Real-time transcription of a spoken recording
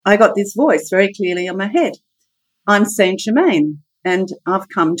I got this voice very clearly in my head. I'm Saint Germain, and I've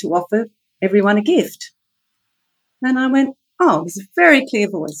come to offer everyone a gift. And I went, oh, it was a very clear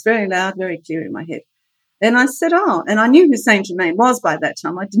voice, very loud, very clear in my head. And I said, oh, and I knew who Saint Germain was by that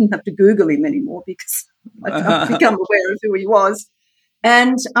time. I didn't have to Google him anymore because I'd become aware of who he was.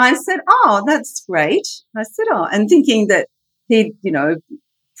 And I said, oh, that's great. I said, oh, and thinking that he'd,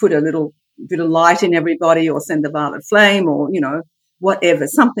 put a little bit of light in everybody or send the violet flame or, whatever,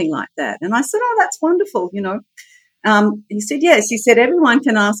 something like that. And I said, oh, that's wonderful, He said, yes. He said, everyone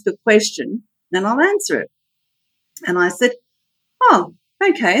can ask a question and I'll answer it. And I said, oh,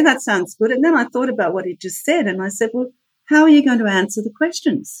 okay, that sounds good. And then I thought about what he just said and I said, well, how are you going to answer the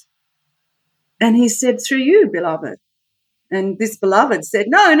questions? And he said, through you, beloved. And this beloved said,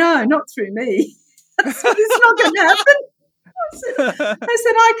 no, not through me. I said, it's not going to happen. I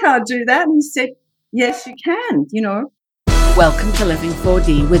said, I can't do that. And he said, yes, you can, Welcome to Living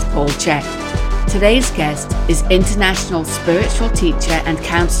 4D with Paul Chek. Today's guest is international spiritual teacher and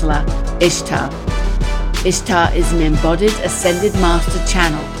counselor, Ishtar. Ishtar is an embodied Ascended Master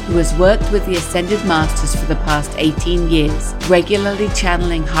channel who has worked with the Ascended Masters for the past 18 years, regularly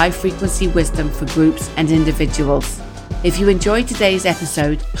channeling high-frequency wisdom for groups and individuals. If you enjoyed today's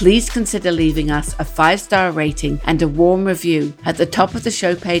episode, please consider leaving us a 5-star rating and a warm review at the top of the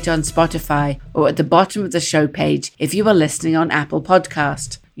show page on Spotify or at the bottom of the show page if you are listening on Apple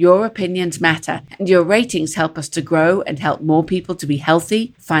Podcast. Your opinions matter, and your ratings help us to grow and help more people to be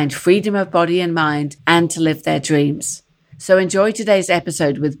healthy, find freedom of body and mind, and to live their dreams. So enjoy today's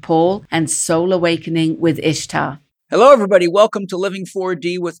episode with Paul and Soul Awakening with Ishtar. Hello, everybody. Welcome to Living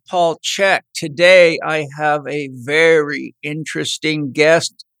 4D with Paul Chek. Today, I have a very interesting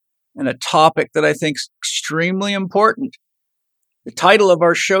guest and a topic that I think is extremely important. The title of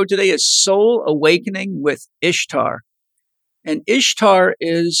our show today is Soul Awakening with Ishtar. And Ishtar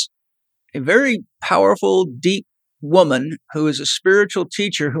is a very powerful, deep woman who is a spiritual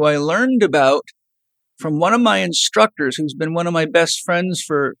teacher who I learned about from one of my instructors who's been one of my best friends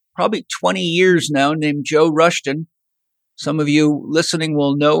for probably 20 years now, named Joe Rushton. Some of you listening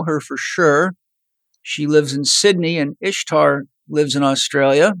will know her for sure. She lives in Sydney and Ishtar lives in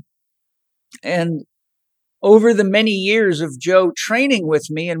Australia. And over the many years of Joe training with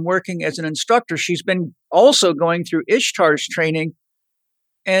me and working as an instructor, she's been also going through Ishtar's training.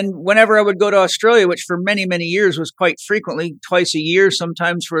 And whenever I would go to Australia, which for many, many years was quite frequently, twice a year,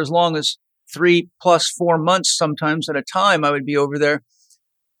 sometimes for as long as 3 + 4 months, sometimes at a time, I would be over there.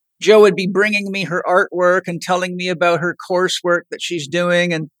 Joe would be bringing me her artwork and telling me about her coursework that she's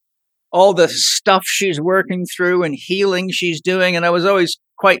doing and all the stuff she's working through and healing she's doing. And I was always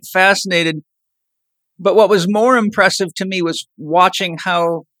quite fascinated. But what was more impressive to me was watching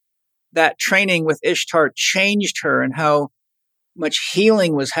how that training with Ishtar changed her and how much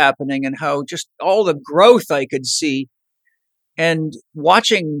healing was happening and how just all the growth I could see. And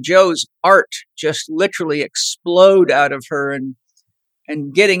watching Joe's art just literally explode out of her and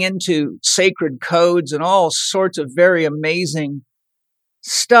getting into sacred codes and all sorts of very amazing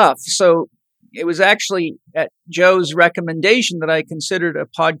stuff. So it was actually at Joe's recommendation that I considered a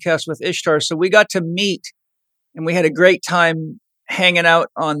podcast with Ishtar. So we got to meet and we had a great time hanging out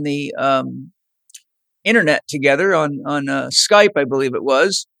on the internet together on Skype, I believe it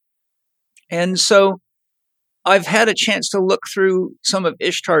was. And so I've had a chance to look through some of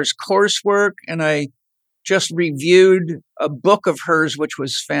Ishtar's coursework, and I just reviewed a book of hers, which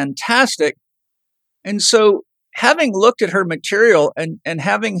was fantastic. And so having looked at her material and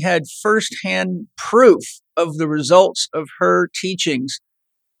having had firsthand proof of the results of her teachings,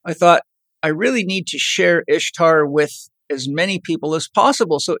 I thought I really need to share Ishtar with as many people as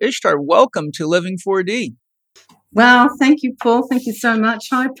possible. So Ishtar, welcome to Living 4D. Wow, thank you, Paul. Thank you so much.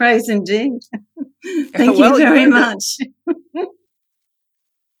 High praise indeed. Thank you very much.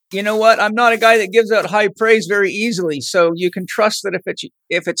 You know what? I'm not a guy that gives out high praise very easily. So you can trust that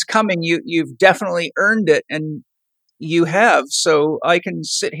if it's coming, you've definitely earned it, and you have. So I can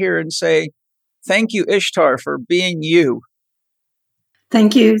sit here and say, thank you, Ishtar, for being you.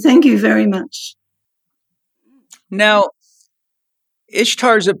 Thank you. Thank you very much. Now,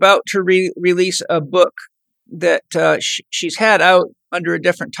 Ishtar's about to release a book that she's had out under a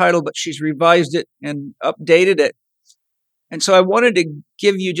different title, but she's revised it and updated it. And so I wanted to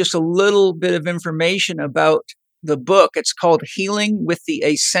give you just a little bit of information about the book. It's called Healing with the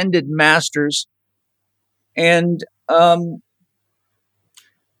Ascended Masters. And I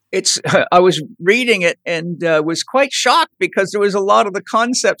was reading it and was quite shocked because there was a lot of the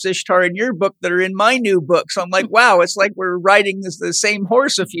concepts, Ishtar, in your book that are in my new book. So I'm like, wow, it's like we're riding the same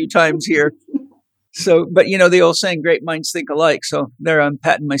horse a few times here. So, but the old saying, great minds think alike. So there I'm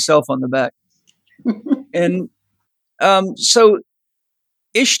patting myself on the back. And so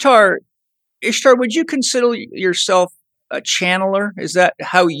Ishtar, would you consider yourself a channeler? Is that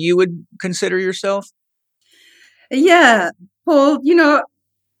how you would consider yourself? Yeah, Paul,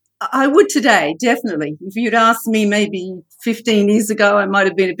 I would today, definitely. If you'd asked me maybe 15 years ago, I might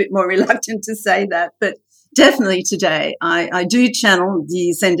have been a bit more reluctant to say that. But definitely today, I do channel the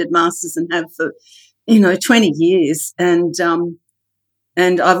Ascended Masters and have for, 20 years. And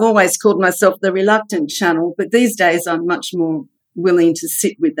I've always called myself the reluctant channel. But these days, I'm much more willing to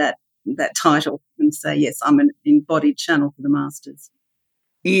sit with that title and say, yes, I'm an embodied channel for the Masters.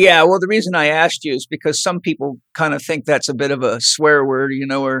 Yeah, well, the reason I asked you is because some people kind of think that's a bit of a swear word,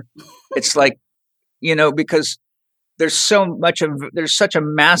 or it's like, because there's such a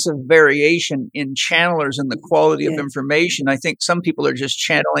massive variation in channelers and the quality of information. I think some people are just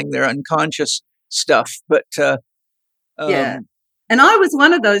channeling their unconscious stuff, but yeah. And I was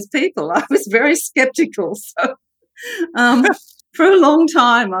one of those people. I was very skeptical. So for a long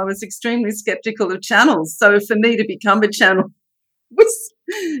time, I was extremely skeptical of channels. So for me to become a channel was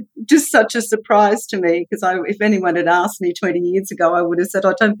just such a surprise to me, because if anyone had asked me 20 years ago, I would have said,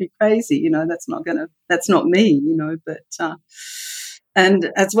 "Oh, don't be crazy. That's not me, but, and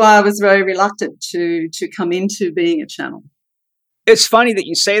that's why I was very reluctant to come into being a channel. It's funny that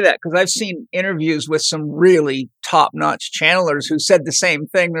you say that, because I've seen interviews with some really top-notch channelers who said the same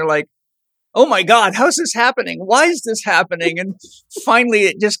thing. They're like, oh my God, how's this happening? Why is this happening? And finally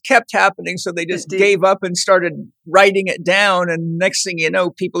it just kept happening. So they just gave up and started writing it down. And next thing you know,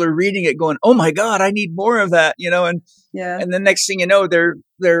 people are reading it going, oh my God, I need more of that, and the next thing you know,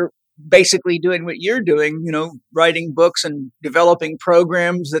 they're basically doing what you're doing, writing books and developing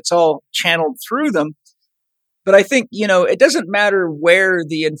programs that's all channeled through them. But I think, it doesn't matter where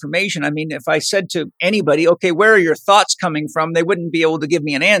the information, I mean, if I said to anybody, okay, where are your thoughts coming from? They wouldn't be able to give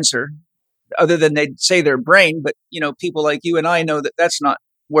me an answer, other than they'd say their brain. But, people like you and I know that that's not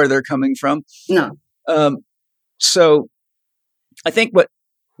where they're coming from. No. So I think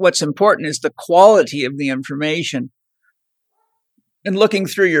what's important is the quality of the information. And looking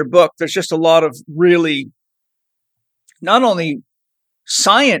through your book, there's just a lot of really, not only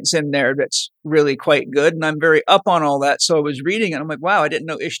science in there that's really quite good. And I'm very up on all that. So I was reading it. I'm like, wow, I didn't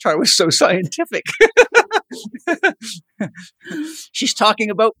know Ishtar was so scientific. She's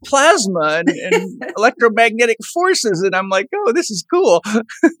talking about plasma and electromagnetic forces. And I'm like, oh, this is cool.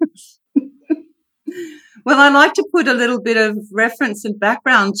 Well, I like to put a little bit of reference and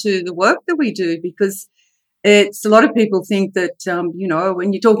background to the work that we do, because it's a lot of people think that,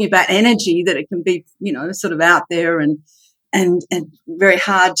 when you're talking about energy, that it can be, sort of out there and very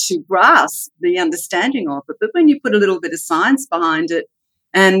hard to grasp the understanding of it. But when you put a little bit of science behind it,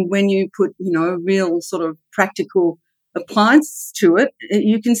 and when you put, real sort of practical appliance to it,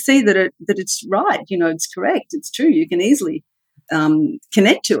 you can see that it's right. It's correct. It's true. You can easily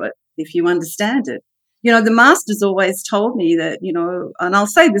connect to it if you understand it. The Masters always told me that, and I'll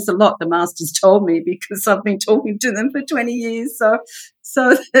say this a lot, the Masters told me, because I've been talking to them for 20 years.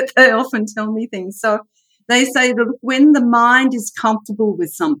 So that they often tell me things. So they say that when the mind is comfortable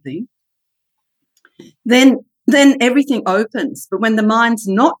with something, then everything opens. But when the mind's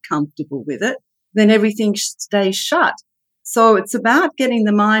not comfortable with it, then everything stays shut. So it's about getting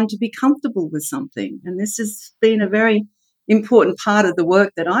the mind to be comfortable with something. And this has been a very important part of the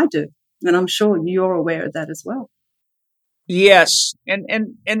work that I do. And I'm sure you're aware of that as well. Yes.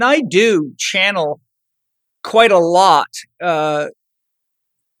 And I do channel quite a lot.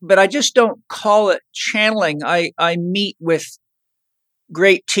 But I just don't call it channeling. I meet with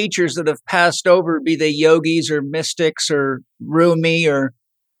great teachers that have passed over, be they yogis or mystics or Rumi or,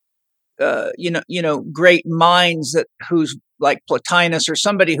 great minds who's like Plotinus or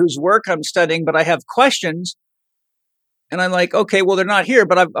somebody whose work I'm studying, but I have questions. And I'm like, okay, well, they're not here,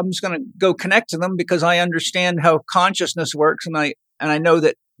 but I'm just going to go connect to them, because I understand how consciousness works. And I know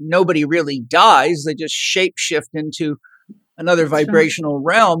that nobody really dies. They just shapeshift into another vibrational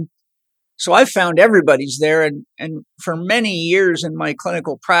realm. So I've found everybody's there. And for many years in my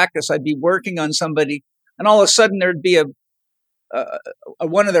clinical practice, I'd be working on somebody, and all of a sudden there'd be a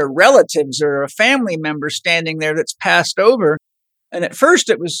one of their relatives or a family member standing there that's passed over. And at first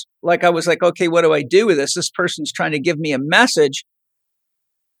it was like, I was like, okay, what do I do with this? This person's trying to give me a message.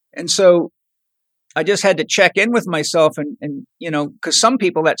 And so I just had to check in with myself and because some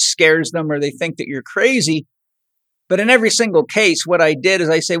people that scares them, or they think that you're crazy. But in every single case, what I did is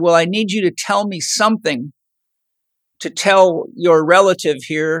I say, well, I need you to tell me something to tell your relative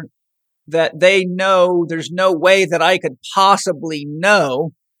here that they know there's no way that I could possibly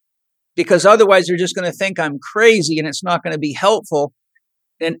know, because otherwise they're just going to think I'm crazy and it's not going to be helpful.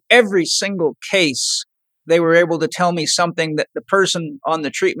 In every single case, they were able to tell me something that the person on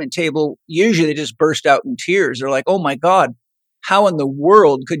the treatment table, usually they just burst out in tears. They're like, oh my God, how in the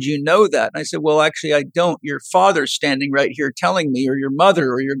world could you know that? And I said, well, actually, I don't. Your father's standing right here telling me, or your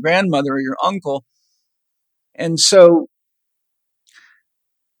mother, or your grandmother, or your uncle. And so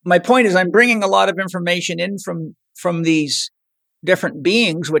my point is I'm bringing a lot of information in from these different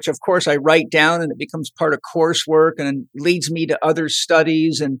beings, which of course I write down and it becomes part of coursework and leads me to other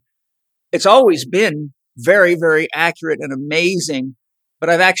studies. And it's always been very, very accurate and amazing.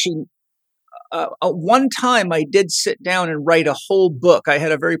 But I've actually, one time I did sit down and write a whole book. I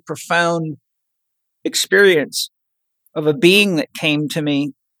had a very profound experience of a being that came to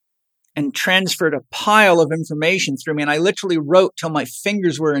me and transferred a pile of information through me. And I literally wrote till my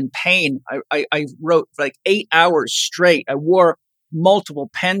fingers were in pain. I wrote for like 8 hours straight. I wore multiple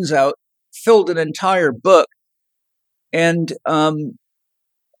pens out, filled an entire book. And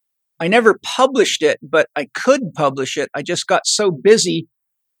I never published it, but I could publish it. I just got so busy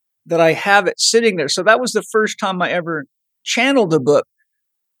that I have it sitting there. So that was the first time I ever channeled a book.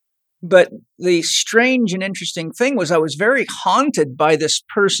 But the strange and interesting thing was I was very haunted by this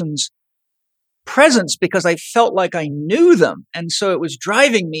person's presence because I felt like I knew them. And so it was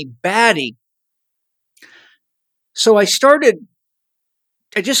driving me batty. So I just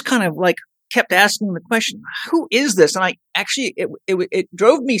kind of like kept asking the question, who is this? And I actually, it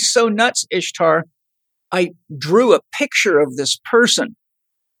drove me so nuts, Ishtar. I drew a picture of this person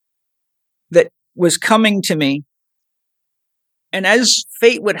that was coming to me. And as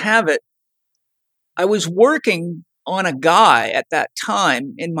fate would have it, I was working on a guy at that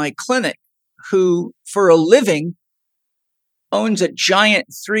time in my clinic who, for a living, owns a giant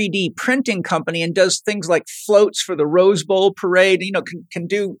 3D printing company and does things like floats for the Rose Bowl parade, can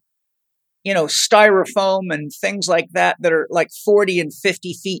do, styrofoam and things like that are like 40 and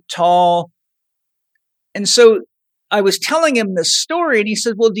 50 feet tall. And so I was telling him this story and he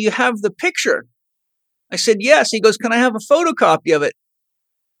said, well, do you have the picture? I said, yes. He goes, can I have a photocopy of it?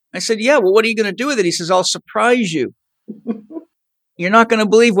 I said, yeah. Well, what are you going to do with it? He says, I'll surprise you. You're not going to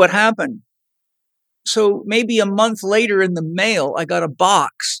believe what happened. So maybe a month later in the mail, I got a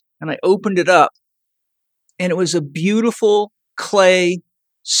box and I opened it up and it was a beautiful clay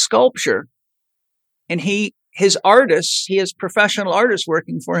sculpture. And his professional artists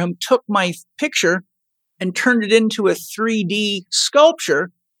working for him, took my picture and turned it into a 3D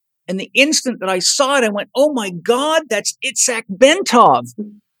sculpture. And the instant that I saw it, I went, oh my God, that's Itzhak Bentov.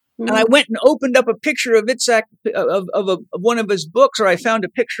 And I went and opened up a picture of Itzhak, of one of his books, or I found a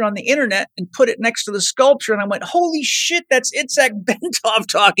picture on the internet and put it next to the sculpture. And I went, holy shit, that's Itzhak Bentov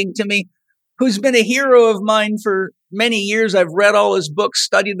talking to me, who's been a hero of mine for many years. I've read all his books,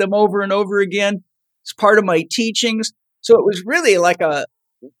 studied them over and over again. It's part of my teachings. So it was really like a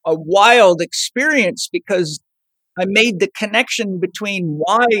wild experience because I made the connection between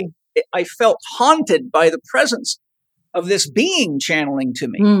why I felt haunted by the presence of this being channeling to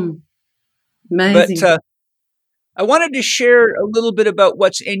me. Amazing. But I wanted to share a little bit about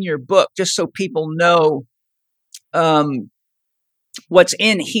what's in your book, just so people know what's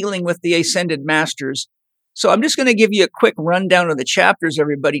in Healing with the Ascended Masters. So I'm just going to give you a quick rundown of the chapters,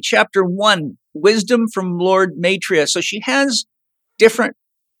 everybody. Chapter 1, Wisdom from Lord Maitreya. So she has different,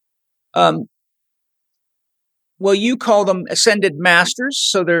 you call them ascended masters.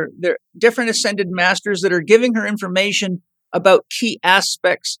 So they're different ascended masters that are giving her information about key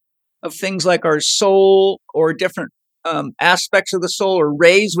aspects of things like our soul or different aspects of the soul or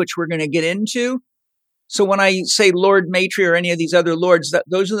rays, which we're going to get into. So when I say Lord Maitreya or any of these other lords,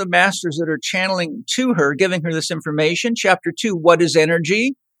 those are the masters that are channeling to her, giving her this information. Chapter 2, what is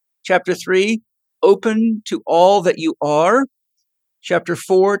energy? Chapter 3, open to all that you are. Chapter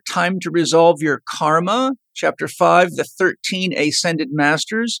 4, time to resolve your karma. Chapter 5, the 13 ascended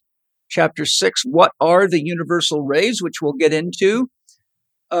masters. Chapter 6, what are the universal rays, which we'll get into.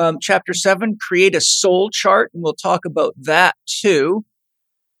 Chapter 7, create a soul chart, and we'll talk about that too.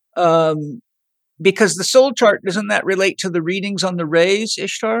 Because the soul chart, doesn't that relate to the readings on the rays,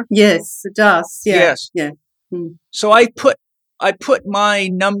 Ishtar? Yes, it does. Yeah. Yes. Yeah. So I put my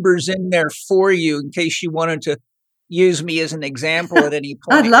numbers in there for you in case you wanted to use me as an example at any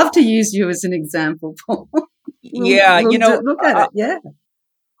point. I'd love to use you as an example, Paul. Look at it. Yeah.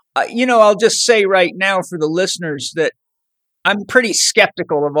 I'll just say right now for the listeners that I'm pretty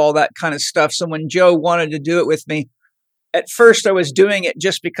skeptical of all that kind of stuff. So when Joe wanted to do it with me, at first I was doing it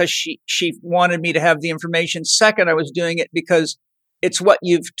just because she wanted me to have the information. Second, I was doing it because it's what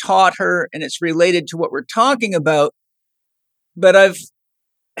you've taught her and it's related to what we're talking about. But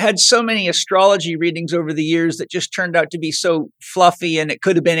had so many astrology readings over the years that just turned out to be so fluffy, and it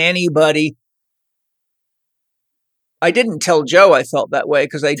could have been anybody. I didn't tell Jo I felt that way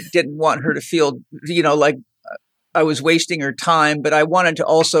because I didn't want her to feel, like I was wasting her time. But I wanted to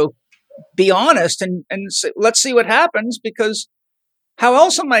also be honest and say, let's see what happens, because how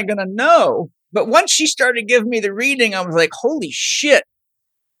else am I going to know? But once she started giving me the reading, I was like, holy shit,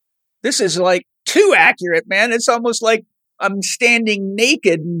 this is like too accurate, man. It's almost like I'm standing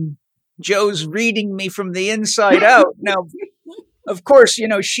naked and Jo's reading me from the inside out. Now, of course,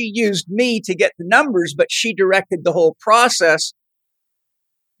 she used me to get the numbers, but she directed the whole process.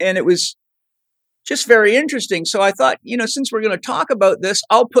 And it was just very interesting. So I thought, since we're going to talk about this,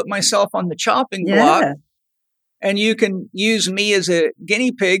 I'll put myself on the chopping block, and you can use me as a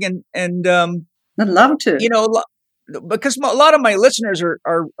guinea pig. And I'd love to. Because a lot of my listeners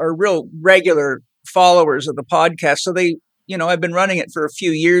are real regular followers of the podcast. So they, I've been running it for a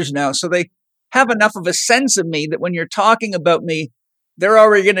few years now. So they have enough of a sense of me that when you're talking about me, they're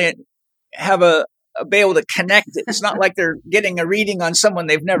already going to have be able to connect it. It's not like they're getting a reading on someone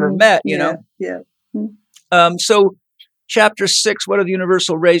they've never met, Yeah. So chapter 6, what are the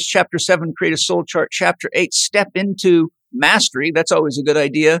universal rays? Chapter 7, create a soul chart. Chapter 8, step into mastery. That's always a good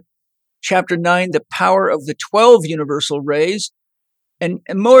idea. Chapter 9, the power of the 12 universal rays. And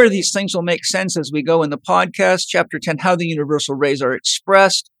more of these things will make sense as we go in the podcast. Chapter 10, how the universal rays are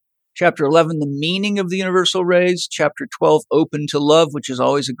expressed. Chapter 11, the meaning of the universal rays. Chapter 12, open to love, which is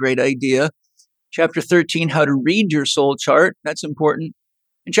always a great idea. Chapter 13, how to read your soul chart. That's important.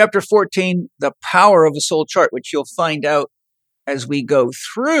 And chapter 14, the power of a soul chart, which you'll find out as we go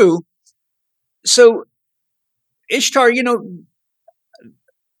through. So, Ishtar,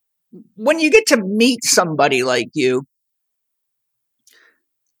 when you get to meet somebody like you,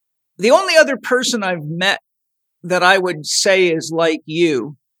 the only other person I've met that I would say is like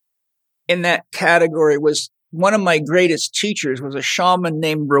you in that category was one of my greatest teachers, was a shaman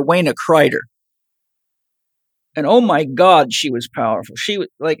named Rowena Kreider. And oh my God, she was powerful. She was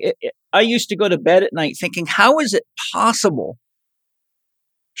like, I used to go to bed at night thinking, how is it possible?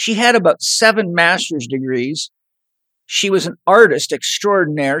 She had about 7 master's degrees. She was an artist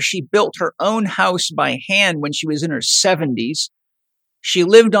extraordinaire. She built her own house by hand when she was in her 70s. She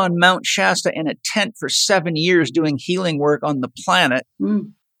lived on Mount Shasta in a tent for 7 years doing healing work on the planet.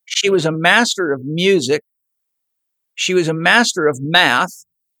 Mm. She was a master of music. She was a master of math.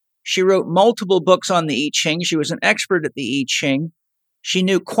 She wrote multiple books on the I Ching. She was an expert at the I Ching. She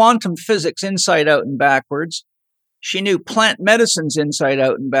knew quantum physics inside out and backwards. She knew plant medicines inside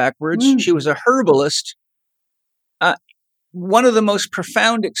out and backwards. Mm. She was a herbalist. One of the most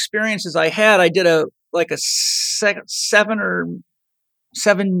profound experiences I had, I did a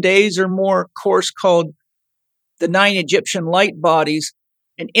 7 days or more course called The 9 Egyptian Light Bodies.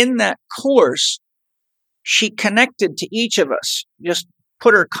 And in that course, she connected to each of us, just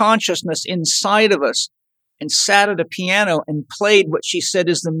put her consciousness inside of us and sat at a piano and played what she said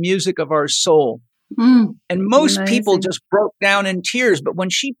is the music of our soul. Mm. And most Amazing. people just broke down in tears. But when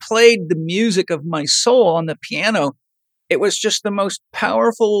she played the music of my soul on the piano, it was just the most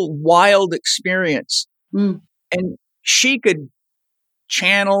powerful, wild experience. Mm. And she could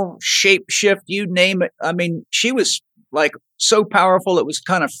channel, shape shift, you name it. I mean, she was like so powerful, it was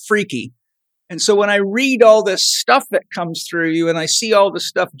kind of freaky. And so when I read all this stuff that comes through you and I see all the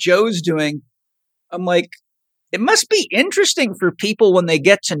stuff Jo's doing, I'm like, it must be interesting for people when they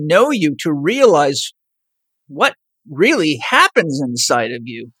get to know you to realize what really happens inside of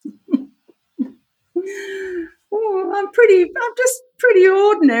you. Oh, I'm just pretty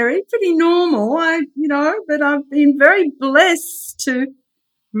ordinary, pretty normal. But I've been very blessed to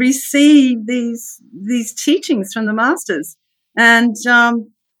receive these teachings from the masters. And,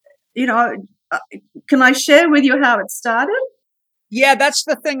 can I share with you how it started? Yeah, that's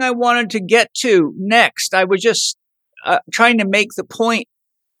the thing I wanted to get to next. I was just trying to make the point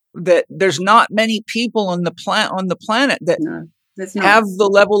that there's not many people on the planet that have the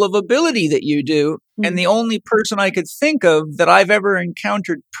level of ability that you do. Mm-hmm. And the only person I could think of that I've ever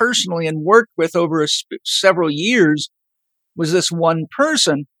encountered personally and worked with over several years was this one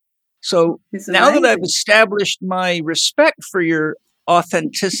person. So now that I've established my respect for your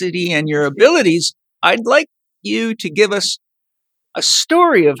authenticity and your abilities, I'd like you to give us a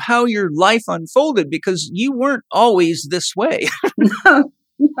story of how your life unfolded, because you weren't always this way. No,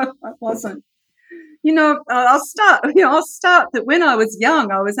 I wasn't. I'll start that when I was young,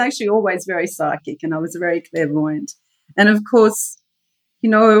 I was actually always very psychic and I was very clairvoyant. And of course,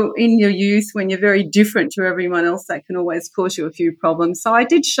 in your youth, when you're very different to everyone else, that can always cause you a few problems. So I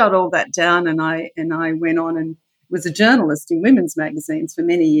did shut all that down and I went on was a journalist in women's magazines for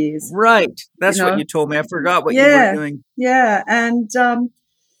many years. Right. That's what you told me. I forgot what you were doing. Yeah. And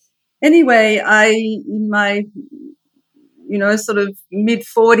anyway, in my sort of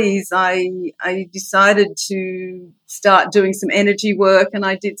mid-40s, I decided to start doing some energy work, and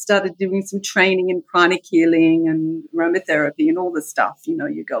I started doing some training in pranic healing and aromatherapy and all the stuff,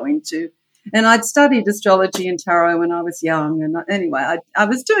 you go into. And I'd studied astrology and tarot when I was young. And anyway, I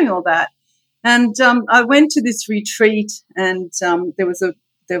was doing all that. And I went to this retreat, and there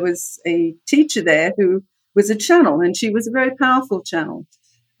was a teacher there who was a channel, and she was a very powerful channel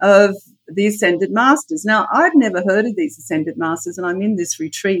of the Ascended Masters. Now, I'd never heard of these Ascended Masters, and I'm in this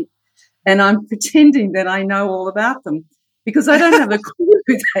retreat, and I'm pretending that I know all about them because I don't have a clue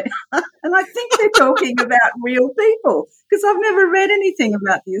who they are. And I think they're talking about real people because I've never read anything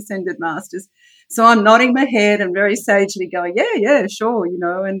about the Ascended Masters. So I'm nodding my head and very sagely going, yeah, sure,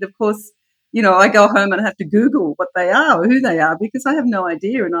 and of course, I go home and I have to Google what they are or who they are because I have no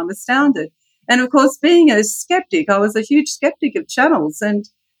idea, and I'm astounded. And of course, being a skeptic, I was a huge skeptic of channels. And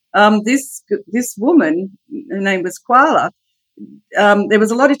this woman, her name was Koala, there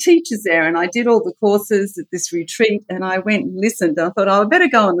was a lot of teachers there, and I did all the courses at this retreat, and I went and listened. I thought, I better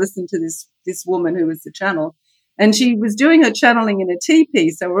go and listen to this woman who was the channel. And she was doing her channeling in a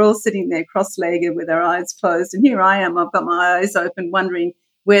teepee, so we're all sitting there cross-legged with our eyes closed. And here I am, I've got my eyes open, wondering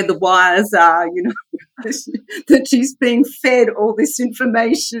where the wires are, that she's being fed all this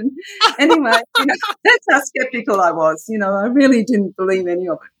information. Anyway, that's how skeptical I was. I really didn't believe any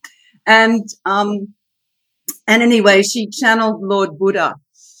of it. And anyway, she channeled Lord Buddha.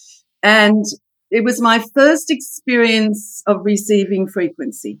 And it was my first experience of receiving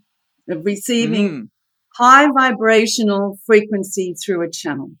frequency, of receiving high vibrational frequency through a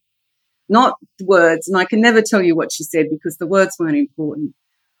channel, not words. And I can never tell you what she said because the words weren't important.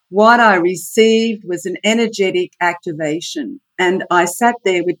 What I received was an energetic activation, and I sat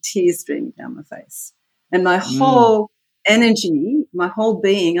there with tears streaming down my face. And my whole energy, my whole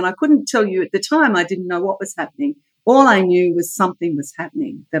being, and I couldn't tell you at the time, I didn't know what was happening. All I knew was something was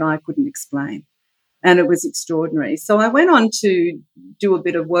happening that I couldn't explain, and it was extraordinary. So I went on to do a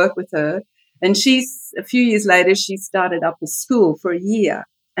bit of work with her, and a few years later, she started up a school for a year,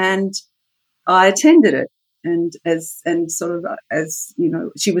 and I attended it. And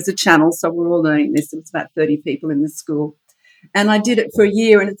she was a channel, so we're all learning this. There was about 30 people in the school. And I did it for a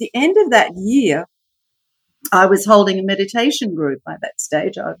year. And at the end of that year, I was holding a meditation group by that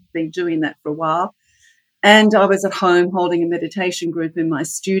stage. I've been doing that for a while. And I was at home holding a meditation group in my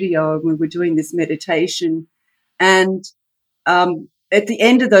studio, and we were doing this meditation. And at the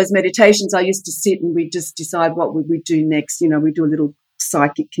end of those meditations, I used to sit and we'd just decide what would we do next. We do a little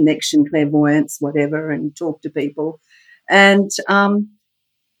psychic connection, clairvoyance, whatever, and talk to people. And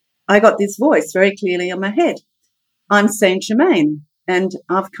I got this voice very clearly in my head. I'm Saint Germain, and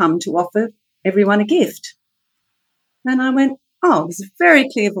I've come to offer everyone a gift. And I went, it was a very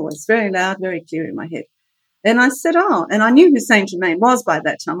clear voice, very loud, very clear in my head. And I said, and I knew who Saint Germain was by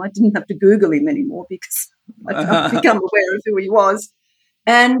that time. I didn't have to Google him anymore because I'd become aware of who he was.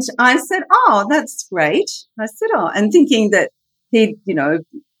 And I said, that's great. I said, and thinking that he'd,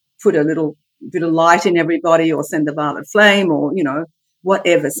 put a little bit of light in everybody or send the violet flame or,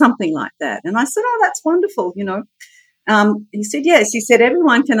 whatever, something like that. And I said, that's wonderful, He said, yes. He said,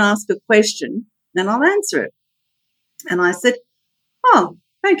 everyone can ask a question and I'll answer it. And I said,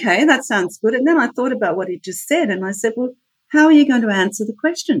 okay, that sounds good. And then I thought about what he just said and I said, well, how are you going to answer the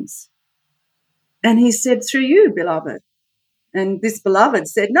questions? And he said, through you, beloved. And this beloved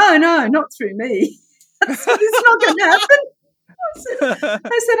said, no, not through me. I said, it's not going to happen.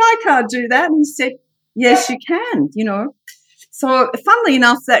 I said, I can't do that. And he said, yes, you can, So funnily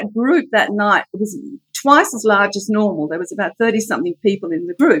enough, that group that night was twice as large as normal. There was about 30-something people in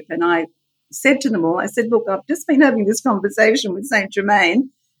the group. And I said to them all, I said, look, I've just been having this conversation with Saint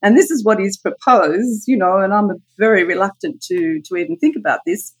Germain, and this is what he's proposed, and I'm very reluctant to even think about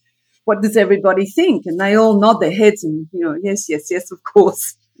this. What does everybody think? And they all nod their heads and, yes, of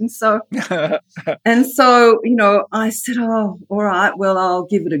course. And so, I said, all right, well, I'll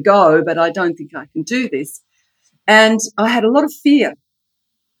give it a go, but I don't think I can do this. And I had a lot of fear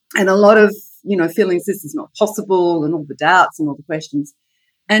and a lot of, feelings this is not possible and all the doubts and all the questions.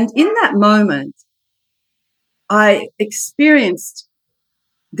 And in that moment, I experienced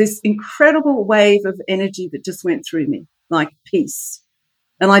this incredible wave of energy that just went through me, like peace.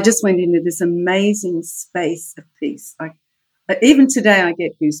 And I just went into this amazing space of peace. Even today, I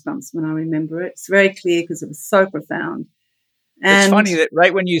get goosebumps when I remember it. It's very clear because it was so profound. And it's funny that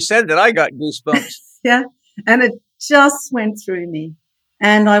right when you said that, I got goosebumps. Yeah. And it just went through me.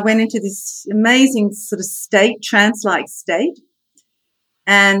 And I went into this amazing sort of state, trance-like state.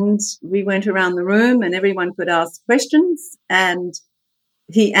 And we went around the room and everyone could ask questions. And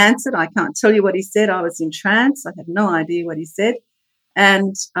he answered. I can't tell you what he said. I was in trance. I had no idea what he said.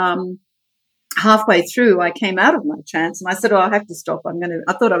 And halfway through, I came out of my trance and I said, I have to stop. I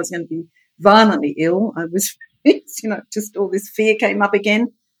thought I was going to be violently ill. I was, just all this fear came up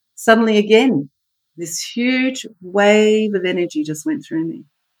again. Suddenly again, this huge wave of energy just went through me.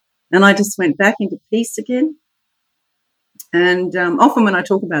 And I just went back into peace again. And often when I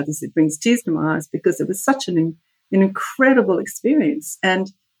talk about this, it brings tears to my eyes because it was such an incredible experience.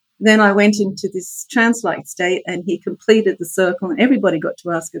 And then I went into this trance-like state and he completed the circle and everybody got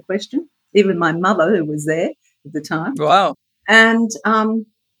to ask a question, even my mother who was there at the time. Wow. And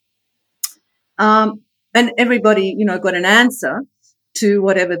everybody, got an answer to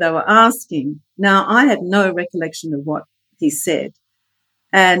whatever they were asking. Now, I had no recollection of what he said.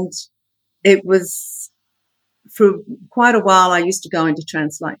 And it was for quite a while I used to go into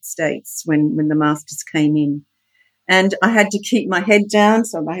trance-like states when the masters came in. And I had to keep my head down.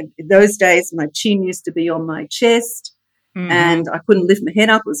 So in those days, my chin used to be on my chest and I couldn't lift my head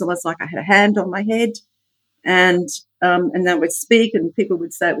up. It was almost like I had a hand on my head. And they would speak and people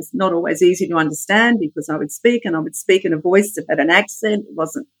would say it was not always easy to understand because I would speak and I would speak in a voice that had an accent. It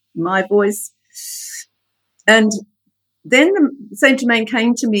wasn't my voice. And then Saint Germain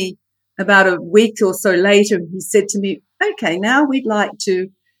came to me about a week or so later and he said to me, okay, now we'd like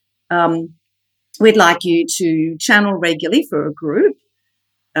you to channel regularly for a group.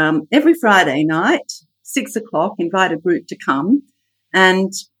 Every Friday night, 6:00, invite a group to come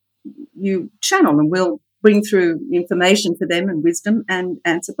and you channel and we'll bring through information for them and wisdom and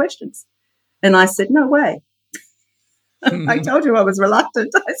answer questions. And I said, no way. I told you I was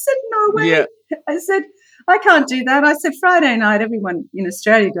reluctant. I said, no way. Yeah. I said, I can't do that. I said, Friday night, everyone in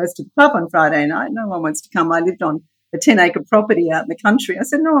Australia goes to the pub on Friday night. No one wants to come. I lived on a 10-acre property out in the country. I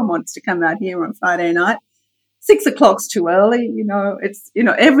said, no one wants to come out here on Friday night. 6:00's too early. It's,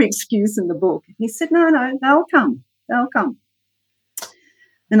 every excuse in the book. He said, no, they'll come. They'll come.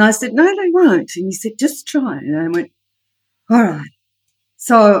 And I said, no, they won't. And he said, just try. And I went, all right.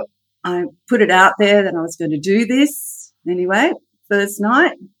 So I put it out there that I was going to do this. Anyway, first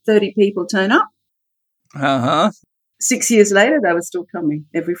night, 30 people turn up. 6 years later, they were still coming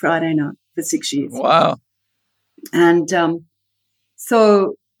every Friday night for 6 years. Wow. And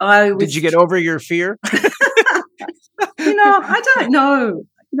so I was... Did you get over your fear? I don't know.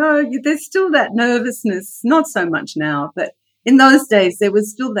 No, there's still that nervousness. Not so much now, but in those days, there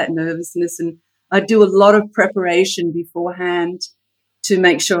was still that nervousness. And I do a lot of preparation beforehand to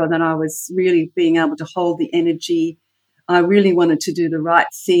make sure that I was really being able to hold the energy. I really wanted to do the right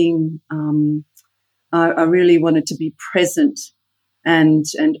thing. I really wanted to be present and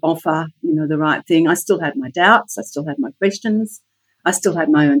offer, the right thing. I still had my doubts. I still had my questions. I still had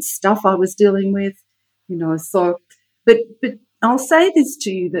my own stuff I was dealing with, so, but I'll say this to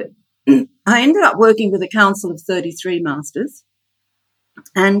you that I ended up working with a council of 33 masters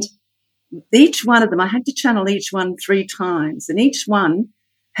and each one of them, I had to channel each one 3 times and each one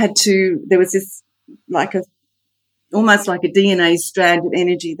there was this almost like a DNA strand of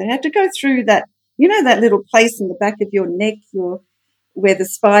energy. They had to go through that, that little place in the back of your neck, where the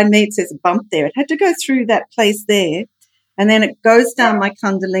spine meets, there's a bump there. It had to go through that place there. And then it goes down my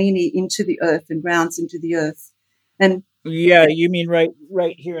kundalini into the earth and grounds into the earth. And yeah, you mean right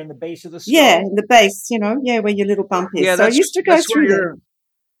here in the base of the skull? Yeah, in the base, where your little bump is. Yeah, so I used to go through there.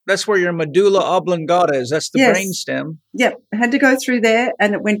 That's where your medulla oblongata is. That's the brainstem. Yep, I had to go through there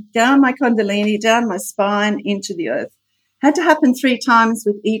and it went down my kundalini, down my spine, into the earth. Had to happen 3 times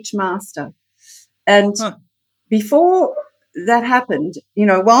with each master. And before that happened,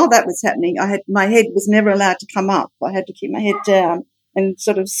 while that was happening, my head was never allowed to come up. I had to keep my head down and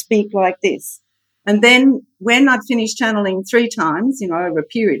sort of speak like this. And then when I'd finished channeling 3 times, over a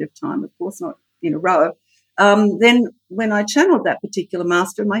period of time, of course, not in a row, then when I channeled that particular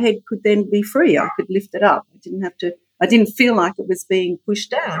master, my head could then be free. I could lift it up. I didn't feel like it was being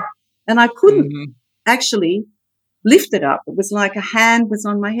pushed down. And I couldn't actually lift it up. It was like a hand was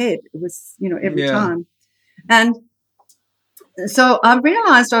on my head. It was, every time. And so I've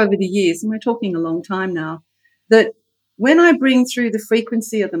realized over the years, and we're talking a long time now, that when I bring through the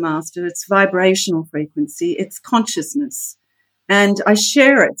frequency of the master, it's vibrational frequency, it's consciousness. And I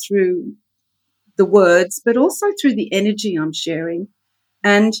share it through the words, but also through the energy I'm sharing.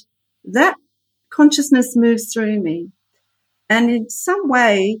 And that consciousness moves through me. And in some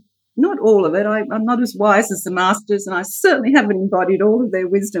way, not all of it, I'm not as wise as the masters, and I certainly haven't embodied all of their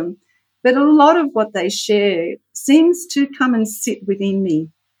wisdom, But a lot of what they share seems to come and sit within me,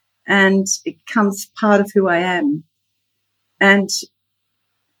 and it becomes part of who I am. And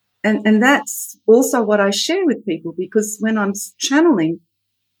that's also what I share with people, because when I'm channeling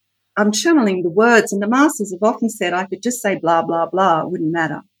the words, and the masters have often said I could just say blah, blah, blah, it wouldn't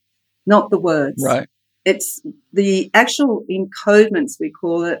matter. Not the words. Right. It's the actual encodements, we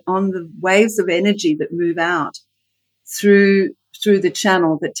call it, on the waves of energy that move out through the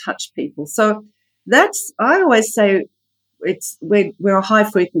channel that touch people. So I always say we're a high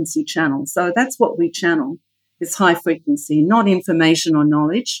frequency channel. So that's what we channel, is high frequency, not information or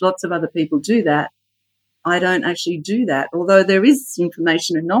knowledge. Lots of other people do that. I don't actually do that, although there is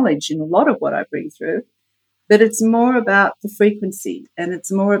information and knowledge in a lot of what I bring through. But it's more about the frequency, and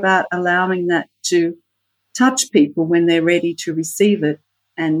it's more about allowing that to touch people when they're ready to receive it,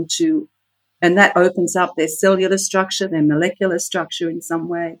 and that opens up their cellular structure, their molecular structure in some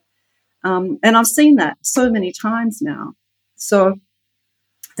way. And I've seen that so many times now. So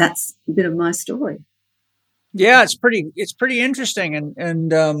that's a bit of my story. Yeah, it's pretty interesting.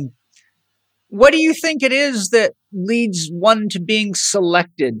 And what do you think it is that leads one to being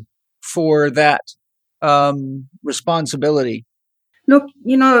selected for that responsibility? Look,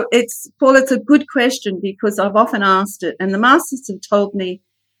 Paul, it's a good question, because I've often asked it, and the masters have told me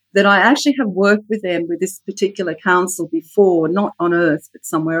that I actually have worked with them with this particular council before, not on Earth, but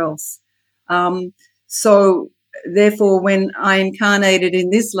somewhere else. So therefore, when I incarnated in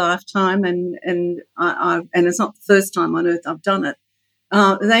this lifetime, and it's not the first time on Earth I've done it,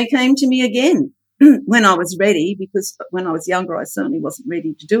 they came to me again when I was ready, because when I was younger, I certainly wasn't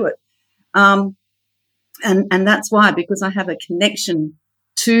ready to do it. And that's why, because I have a connection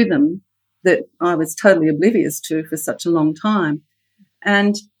to them that I was totally oblivious to for such a long time.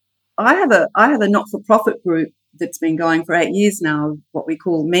 And I have a not-for-profit group that's been going for 8 years now, what we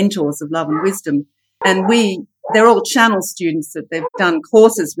call Mentors of Love and Wisdom. And they're all channel students that they've done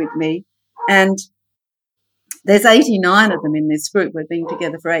courses with me. And there's 89 of them in this group. We've been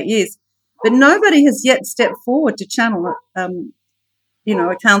together for 8 years. But nobody has yet stepped forward to channel,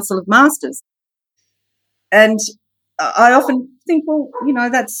 a council of masters. And I often think, well,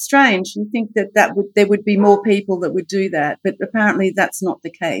 that's strange. You think that there would be more people that would do that, but apparently that's not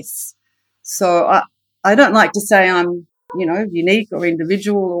the case. So I don't like to say I'm, unique or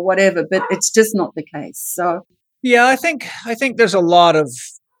individual or whatever, but it's just not the case. So yeah, I think there's a lot of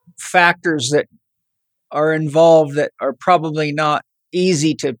factors that are involved that are probably not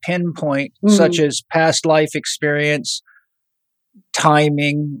easy to pinpoint, such as past life experience,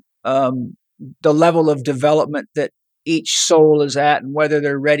 timing, the level of development that each soul is at, and whether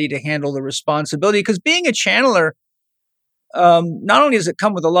they're ready to handle the responsibility. Because being a channeler, not only does it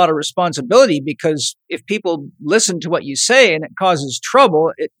come with a lot of responsibility, because if people listen to what you say and it causes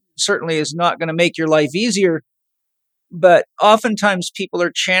trouble, it certainly is not going to make your life easier. But oftentimes people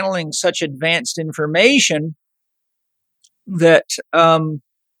are channeling such advanced information that,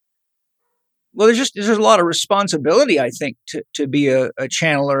 there's a lot of responsibility, I think, to be a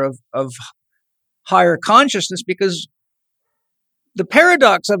channeler of higher consciousness, because the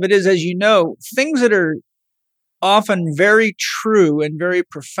paradox of it is, as you know, things that are often very true and very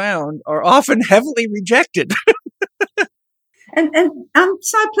profound are often heavily rejected. And I'm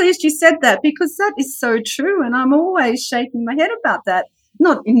so pleased you said that, because that is so true. And I'm always shaking my head about that.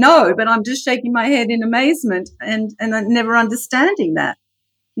 Not no, but I'm just shaking my head in amazement and never understanding that,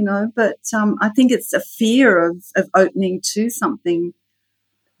 But I think it's a fear of opening to something,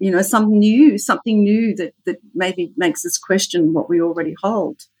 something new that maybe makes us question what we already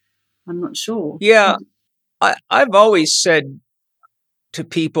hold. I'm not sure. Yeah. I've always said to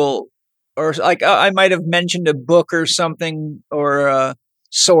people, or like I might have mentioned a book or something, or a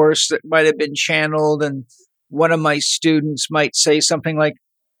source that might have been channeled, and one of my students might say something like,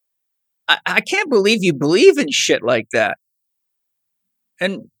 I can't believe you believe in shit like that.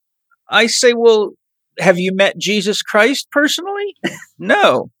 And I say, well, have you met Jesus Christ personally?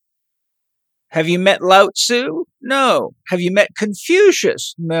 No. Have you met Lao Tzu? No. Have you met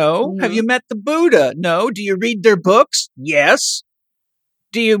Confucius? No. Have you met the Buddha? No. Do you read their books? Yes.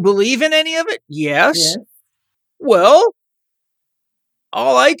 Do you believe in any of it? Yes. Well,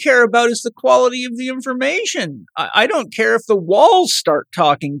 all I care about is the quality of the information. I don't care if the walls start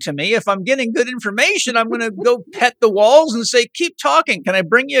talking to me. If I'm getting good information, I'm going to go pet the walls and say, keep talking. Can I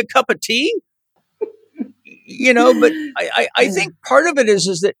bring you a cup of tea? But I think part of it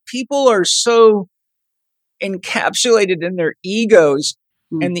is that people are so encapsulated in their egos,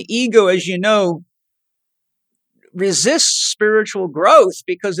 and the ego, as you know, resists spiritual growth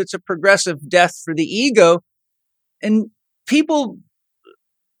because it's a progressive death for the ego. And people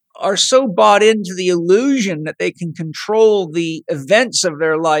are so bought into the illusion that they can control the events of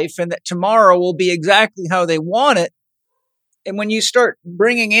their life and that tomorrow will be exactly how they want it. And when you start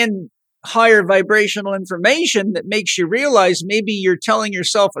bringing in higher vibrational information that makes you realize maybe you're telling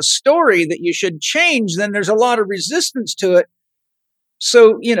yourself a story that you should change, then there's a lot of resistance to it.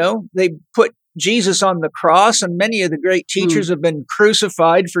 So, they put Jesus on the cross, and many of the great teachers have been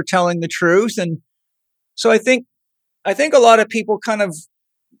crucified for telling the truth. And so I think a lot of people kind of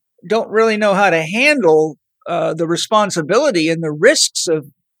don't really know how to handle the responsibility and the risks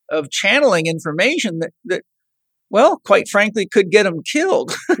of channeling information that, well, quite frankly, could get them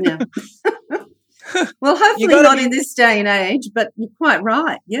killed. Yeah. Well, hopefully not in this day and age, but you're quite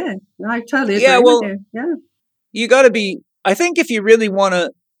right. Yeah, I totally agree with you. Yeah. You got to be, I think if you really want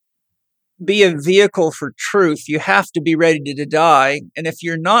to be a vehicle for truth, you have to be ready to die. And if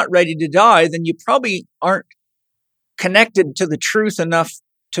you're not ready to die, then you probably aren't connected to the truth enough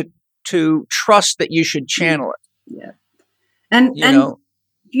to trust that you should channel it. Yeah. And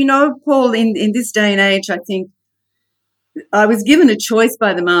Paul, in this day and age, I think I was given a choice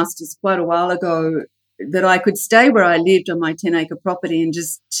by the masters quite a while ago that I could stay where I lived on my 10-acre property and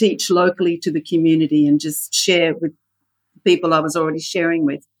just teach locally to the community and just share with people I was already sharing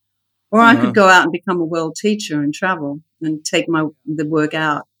with. Or I could go out and become a world teacher and travel and take the work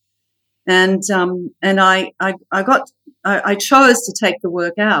out. And I chose to take the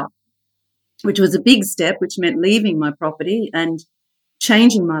work out, which was a big step, which meant leaving my property and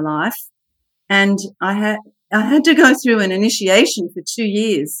changing my life. And I had to go through an initiation for 2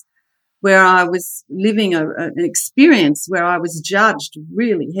 years where I was living an experience where I was judged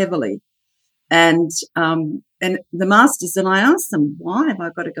really heavily. And the masters, and I asked them, why have I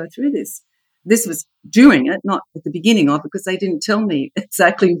got to go through this? This was during it, not at the beginning of, because they didn't tell me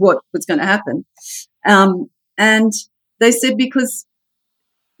exactly what was going to happen. And they said, because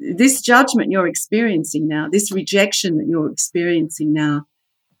this judgment you're experiencing now, this rejection that you're experiencing now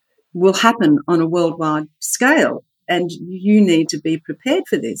will happen on a worldwide scale. And you need to be prepared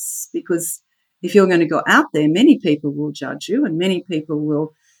for this, because if you're going to go out there, many people will judge you and many people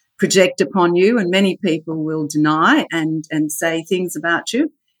will project upon you and many people will deny and say things about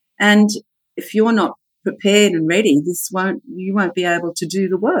you. And if you're not prepared and ready, you won't be able to do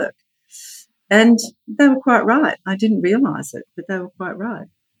the work. And they were quite right. I didn't realize it, but they were quite right.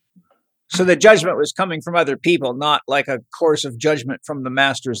 So the judgment was coming from other people, not like a course of judgment from the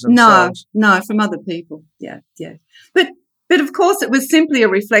masters themselves. No, from other people. Yeah. But of course, it was simply a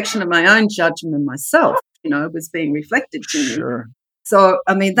reflection of my own judgment of myself. It was being reflected to me. Sure. So,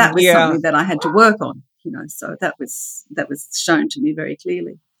 I mean, that was something that I had to work on. So that was shown to me very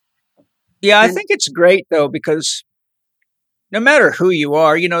clearly. Yeah, I think it's great though, because no matter who you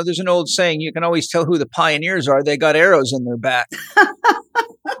are, there's an old saying: you can always tell who the pioneers are. They got arrows in their back.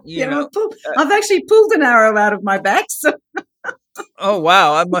 I've actually pulled an arrow out of my back. So. Oh,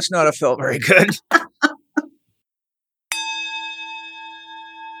 wow. I must not have felt very good.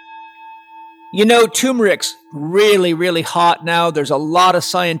 Turmeric's really, really hot now. There's a lot of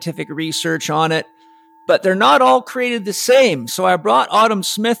scientific research on it, but they're not all created the same. So I brought Autumn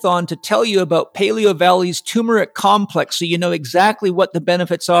Smith on to tell you about Paleo Valley's turmeric complex, so you know exactly what the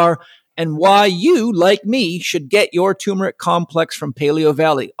benefits are and why you, like me, should get your turmeric complex from Paleo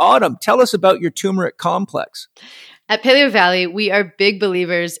Valley. Autumn, tell us about your turmeric complex. At Paleo Valley, we are big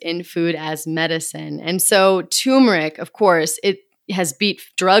believers in food as medicine. And so turmeric, of course, it has beat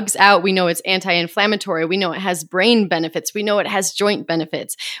drugs out. We know it's anti-inflammatory. We know it has brain benefits. We know it has joint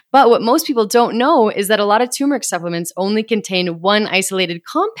benefits. But what most people don't know is that a lot of turmeric supplements only contain one isolated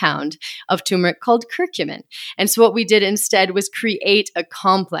compound of turmeric called curcumin. And so what we did instead was create a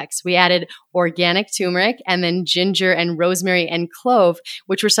complex. We added organic turmeric and then ginger and rosemary and clove,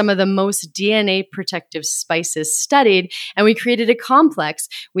 which were some of the most DNA protective spices studied. And we created a complex.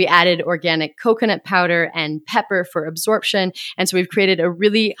 We added organic coconut powder and pepper for absorption. And so we've created a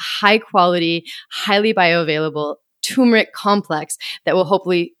really high quality, highly bioavailable turmeric complex that will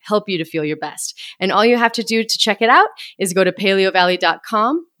hopefully help you to feel your best. And all you have to do to check it out is go to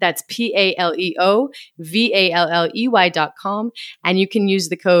paleovalley.com. That's PALEOVALLEY.com. And you can use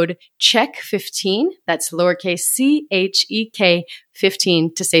the code CHECK15, that's lowercase CHEK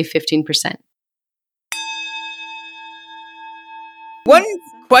 15, to save 15%. One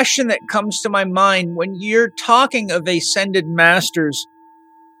question that comes to my mind when you're talking of ascended masters,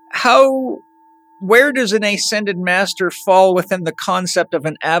 where does an ascended master fall within the concept of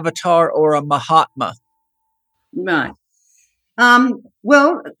an avatar or a Mahatma? Right.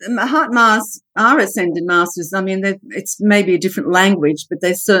 Well, Mahatmas are ascended masters. I mean, it's maybe a different language, but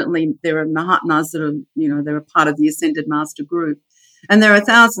there are Mahatmas that are, they're a part of the ascended master group. And there are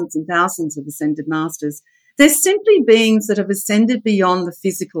thousands and thousands of ascended masters. They're simply beings that have ascended beyond the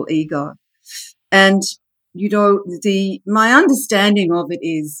physical ego. And, my understanding of it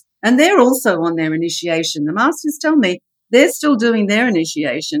is, and they're also on their initiation. The masters tell me they're still doing their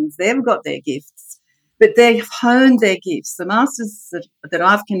initiations. They've got their gifts, but they've honed their gifts. The masters that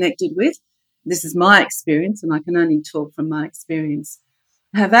I've connected with, this is my experience, and I can only talk from my experience,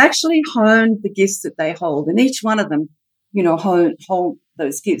 have actually honed the gifts that they hold. And each one of them, hold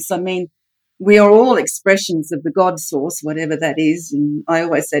those gifts. I mean, we are all expressions of the God source, whatever that is. And I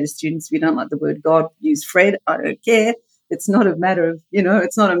always say to students, if you don't like the word God, use Fred. I don't care. It's not a matter of,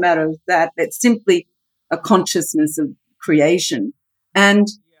 it's not a matter of that. It's simply a consciousness of creation. And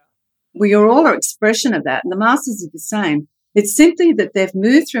we are all an expression of that. And the masters are the same. It's simply that they've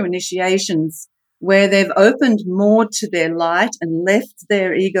moved through initiations where they've opened more to their light and left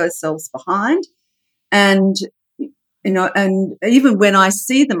their ego selves behind. And, and even when I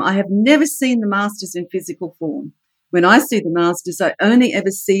see them, I have never seen the masters in physical form. When I see the masters, I only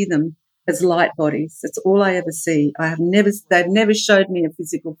ever see them as light bodies. That's all I ever see. They've never showed me a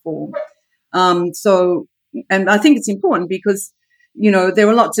physical form. And I think it's important because, there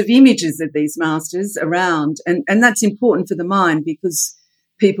are lots of images of these masters around, and that's important for the mind because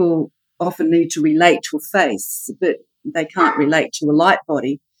people often need to relate to a face, but they can't relate to a light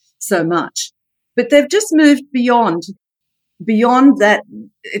body so much. But they've just moved beyond that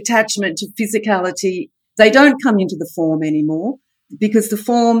attachment to physicality. They don't come into the form anymore because the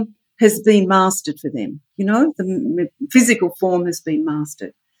form has been mastered for them. The physical form has been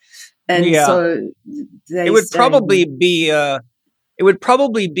mastered. And so it would probably be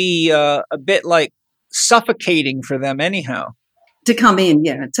a bit like suffocating for them anyhow. To come in,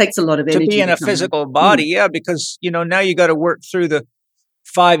 it takes a lot of energy. To be in a physical body, because, now you got to work through the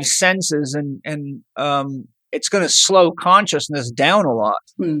 5 senses and it's going to slow consciousness down a lot.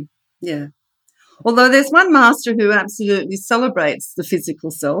 Yeah. Although there's one master who absolutely celebrates the physical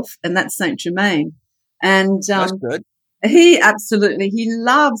self, and that's Saint Germain. And that's good. He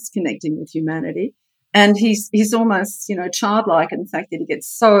loves connecting with humanity. And he's almost, childlike in the fact that he gets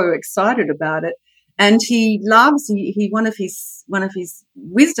so excited about it. And one of his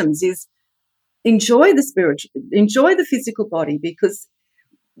wisdoms is enjoy the physical body because,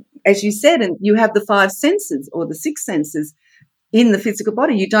 as you said, and you have the 5 senses or the 6 senses in the physical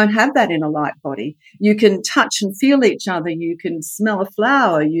body. You don't have that in a light body. You can touch and feel each other. You can smell a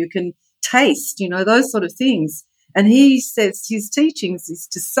flower. You can taste, those sort of things. And he says his teachings is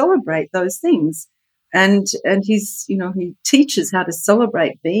to celebrate those things. And he's, he teaches how to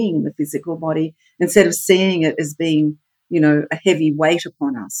celebrate being in the physical body instead of seeing it as being, a heavy weight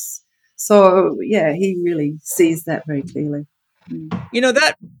upon us. So, he really sees that very clearly.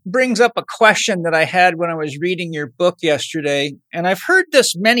 That brings up a question that I had when I was reading your book yesterday. And I've heard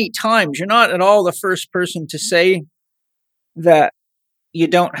this many times. You're not at all the first person to say that you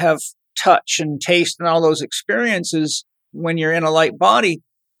don't have touch and taste and all those experiences when you're in a light body.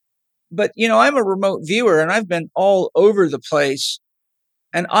 But, I'm a remote viewer and I've been all over the place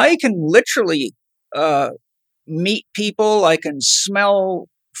and I can literally meet people. I can smell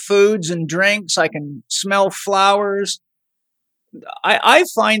foods and drinks. I can smell flowers. I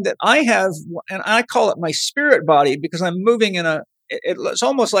find that I have, and I call it my spirit body because I'm moving in it's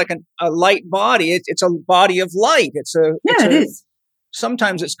almost like a light body. It's a body of light. It is.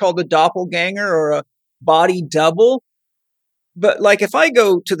 Sometimes it's called a doppelganger or a body double. But like if I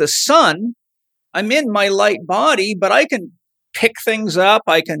go to the sun, I'm in my light body, but I can pick things up.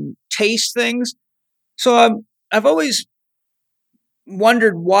 I can taste things. So I've always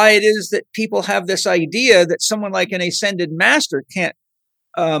wondered why it is that people have this idea that someone like an ascended master can't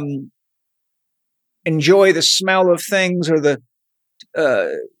enjoy the smell of things or the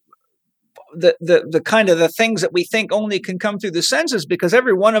kind of the things that we think only can come through the senses, because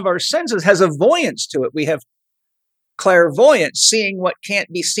every one of our senses has a voyance to it. We have clairvoyance, seeing what can't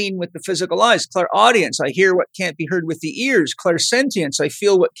be seen with the physical eyes; clairaudience, I hear what can't be heard with the ears; clairsentience, I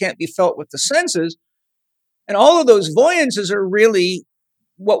feel what can't be felt with the senses. And all of those voyances are really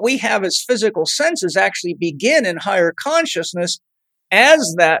what we have as physical senses actually begin in higher consciousness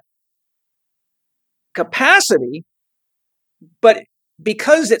as that capacity. But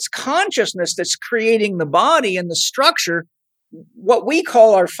because it's consciousness that's creating the body and the structure, what we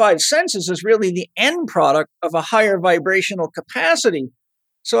call our 5 senses is really the end product of a higher vibrational capacity.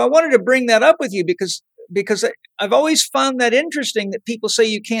 So I wanted to bring that up with you because I've always found that interesting that people say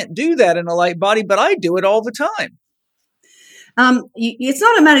you can't do that in a light body, but I do it all the time. It's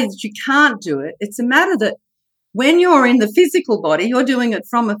not a matter that you can't do it. It's a matter that when you're in the physical body, you're doing it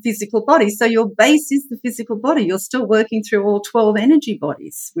from a physical body. So your base is the physical body. You're still working through all 12 energy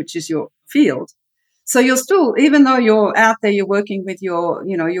bodies, which is your field. So you're still, even though you're out there, you're working with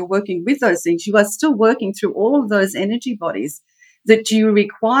you're working with those things, you are still working through all of those energy bodies that you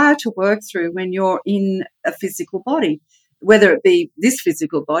require to work through when you're in a physical body, whether it be this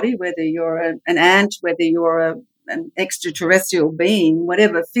physical body, whether you're an ant, whether you're an extraterrestrial being,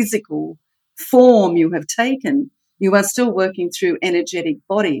 whatever physical form you have taken, you are still working through energetic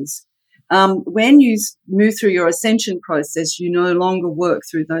bodies. When you move through your ascension process, you no longer work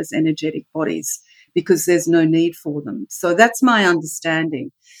through those energetic bodies because there's no need for them. So that's my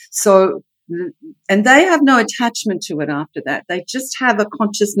understanding. So, and they have no attachment to it after that. They just have a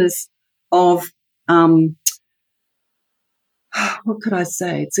consciousness of, what could I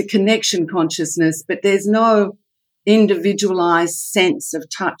say? It's a connection consciousness, but there's no individualized sense of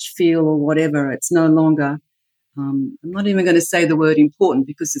touch, feel, or whatever. It's no longer, I'm not even going to say the word important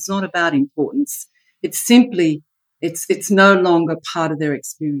because it's not about importance. It's simply, it's no longer part of their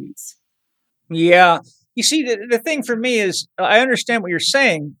experience. Yeah. You see, the thing for me is I understand what you're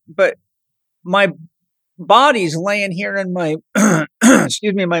saying, but my body's laying here in my,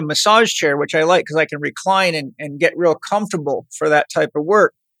 my massage chair, which I like because I can recline and get real comfortable for that type of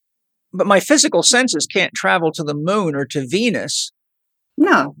work. But my physical senses can't travel to the moon or to Venus.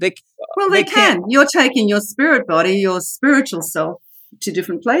 No. They can. You're taking your spirit body, your spiritual self to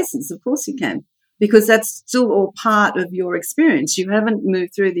different places. Of course you can, because that's still all part of your experience. You haven't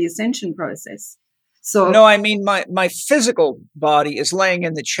moved through the ascension process. So no, I mean my physical body is laying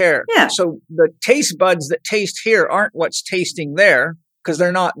in the chair. Yeah. So the taste buds that taste here aren't what's tasting there because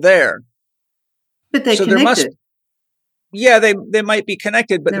they're not there. But they're connected. Yeah, they might be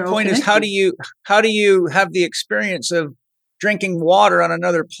connected, but the point is, how do you have the experience of drinking water on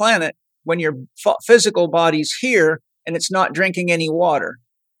another planet when your physical body's here and it's not drinking any water?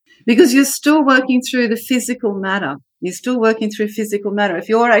 Because you're still working through the physical matter. You're still working through physical matter. If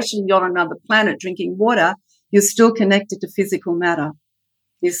you're actually on another planet drinking water, you're still connected to physical matter.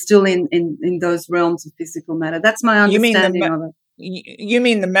 You're still in those realms of physical matter. That's my understanding of it. You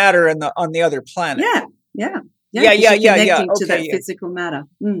mean the matter on the other planet? Yeah. Yeah. Connecting to that yeah. physical matter.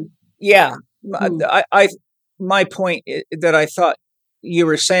 Mm. Yeah. My point that I thought you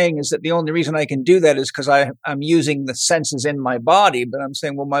were saying is that the only reason I can do that is because I'm using the senses in my body. But I'm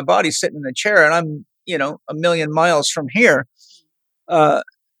saying, well, my body's sitting in a chair and I'm, 1,000,000 miles from here.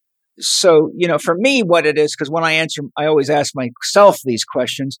 So, for me, what it is, because when I always ask myself these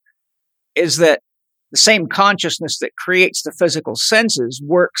questions, is that the same consciousness that creates the physical senses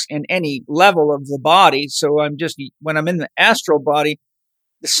works in any level of the body. So when I'm in the astral body,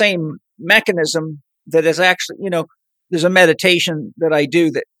 the same mechanism that is actually, there's a meditation that I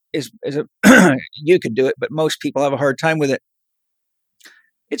do that is you could do it, but most people have a hard time with it.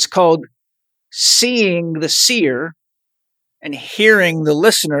 It's called seeing the seer and hearing the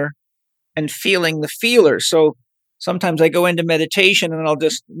listener and feeling the feeler. So sometimes I go into meditation and I'll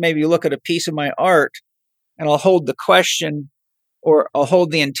just maybe look at a piece of my art and I'll hold the question or I'll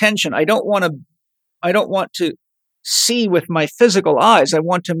hold the intention. I don't want to see with my physical eyes. I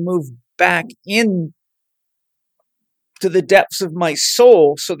want to move back in to the depths of my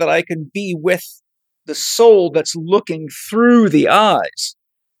soul so that I can be with the soul that's looking through the eyes.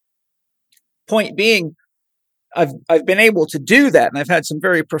 Point being, I've been able to do that, and I've had some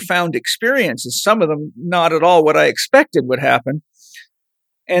very profound experiences, some of them not at all what I expected would happen.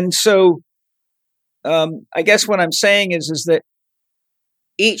 And so I guess what I'm saying is that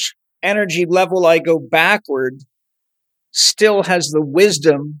each energy level I go backward still has the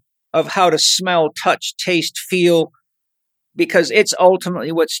wisdom of how to smell, touch, taste, feel, because it's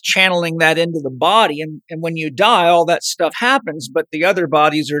ultimately what's channeling that into the body. And when you die, all that stuff happens, but the other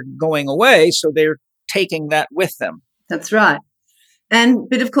bodies are going away, so they're taking that with them. That's right.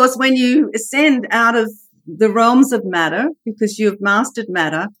 But of course, when you ascend out of the realms of matter, because you've mastered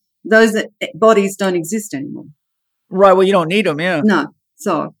matter, those bodies don't exist anymore. Right. Well, you don't need them. Yeah. No.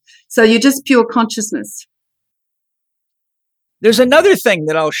 So you're just pure consciousness. There's another thing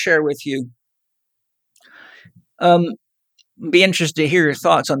that I'll share with you. Be interested to hear your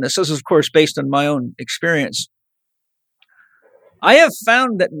thoughts on this. This is, of course, based on my own experience. I have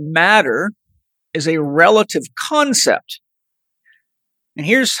found that matter is a relative concept. And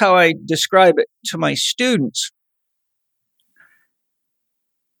here's how I describe it to my students.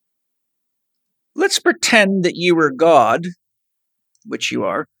 Let's pretend that you were God, which you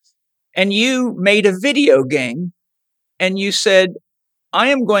are, and you made a video game and you said, I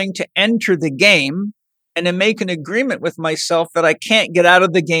am going to enter the game and to make an agreement with myself that I can't get out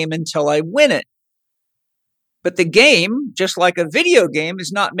of the game until I win it. But the game, just like a video game,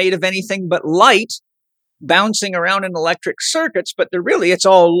 is not made of anything but light bouncing around in electric circuits, but it's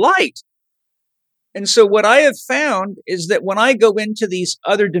all light. And so what I have found is that when I go into these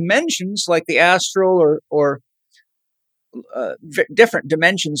other dimensions, like the astral or different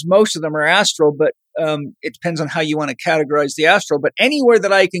dimensions, most of them are astral, but it depends on how you want to categorize the astral. But anywhere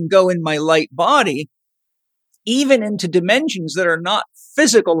that I can go in my light body, even into dimensions that are not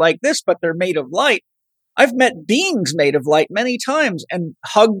physical like this, but they're made of light, I've met beings made of light many times and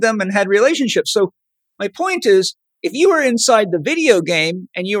hugged them and had relationships. So my point is, if you were inside the video game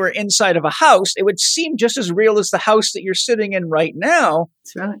and you were inside of a house, it would seem just as real as the house that you're sitting in right now.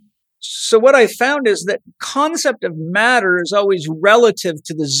 That's right. So what I found is that concept of matter is always relative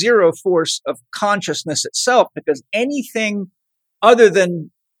to the zero force of consciousness itself, because anything other than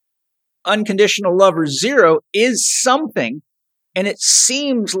unconditional love or zero is something, and it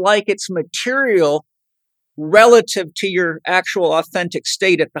seems like it's material relative to your actual authentic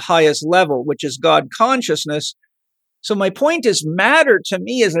state at the highest level, which is God consciousness. So my point is, matter to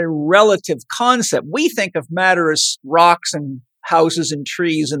me is a relative concept. We think of matter as rocks and houses and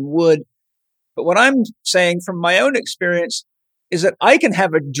trees and wood. But what I'm saying from my own experience is that I can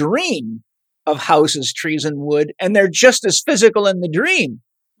have a dream of houses, trees, and wood, and they're just as physical in the dream.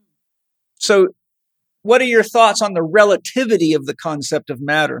 So what are your thoughts on the relativity of the concept of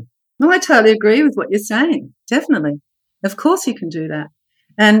matter? No, I totally agree with what you're saying. Definitely. Of course you can do that.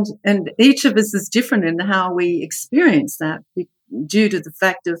 And each of us is different in how we experience that due to the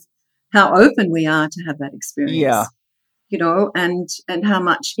fact of how open we are to have that experience. Yeah. You know, and how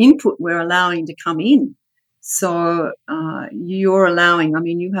much input we're allowing to come in. So you're allowing, I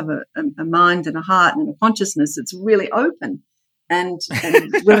mean, you have a mind and a heart and a consciousness that's really open and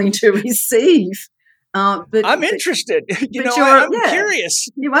willing to receive. But I'm interested. I'm curious.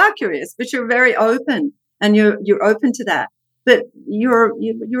 You are curious, but you're very open, and you're open to that. But you're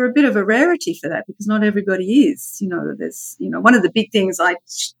a bit of a rarity for that, because not everybody is. You know, there's one of the big things I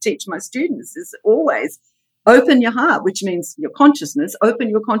teach my students is always open your heart, which means your consciousness. Open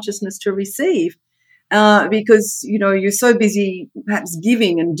your consciousness to receive, because you're so busy perhaps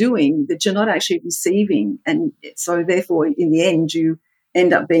giving and doing that you're not actually receiving, and so therefore in the end you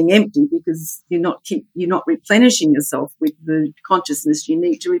end up being empty, because you're not replenishing yourself with the consciousness you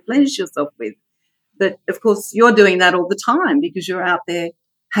need to replenish yourself with. But of course you're doing that all the time, because you're out there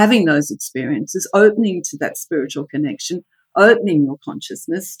having those experiences, opening to that spiritual connection, opening your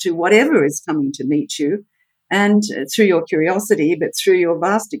consciousness to whatever is coming to meet you, and through your curiosity, but through your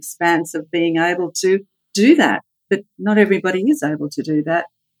vast expanse of being able to do that. But not everybody is able to do that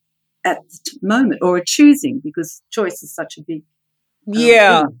at the moment, or are choosing, because choice is such a big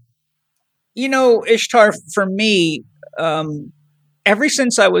thing. Ishtar, for me, ever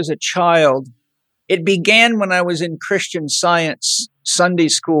since I was a child, it began when I was in Christian Science Sunday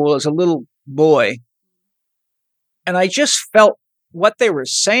school as a little boy. And I just felt what they were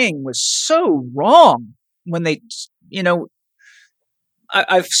saying was so wrong when they,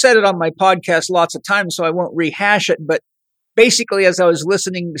 I've said it on my podcast lots of times, so I won't rehash it. But basically, as I was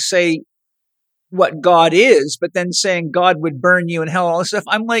listening to say what God is, but then saying God would burn you in hell and all this stuff,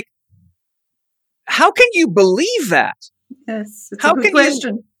 I'm like, how can you believe that? Yes, it's a good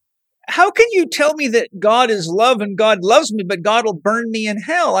question. How can you tell me that God is love and God loves me, but God will burn me in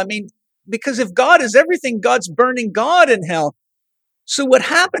hell? I mean, because if God is everything, God's burning God in hell. So what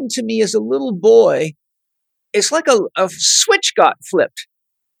happened to me as a little boy, it's like a switch got flipped.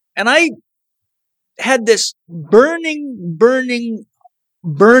 And I had this burning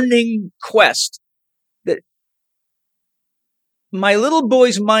quest that my little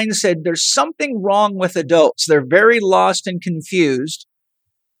boy's mind said, there's something wrong with adults. They're very lost and confused.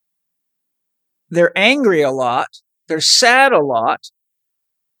 They're angry a lot. They're sad a lot.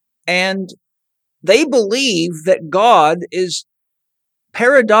 And they believe that God is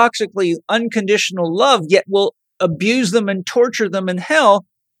paradoxically unconditional love, yet will abuse them and torture them in hell.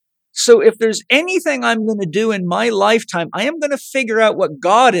 So if there's anything I'm going to do in my lifetime, I am going to figure out what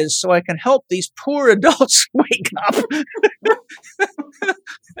God is so I can help these poor adults wake up.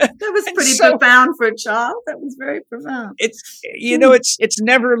 That was pretty profound for a child. That was very profound. It's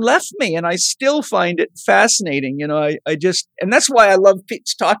never left me, and I still find it fascinating. And that's why I love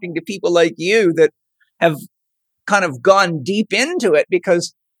talking to people like you that have kind of gone deep into it,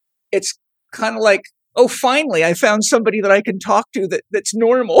 because it's kind of like, oh, finally, I found somebody that I can talk to that's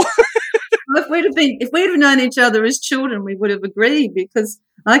normal. Well, if we'd have known each other as children, we would have agreed, because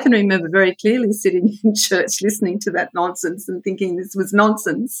I can remember very clearly sitting in church listening to that nonsense and thinking this was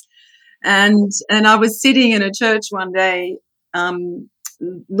nonsense. And I was sitting in a church one day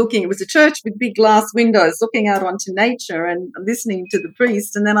looking, it was a church with big glass windows looking out onto nature and listening to the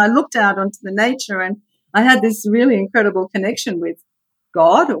priest. And then I looked out onto the nature and I had this really incredible connection with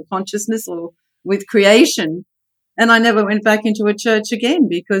God or consciousness or with creation. And I never went back into a church again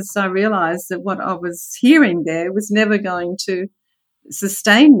because I realized that what I was hearing there was never going to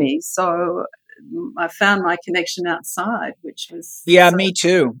sustain me. So I found my connection outside, which was... Yeah, me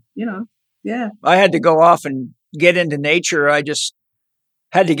too. Yeah. I had to go off and get into nature. I just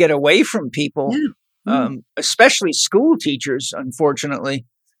had to get away from people, especially school teachers, unfortunately.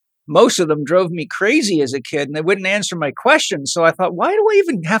 Most of them drove me crazy as a kid, and they wouldn't answer my questions. So I thought, why do I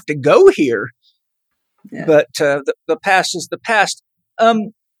even have to go here? Yeah. But the past is the past.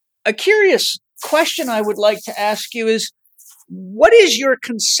 A curious question I would like to ask you is, what is your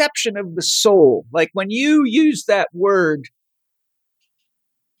conception of the soul? Like when you use that word,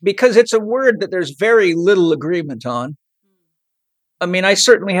 because it's a word that there's very little agreement on. I mean, I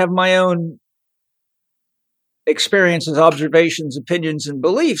certainly have my own experiences, observations, opinions, and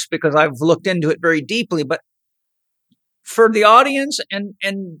beliefs because I've looked into it very deeply. But for the audience and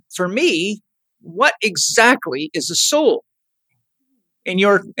for me, what exactly is a soul in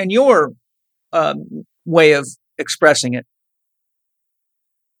your way of expressing it?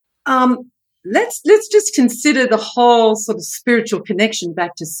 Let's just consider the whole sort of spiritual connection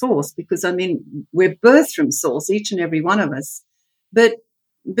back to source, because I mean we're birthed from source, each and every one of us, but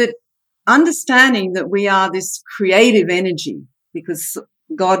understanding that we are this creative energy, because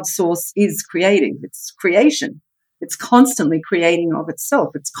God's source is creative. It's creation. It's constantly creating of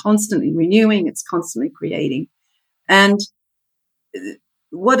itself. It's constantly renewing. It's constantly creating. And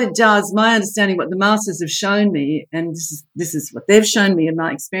what it does, my understanding, what the masters have shown me, and this is what they've shown me in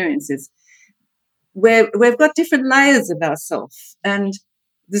my experiences, we've got different layers of ourselves, and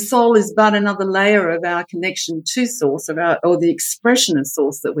the soul is but another layer of our connection to source, or the expression of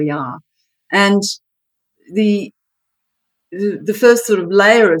source that we are. And the first sort of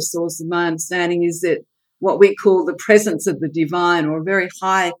layer of source, of my understanding, is that what we call the presence of the divine, or a very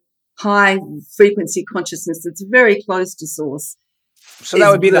high frequency consciousness that's very close to source. So that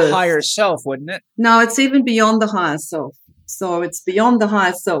would be the higher self, wouldn't it? No, it's even beyond the higher self. So it's beyond the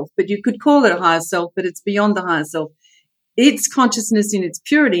higher self, but you could call it a higher self, but it's beyond the higher self. Its consciousness in its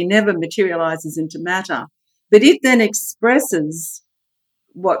purity never materializes into matter, but it then expresses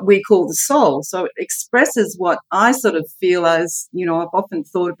what we call the soul. So it expresses what I sort of feel as, I've often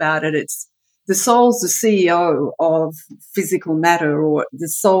thought about it. It's the soul's the CEO of physical matter, or the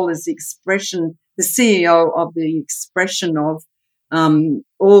soul is the expression, the CEO of the expression of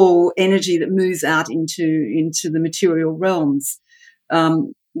all energy that moves out into the material realms,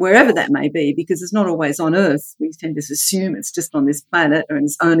 wherever that may be, because it's not always on Earth. We tend to assume it's just on this planet, or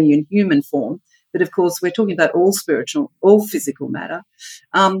it's only in human form. But of course, we're talking about all spiritual, all physical matter.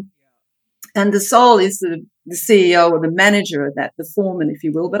 And the soul is the CEO or the manager of that, the foreman, if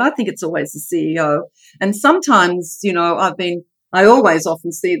you will. But I think it's always the CEO. And sometimes, I always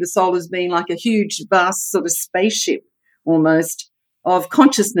often see the soul as being like a huge, vast sort of spaceship almost of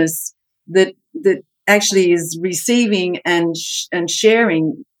consciousness that actually is receiving and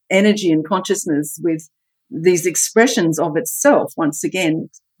sharing energy and consciousness with these expressions of itself, once again,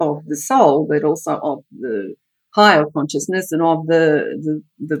 of the soul, but also of the higher consciousness and of the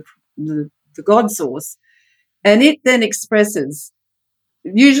God source. And it then expresses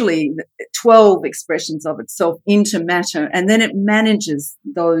usually 12 expressions of itself into matter, and then it manages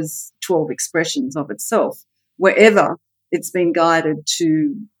those 12 expressions of itself wherever it's been guided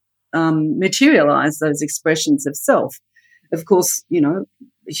to materialize those expressions of self. Of course, the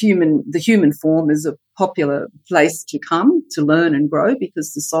human form is a popular place to come to learn and grow,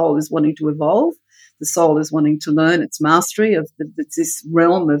 because the soul is wanting to evolve. The soul is wanting to learn its mastery of this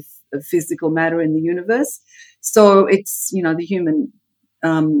realm of physical matter in the universe. So it's, the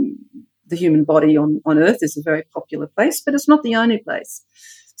human body on Earth is a very popular place, but it's not the only place.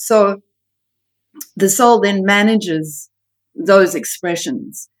 So the soul then manages those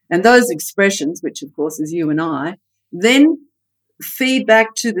expressions, and those expressions, which of course is you and I, then feed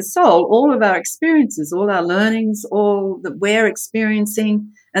back to the soul all of our experiences, all our learnings, all that we're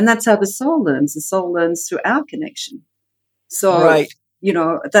experiencing, and that's how the soul learns. The soul learns through our connection. So, right.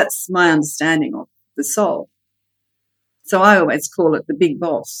 That's my understanding of the soul. So I always call it the big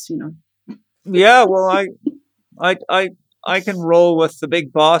boss, Yeah, well, I can roll with the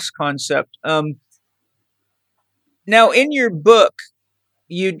big boss concept. Now, in your book,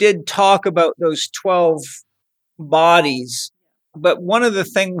 you did talk about those 12 bodies, but one of the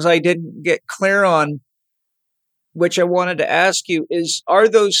things I didn't get clear on, which I wanted to ask you, is, are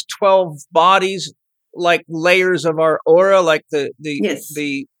those 12 bodies like layers of our aura, like Yes.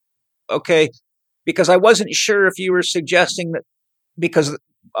 okay, because I wasn't sure if you were suggesting that, because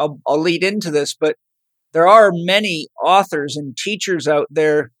I'll lead into this, but there are many authors and teachers out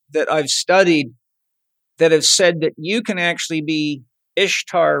there that I've studied that have said that you can actually be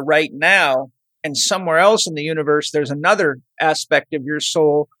Ishtar right now, and somewhere else in the universe, there's another aspect of your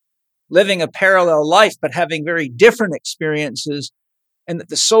soul living a parallel life, but having very different experiences, and that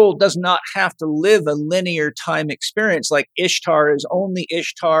the soul does not have to live a linear time experience. Like Ishtar is only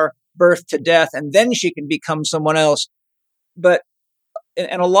Ishtar, birth to death, and then she can become someone else. But,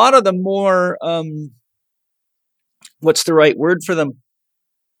 and a lot of the more, what's the right word for them?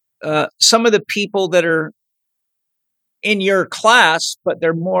 Some of the people that are in your class, but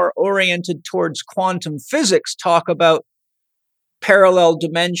they're more oriented towards quantum physics, talk about parallel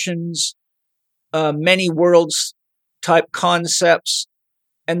dimensions, many worlds type concepts,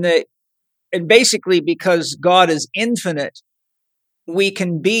 and basically because God is infinite, we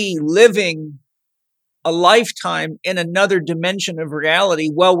can be living a lifetime in another dimension of reality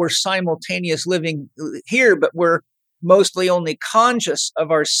while we're simultaneous living here, but we're mostly only conscious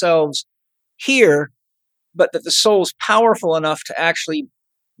of ourselves here, but that the soul's powerful enough to actually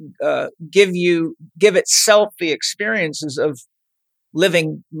give itself the experiences of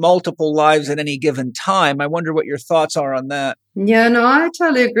living multiple lives at any given time. I wonder what your thoughts are on that. Yeah, no, I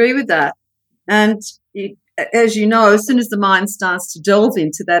totally agree with that. And as you know, as soon as the mind starts to delve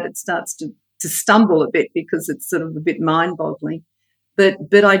into that, it starts to stumble a bit because it's sort of a bit mind-boggling. But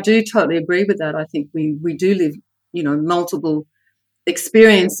I do totally agree with that. I think we do live, multiple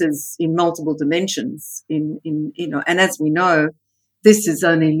experiences in multiple dimensions. And as we know, this is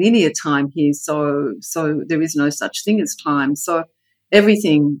only linear time here, so there is no such thing as time. So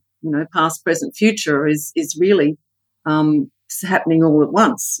everything, past, present, future is really happening all at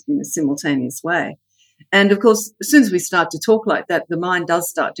once in a simultaneous way. And of course, as soon as we start to talk like that, the mind does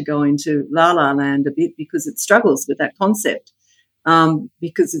start to go into la-la land a bit because it struggles with that concept,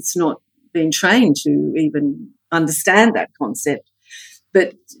 because it's not been trained to even understand that concept.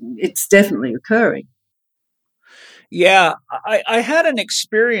 But it's definitely occurring. Yeah, I had an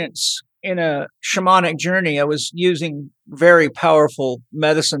experience in a shamanic journey. I was using very powerful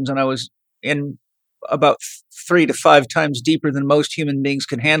medicines, and I was in about 3 to 5 times deeper than most human beings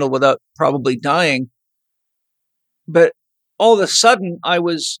can handle without probably dying. But all of a sudden, I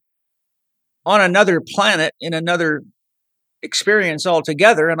was on another planet in another experience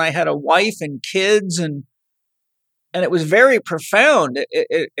altogether, and I had a wife and kids, and it was very profound.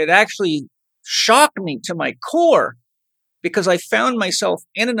 It actually shocked me to my core because I found myself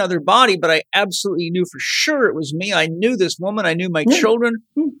in another body, but I absolutely knew for sure it was me. I knew this woman. I knew my children.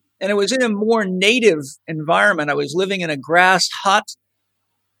 And it was in a more native environment. I was living in a grass hut.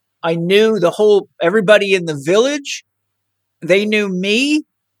 I knew everybody in the village. They knew me.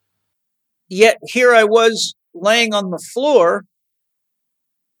 Yet here I was laying on the floor,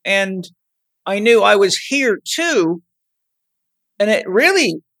 and I knew I was here too. And it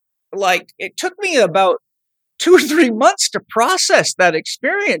really, it took me about 2 or 3 months to process that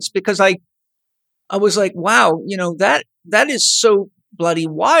experience, because I was like, wow, that is so bloody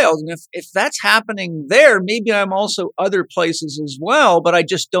wild. And if that's happening there, maybe I'm also other places as well, but I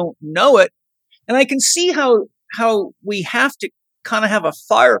just don't know it. And I can see how we have to kind of have a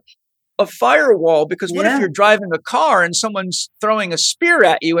firewall, because what if you're driving a car and someone's throwing a spear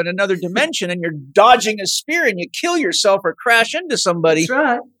at you in another dimension and you're dodging a spear and you kill yourself or crash into somebody? That's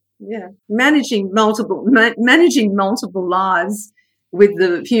right. Yeah. Managing multiple lives with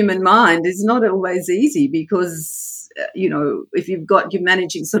the human mind is not always easy, because, if you're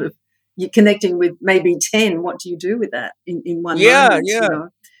managing you're connecting with maybe 10, what do you do with that in one moment? Yeah.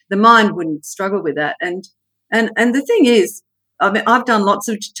 The mind wouldn't struggle with that. And the thing is, I mean, I've done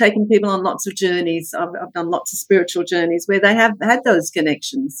taken people on lots of journeys. I've done lots of spiritual journeys where they have had those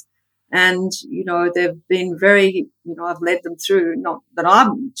connections. And, they've been very, I've led them through, not that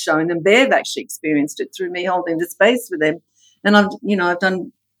I'm showing them, they've actually experienced it through me holding the space for them. And I've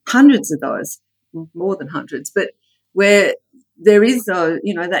done hundreds of those, more than hundreds, but where there is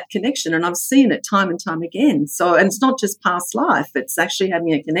that connection, and I've seen it time and time again. So, and it's not just past life, it's actually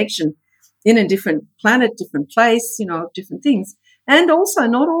having a connection in a different planet, different place, different things. And also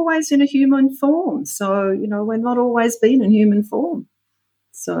not always in a human form. So, we're not always been in human form.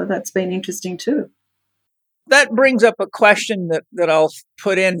 So that's been interesting too. That brings up a question that I'll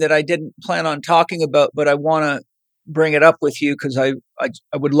put in that I didn't plan on talking about, but I want to bring it up with you because I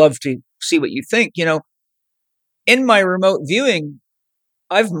would love to see what you think. In my remote viewing,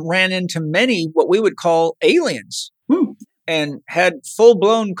 I've ran into many what we would call aliens. and had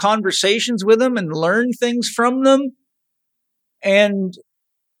full-blown conversations with them and learned things from them. And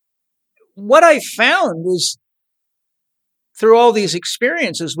what I found is through all these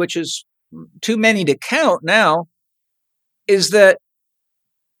experiences, which is too many to count now, is that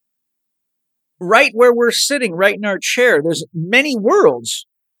right where we're sitting, right in our chair, there's many worlds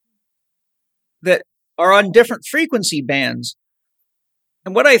that are on different frequency bands.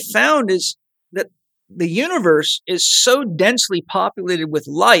 And what I found is that the universe is so densely populated with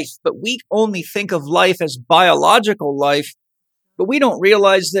life, but we only think of life as biological life, but we don't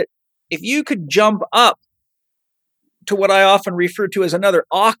realize that if you could jump up to what I often refer to as another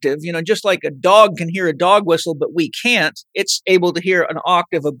octave, just like a dog can hear a dog whistle, but we can't, it's able to hear an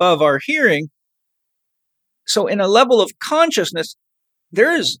octave above our hearing. So in a level of consciousness,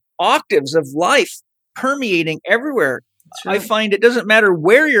 there's octaves of life permeating everywhere. Right. I find it doesn't matter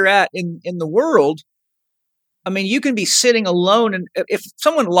where you're at in the world. I mean, you can be sitting alone, and if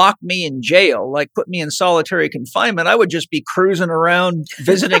someone locked me in jail, like put me in solitary confinement, I would just be cruising around,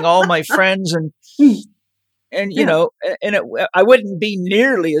 visiting all my friends, and I wouldn't be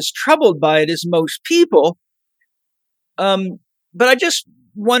nearly as troubled by it as most people. But I just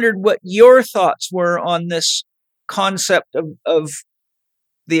wondered what your thoughts were on this concept of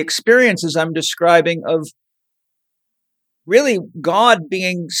the experiences I'm describing, of really God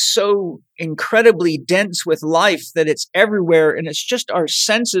being so incredibly dense with life that it's everywhere, and it's just our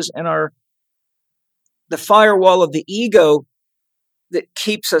senses and the firewall of the ego that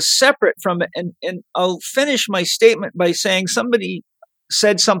keeps us separate from it. And I'll finish my statement by saying somebody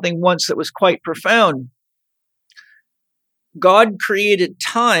said something once that was quite profound. God created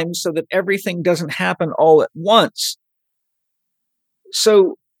time so that everything doesn't happen all at once.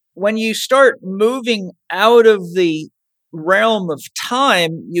 So when you start moving out of the realm of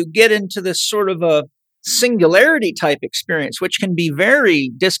time, you get into this sort of a singularity type experience, which can be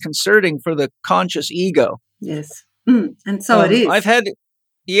very disconcerting for the conscious ego. Yes. And so it is. I've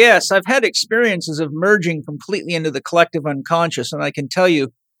had experiences of merging completely into the collective unconscious, and I can tell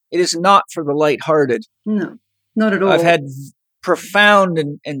you, it is not for the lighthearted. No, not at all. I've had profound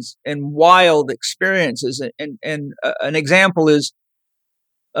and wild experiences, and an example is,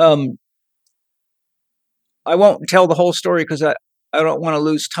 I won't tell the whole story because I don't want to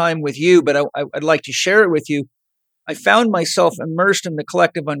lose time with you, but I'd like to share it with you. I found myself immersed in the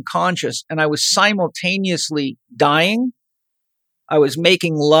collective unconscious, and I was simultaneously dying. I was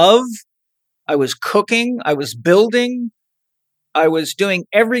making love. I was cooking. I was building. I was doing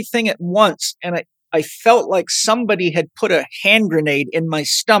everything at once. And I felt like somebody had put a hand grenade in my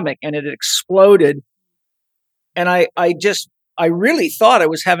stomach and it exploded. And I really thought I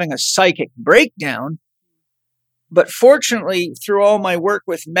was having a psychic breakdown. But fortunately, through all my work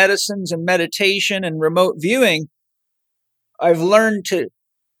with medicines and meditation and remote viewing, I've learned to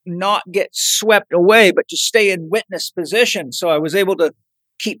not get swept away, but to stay in witness position. So I was able to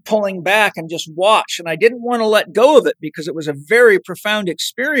keep pulling back and just watch. And I didn't want to let go of it because it was a very profound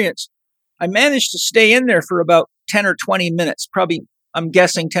experience. I managed to stay in there for about 10 or 20 minutes, probably, I'm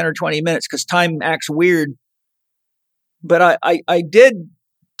guessing 10 or 20 minutes because time acts weird. But I did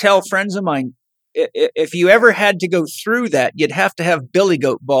tell friends of mine, if you ever had to go through that, you'd have to have billy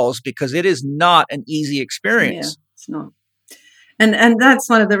goat balls because it is not an easy experience. Yeah, it's not. And that's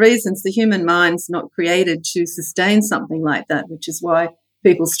one of the reasons the human mind's not created to sustain something like that, which is why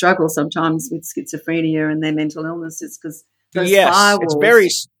people struggle sometimes with schizophrenia and their mental illnesses, because those firewalls. It's very,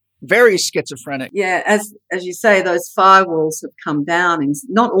 very schizophrenic. Yeah, as you say, those firewalls have come down, and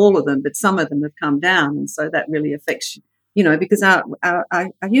not all of them, but some of them have come down, and so that really affects because our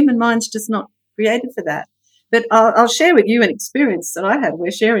human mind's just not created for that. But I'll share with you an experience that I had. We're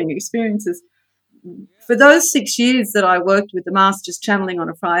sharing experiences. For those 6 years that I worked with the masters channeling on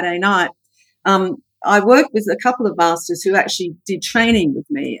a Friday night, I worked with a couple of masters who actually did training with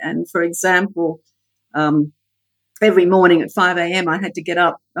me. And for example, every morning at 5 a.m. I had to get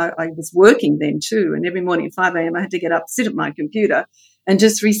up. I was working then too. And every morning at 5 a.m. I had to get up, sit at my computer and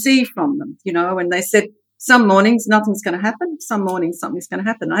just receive from them, and they said, some mornings nothing's going to happen. Some mornings something's going to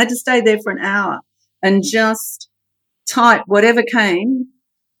happen. I had to stay there for an hour and just type whatever came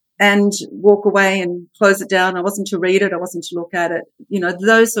and walk away and close it down. I wasn't to read it. I wasn't to look at it,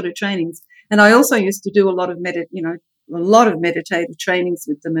 those sort of trainings. And I also used to do a lot of meditative trainings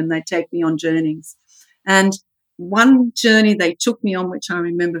with them, and they take me on journeys. And one journey they took me on, which I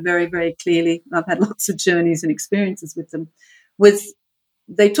remember very, very clearly, I've had lots of journeys and experiences with them, was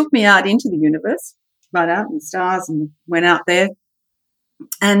they took me out into the universe, right out in the stars, and went out there.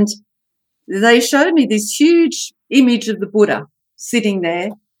 And they showed me this huge image of the Buddha sitting there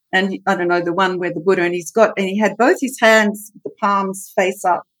And I don't know, the one where the Buddha, and he had both his hands, the palms face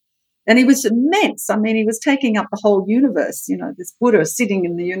up. And he was immense. I mean, he was taking up the whole universe, this Buddha sitting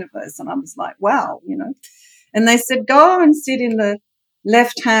in the universe. And I was like, wow, And they said, go and sit in the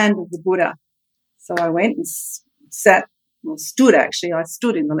left hand of the Buddha. So I went and stood actually. I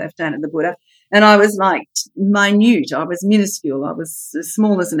stood in the left hand of the Buddha. And I was like minute. I was minuscule. I was as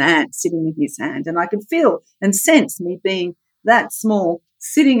small as an ant sitting in his hand. And I could feel and sense me being that small,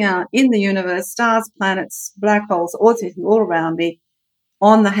 sitting out in the universe, stars, planets, black holes, all around me,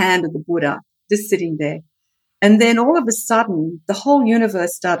 on the hand of the Buddha, just sitting there. And then all of a sudden, the whole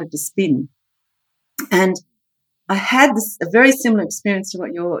universe started to spin. And I had a very similar experience to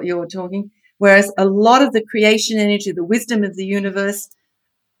what you're talking, whereas a lot of the creation energy, the wisdom of the universe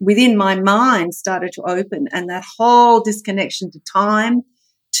within my mind started to open, and that whole disconnection to time,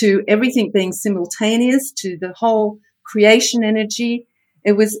 to everything being simultaneous, to the whole creation energy.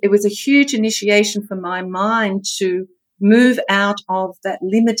 It was a huge initiation for my mind to move out of that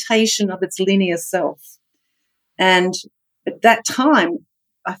limitation of its linear self. And at that time,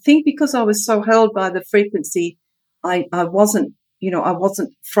 I think because I was so held by the frequency, I wasn't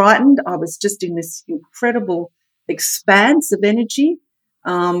frightened. I was just in this incredible expanse of energy.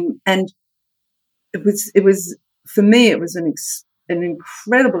 And it was for me, it was an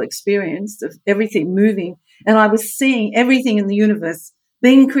incredible experience of everything moving. And I was seeing everything in the universe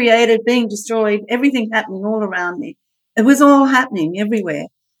being created, being destroyed, everything happening all around me. It was all happening everywhere.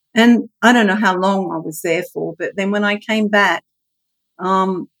 And I don't know how long I was there for, but then when I came back,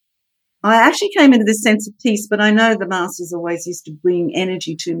 I actually came into this sense of peace, but I know the masters always used to bring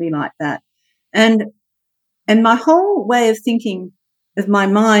energy to me like that. And my whole way of thinking of my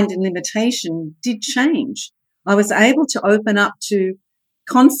mind and limitation did change. I was able to open up to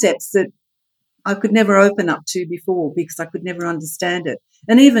concepts that I could never open up to before because I could never understand it.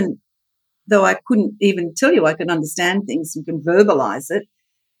 And even though I couldn't even tell you I could understand things and can verbalize it,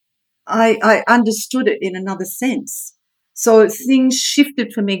 I understood it in another sense. So things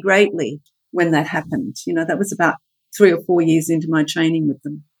shifted for me greatly when that happened. That was about 3 or 4 years into my training with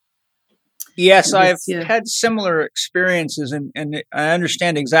them. Yes, I've had similar experiences, and I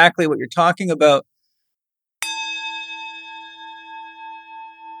understand exactly what you're talking about.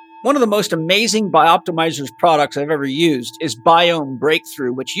 One of the most amazing Bioptimizers products I've ever used is Biome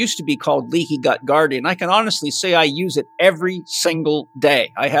Breakthrough, which used to be called Leaky Gut Guardian. I can honestly say I use it every single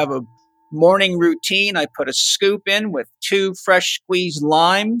day. I have a morning routine. I put a scoop in with 2 fresh squeezed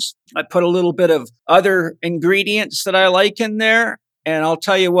limes. I put a little bit of other ingredients that I like in there. And I'll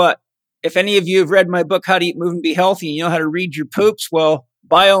tell you what, if any of you have read my book, How to Eat, Move, and Be Healthy, and you know how to read your poops, well,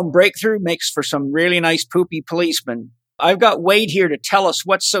 Biome Breakthrough makes for some really nice poopy policemen. I've got Wade here to tell us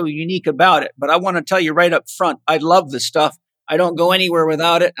what's so unique about it, but I want to tell you right up front, I love this stuff. I don't go anywhere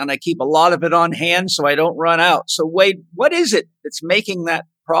without it, and I keep a lot of it on hand so I don't run out. So Wade, what is it that's making that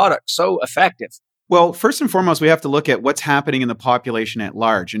product so effective? Well, first and foremost, we have to look at what's happening in the population at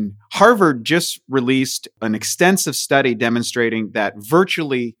large. And Harvard just released an extensive study demonstrating that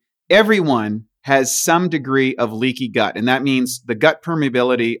virtually everyone has some degree of leaky gut. And that means the gut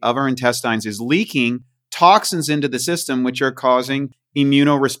permeability of our intestines is leaking toxins into the system, which are causing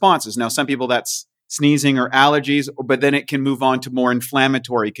immunoresponses. Now, some people that's sneezing or allergies, but then it can move on to more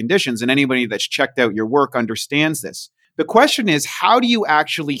inflammatory conditions. And anybody that's checked out your work understands this. The question is, how do you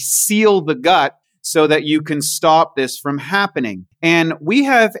actually seal the gut so that you can stop this from happening? And we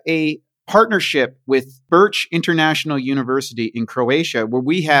have a partnership with Birch International University in Croatia, where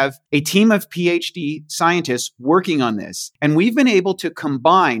we have a team of PhD scientists working on this. And we've been able to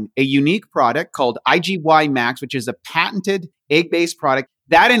combine a unique product called IGY Max, which is a patented egg-based product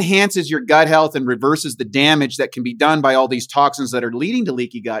that enhances your gut health and reverses the damage that can be done by all these toxins that are leading to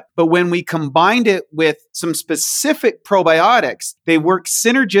leaky gut. But when we combined it with some specific probiotics, they work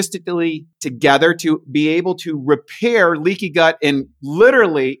synergistically together to be able to repair leaky gut in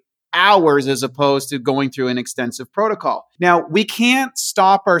literally hours as opposed to going through an extensive protocol. Now, we can't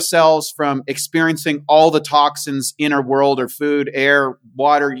stop ourselves from experiencing all the toxins in our world, or food, air,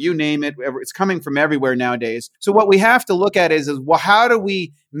 water, you name it. It's coming from everywhere nowadays. So what we have to look at is well, how do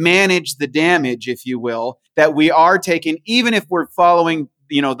we manage the damage, if you will, that we are taking, even if we're following,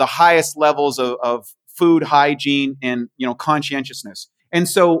 the highest levels of food hygiene and, conscientiousness. And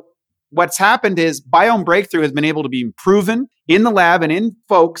so what's happened is Biome Breakthrough has been able to be proven in the lab and in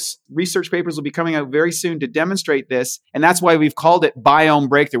folks. Research papers will be coming out very soon to demonstrate this. And that's why we've called it Biome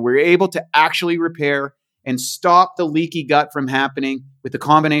Breakthrough. We're able to actually repair and stop the leaky gut from happening with the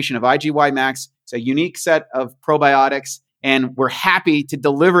combination of IGY Max. It's a unique set of probiotics, and we're happy to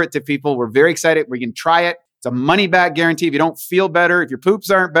deliver it to people. We're very excited. We can try it. It's a money back guarantee. If you don't feel better, if your poops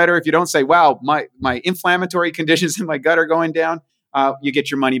aren't better, if you don't say, wow, my inflammatory conditions in my gut are going down, you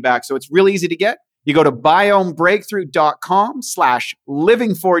get your money back. So it's really easy to get. You go to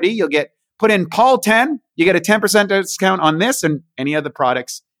biomebreakthrough.com/living4D. You'll put in Paul 10. You get a 10% discount on this and any other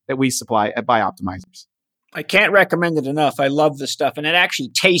products that we supply at Bioptimizers. I can't recommend it enough. I love this stuff. And it actually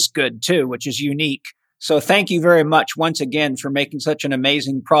tastes good too, which is unique. So thank you very much once again for making such an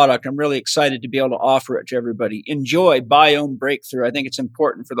amazing product. I'm really excited to be able to offer it to everybody. Enjoy Biome Breakthrough. I think it's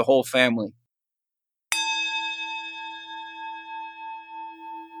important for the whole family.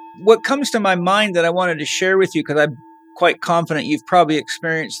 What comes to my mind that I wanted to share with you, because I'm quite confident you've probably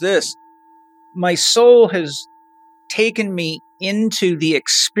experienced this, my soul has taken me into the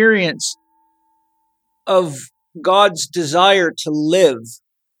experience of God's desire to live,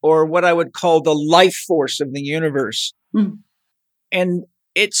 or what I would call the life force of the universe. Mm. And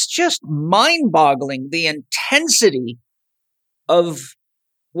it's just mind-boggling, the intensity of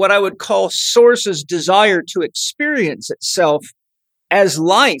what I would call Source's desire to experience itself as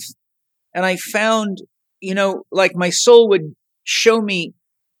life. And I found, like my soul would show me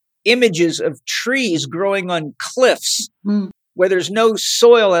images of trees growing on cliffs where there's no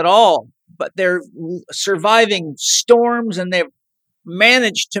soil at all, but they're surviving storms and they've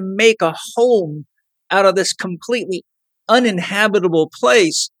managed to make a home out of this completely uninhabitable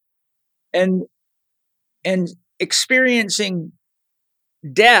place, and experiencing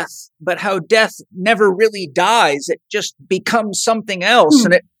death, but how death never really dies. It just becomes something else.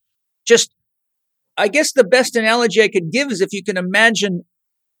 And it just, I guess the best analogy I could give is if you can imagine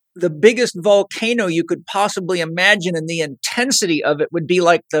the biggest volcano you could possibly imagine, and the intensity of it would be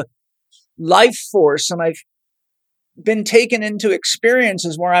like the life force. And I've been taken into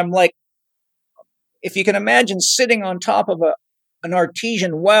experiences where I'm like, if you can imagine sitting on top of an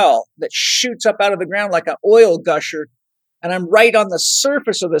artesian well that shoots up out of the ground like an oil gusher, and I'm right on the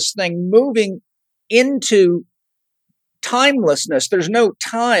surface of this thing moving into timelessness. There's no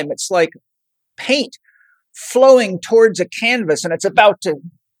time. It's like paint flowing towards a canvas and it's about to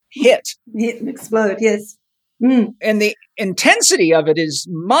hit and explode. Yes. And the intensity of it is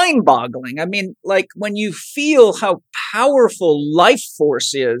mind-boggling. I mean, like when you feel how powerful life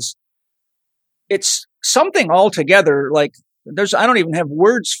force is, it's something altogether like I don't even have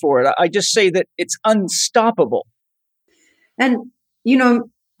words for it. I just say that it's unstoppable. And,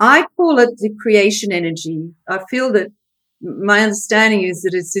 I call it the creation energy. I feel that my understanding is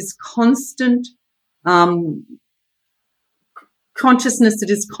that it's this constant consciousness that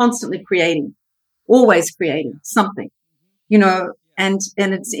is constantly creating, always creating something, and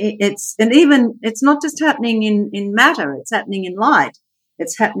it's not just happening in matter, it's happening in light,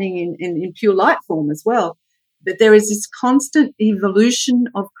 it's happening in pure light form as well. But there is this constant evolution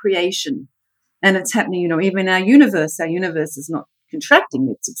of creation, and it's happening, even our universe is not contracting,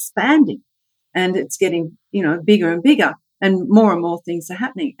 it's expanding, and it's getting, bigger and bigger, and more things are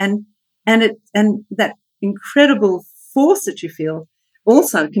happening. And that incredible force that you feel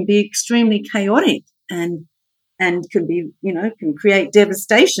also can be extremely chaotic and can be, can create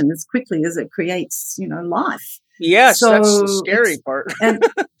devastation as quickly as it creates, life. Yes, so that's the scary part.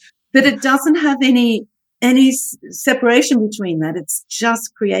 But it doesn't have any separation between that. It's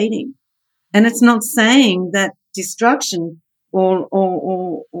just creating. And it's not saying that destruction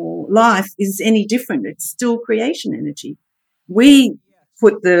or life is any different. It's still creation energy. We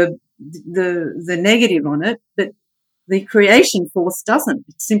put the negative on it, but the creation force doesn't.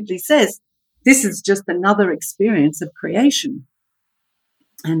 It simply says, this is just another experience of creation.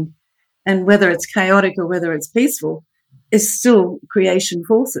 And whether it's chaotic or whether it's peaceful, is still creation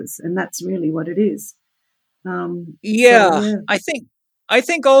forces. And that's really what it is. I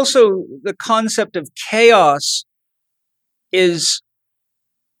think also the concept of chaos is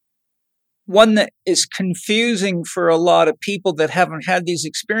one that is confusing for a lot of people that haven't had these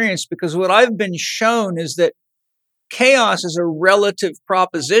experiences, because what I've been shown is that chaos is a relative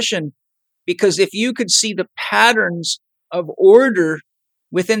proposition, because if you could see the patterns of order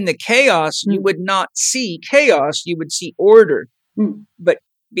within the chaos, you would not see chaos, you would see order. But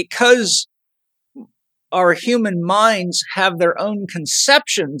because our human minds have their own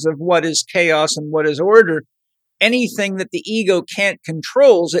conceptions of what is chaos and what is order, anything that the ego can't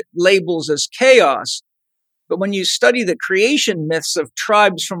control, it labels as chaos. But when you study the creation myths of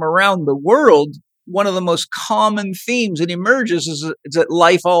tribes from around the world, one of the most common themes that emerges is that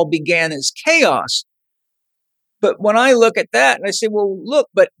life all began as chaos. But when I look at that and I say, well, look,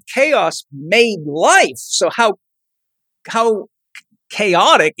 but chaos made life. So how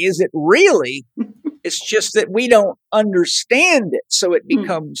chaotic is it really? It's just that we don't understand it. So it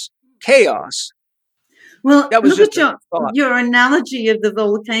becomes chaos. Well, That was look just at a thought. your analogy of the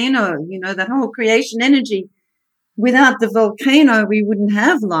volcano, that whole creation energy. Without the volcano, we wouldn't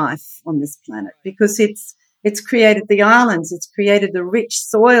have life on this planet because it's created the islands, it's created the rich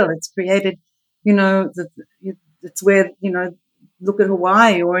soil, it's created, it's where, look at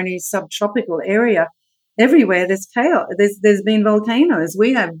Hawaii or any subtropical area. Everywhere there's chaos. There's been volcanoes.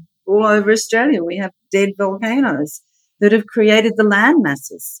 We have all over Australia. We have dead volcanoes that have created the land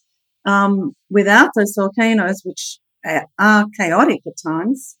masses. Without those volcanoes, which are chaotic at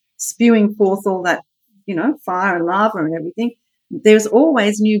times, spewing forth all that, fire and lava and everything, there's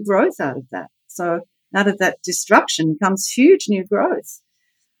always new growth out of that. So out of that destruction comes huge new growth.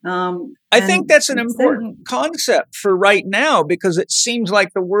 I think that's an important concept for right now because it seems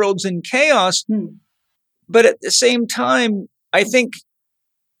like the world's in chaos. But at the same time, I think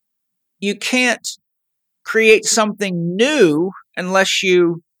you can't create something new unless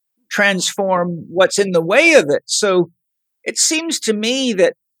you transform what's in the way of it. So it seems to me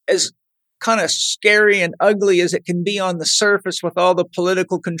that as kind of scary and ugly as it can be on the surface with all the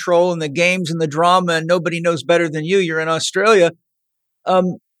political control and the games and the drama and nobody knows better than you're in Australia,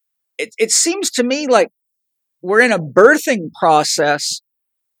 it seems to me like we're in a birthing process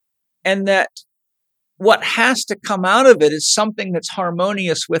and that what has to come out of it is something that's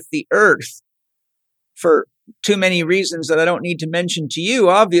harmonious with the earth for too many reasons that I don't need to mention to you,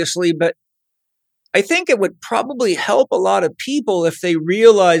 obviously, but I think it would probably help a lot of people if they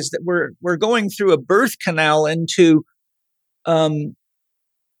realize that we're going through a birth canal into an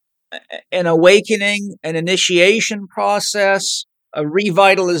awakening, an initiation process, a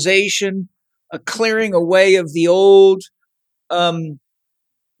revitalization, a clearing away of the old.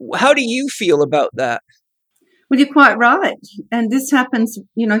 How do you feel about that? Well, you're quite right. And this happens,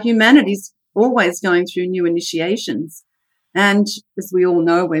 humanity's always going through new initiations. And as we all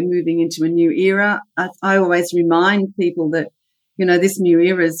know, we're moving into a new era. I always remind people that, this new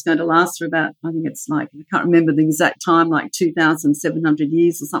era is going to last for about, I think it's like, I can't remember the exact time, like 2,700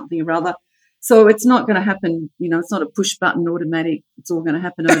 years or something or other. So it's not going to happen, it's not a push button automatic. It's all going to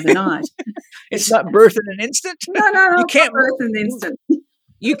happen overnight. It's not birth in an instant? No, you can't birth in an instant.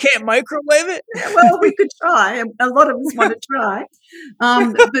 You can't microwave it? Well, we could try. A lot of us want to try.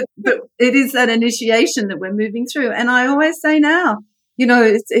 But it is that initiation that we're moving through. And I always say now,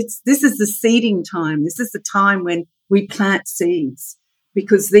 this is the seeding time. This is the time when we plant seeds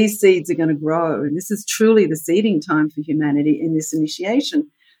because these seeds are going to grow. And this is truly the seeding time for humanity in this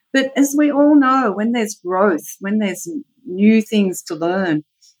initiation. But as we all know, when there's growth, when there's new things to learn,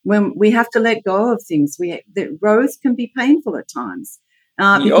 when we have to let go of things, the growth can be painful at times.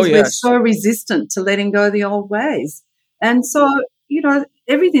 Because we're so resistant to letting go of the old ways. And so,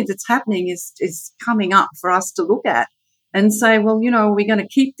 everything that's happening is coming up for us to look at and say, well, are we going to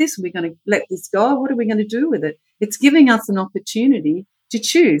keep this? Are we going to let this go? What are we going to do with it? It's giving us an opportunity to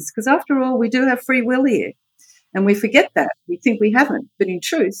choose because after all, we do have free will here. And we forget that. We think we haven't. But in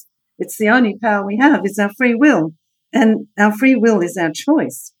truth, it's the only power we have is our free will. And our free will is our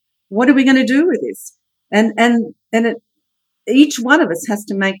choice. What are we going to do with this? Each one of us has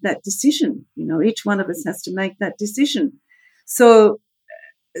to make that decision. Each one of us has to make that decision. So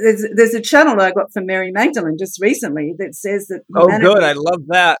there's a channel I got from Mary Magdalene just recently that says that. Oh, good. I love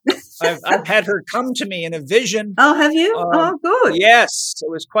that. I've had her come to me in a vision. Oh, have you? Good. Yes. It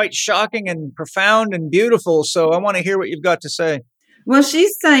was quite shocking and profound and beautiful. So I want to hear what you've got to say. Well,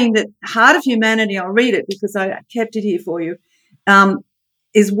 she's saying that Heart of Humanity, I'll read it because I kept it here for you,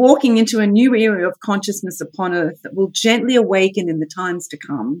 is walking into a new era of consciousness upon earth that will gently awaken in the times to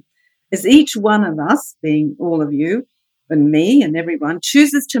come as each one of us, being all of you and me and everyone,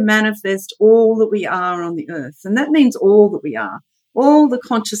 chooses to manifest all that we are on the earth. And that means all that we are, all the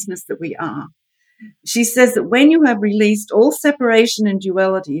consciousness that we are. She says that when you have released all separation and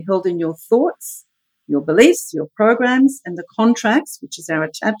duality held in your thoughts, your beliefs, your programs, and the contracts, which is our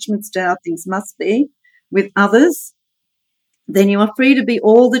attachments to how things must be with others, then you are free to be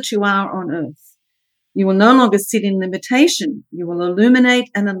all that you are on earth. You will no longer sit in limitation. You will illuminate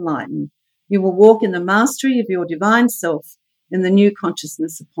and enlighten. You will walk in the mastery of your divine self in the new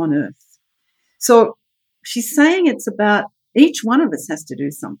consciousness upon earth. So she's saying it's about each one of us has to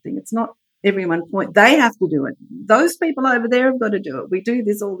do something. It's not everyone they have to do it. Those people over there have got to do it. We do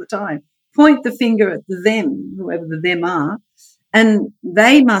this all the time. Point the finger at them, whoever the them are, and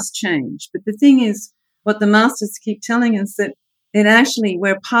they must change. But the thing is, what the masters keep telling us that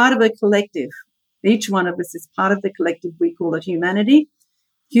we're part of a collective. Each one of us is part of the collective. We call it humanity.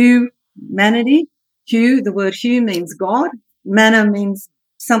 Humanity. The word hu means God. Manna means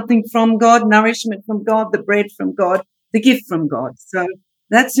something from God, nourishment from God, the bread from God, the gift from God. So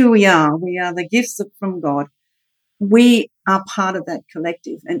That's who we are. We are the gifts from God. We are part of that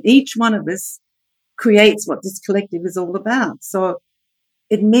collective, and each one of us creates what this collective is all about. So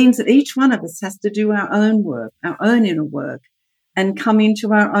it means that each one of us has to do our own work, our own inner work, and come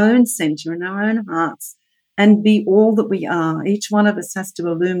into our own center and our own hearts and be all that we are. Each one of us has to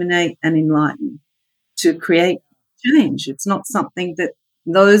illuminate and enlighten to create change. It's not something that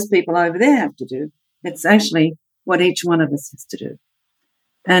those people over there have to do. It's actually what each one of us has to do.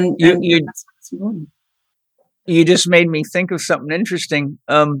 And that's what's important. You just made me think of something interesting.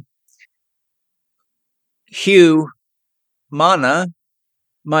 Hugh Mana,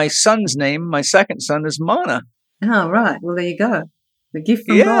 my son's name, my second son is Mana. Oh, right. Well, there you go. The gift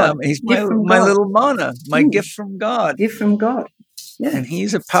from God. Yeah, he's my little Mana, my gift from God. Gift from God. Yeah. And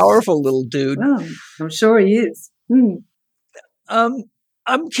he's a powerful little dude. Well, I'm sure he is.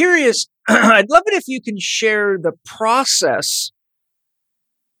 I'm curious. I'd love it if you can share the process.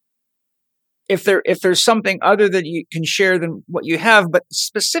 If there's something other that you can share than what you have, but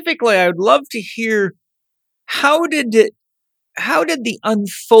specifically, I would love to hear how did the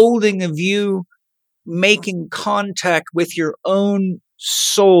unfolding of you making contact with your own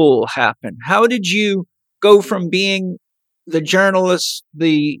soul happen? How did you go from being the journalist,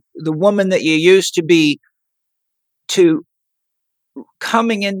 the woman that you used to be, to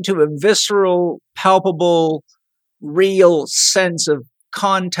coming into a visceral, palpable, real sense of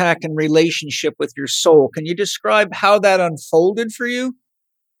contact and relationship with your soul? Can you describe how that unfolded for you?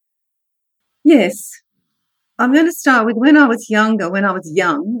 Yes. I'm going to start with when I was younger,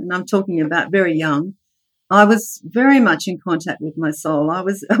 and I'm talking about very young, I was very much in contact with my soul. I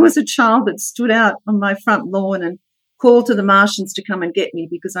was a child that stood out on my front lawn and called to the Martians to come and get me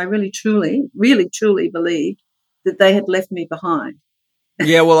because I really, truly believed that they had left me behind.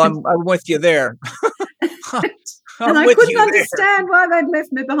 Yeah, well, I'm with you there. And I couldn't understand why they'd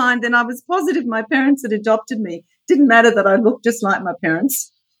left me behind. And I was positive my parents had adopted me. Didn't matter that I looked just like my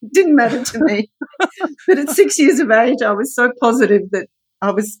parents. Didn't matter to me. But at 6 years of age, I was so positive that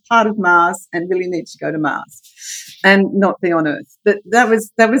I was part of Mars and really needed to go to Mars and not be on Earth. But that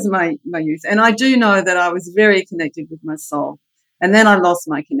was my youth. And I do know that I was very connected with my soul. And then I lost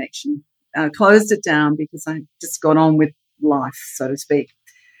my connection. I closed it down because I just got on with life, so to speak.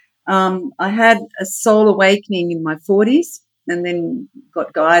 I had a soul awakening in my 40s and then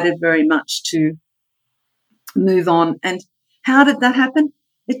got guided very much to move on. And how did that happen?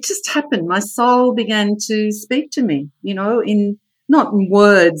 It just happened. My soul began to speak to me, in not in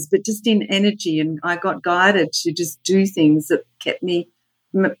words, but just in energy. And I got guided to just do things that kept me,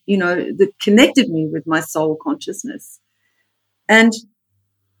 that connected me with my soul consciousness. And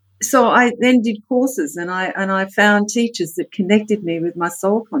so I then did courses and I found teachers that connected me with my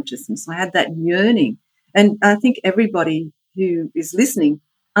soul consciousness. I had that yearning. And I think everybody who is listening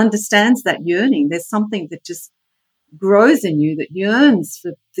understands that yearning. There's something that just grows in you that yearns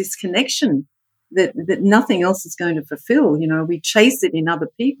for this connection that nothing else is going to fulfill. We chase it in other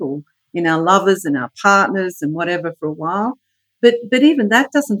people, in our lovers and our partners and whatever for a while. But even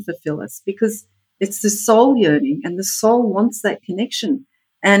that doesn't fulfill us because it's the soul yearning and the soul wants that connection.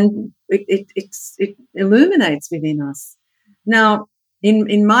 And it illuminates within us. Now,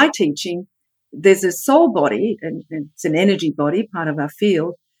 in my teaching, there's a soul body, and it's an energy body, part of our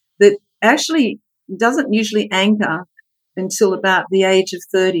field, that actually doesn't usually anchor until about the age of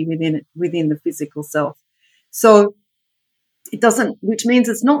 30 within the physical self. So it doesn't, which means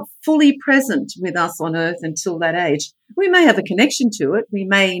it's not fully present with us on Earth until that age. We may have a connection to it, we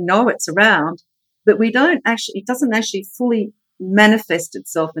may know it's around, but it doesn't actually fully manifest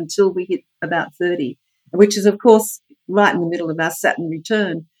itself until we hit about 30, which is, of course, right in the middle of our Saturn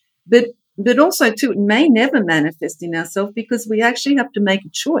return. But also, too, it may never manifest in ourselves because we actually have to make a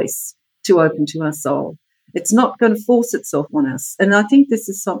choice to open to our soul. It's not going to force itself on us. And I think this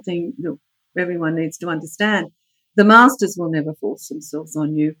is something that everyone needs to understand. The masters will never force themselves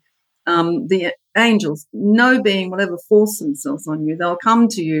on you. The angels, no being will ever force themselves on you. They'll come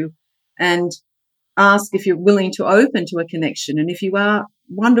to you and ask if you're willing to open to a connection. And if you are,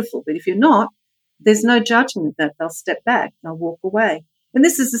 wonderful. But if you're not, there's no judgment that they'll step back, they'll walk away. And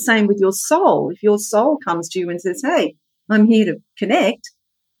this is the same with your soul. If your soul comes to you and says, hey, I'm here to connect,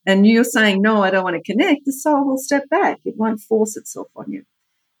 and you're saying, no, I don't want to connect, the soul will step back. It won't force itself on you.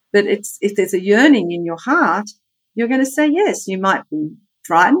 But if there's a yearning in your heart, you're going to say yes. You might be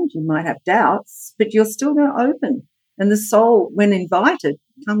frightened, you might have doubts, but you're still going to open. And the soul, when invited,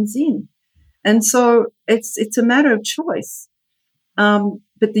 comes in. And so it's a matter of choice.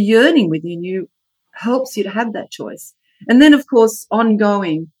 But the yearning within you helps you to have that choice. And then, of course,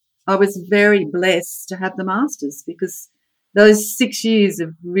 ongoing, I was very blessed to have the masters because those 6 years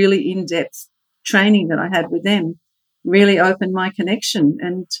of really in-depth training that I had with them really opened my connection.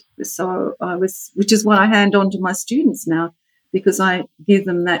 And so which is what I hand on to my students now, because I give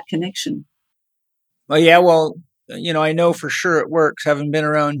them that connection. Well, yeah, I know for sure it works, having been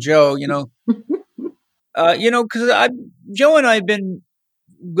around Joe, because Joe and I have been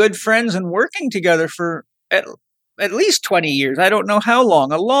good friends and working together for at least 20 years. I don't know how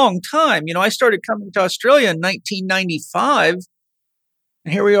long, a long time. I started coming to Australia in 1995,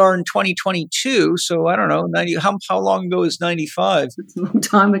 and here we are in 2022. So I don't know, how long ago is 95? It's a long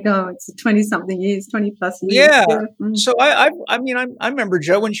time ago. It's 20-something years, 20 plus years. Yeah. So I remember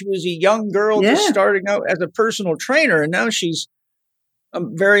Jo when she was a young girl, just starting out as a personal trainer, and now she's a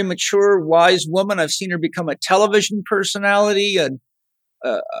very mature, wise woman. I've seen her become a television personality, a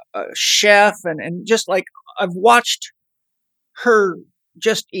chef, and just like I've watched her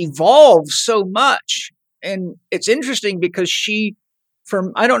just evolve so much. And it's interesting because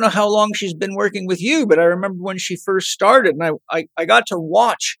I don't know how long she's been working with you, but I remember when she first started, and I got to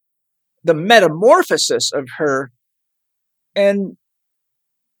watch the metamorphosis of her. And,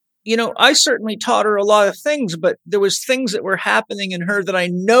 I certainly taught her a lot of things, but there was things that were happening in her that I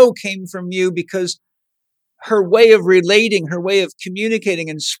know came from you, because her way of relating, her way of communicating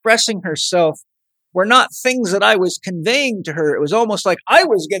and expressing herself were not things that I was conveying to her. It was almost like I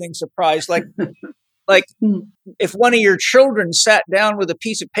was getting surprised, like if one of your children sat down with a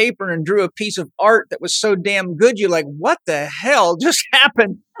piece of paper and drew a piece of art that was so damn good, you're like, what the hell just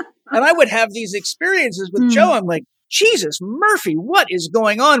happened? And I would have these experiences with Jo. I'm like, Jesus, Murphy, what is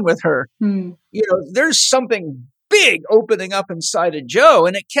going on with her? There's something big opening up inside of Jo,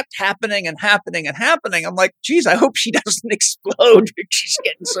 and it kept happening and happening and happening. I'm like, geez, I hope she doesn't explode. She's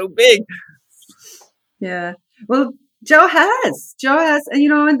getting so big. Yeah. Well, Jo has,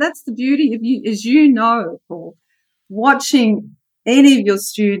 and that's the beauty of you, as Paul, watching any of your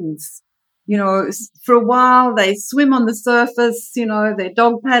students, for a while they swim on the surface, they're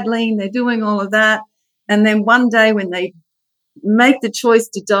dog paddling, they're doing all of that. And then one day when they make the choice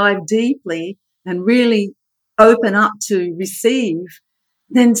to dive deeply and really open up to receive,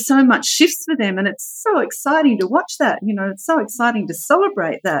 then so much shifts for them. And it's so exciting to watch that, it's so exciting to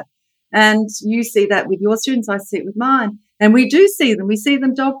celebrate that. And you see that with your students, I see it with mine. And we do see them. We see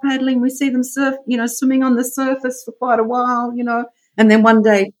them dog paddling. We see them swimming on the surface for quite a while, and then one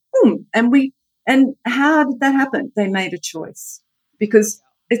day, boom. And how did that happen? They made a choice, because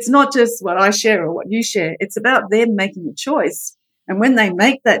it's not just what I share or what you share. It's about them making a choice. And when they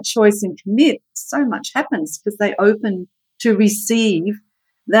make that choice and commit, so much happens, because they open to receive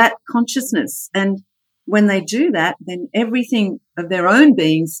that consciousness. And when they do that, then everything of their own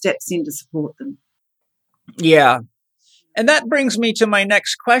being steps in to support them. Yeah. And that brings me to my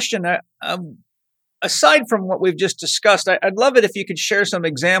next question. Aside from what we've just discussed, I'd love it if you could share some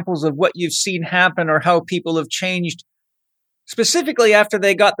examples of what you've seen happen or how people have changed, specifically after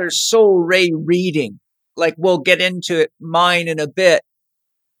they got their soul ray reading. Like, we'll get into mine in a bit.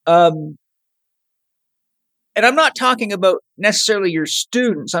 And I'm not talking about necessarily your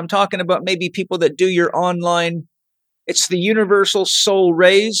students. I'm talking about maybe people that do your online, it's the Universal Soul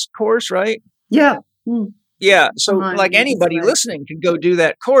Rays course, right? Yeah. Yeah. So like anybody listening could go do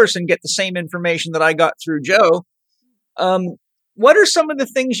that course and get the same information that I got through Jo. What are some of the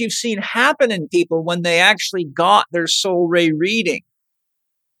things you've seen happen in people when they actually got their soul ray reading?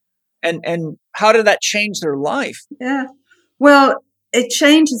 And how did that change their life? Yeah. Well, it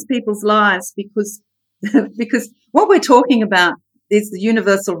changes people's lives because what we're talking about is the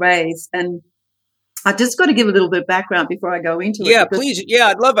universal rays. And I just got to give a little bit of background before I go into it. Yeah, please. Yeah,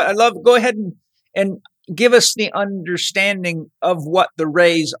 I'd love it. Go ahead and give us the understanding of what the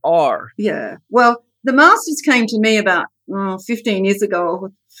rays are. Yeah. Well, the masters came to me about 15 years ago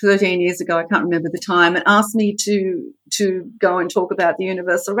or 13 years ago, I can't remember the time, and asked me to go and talk about the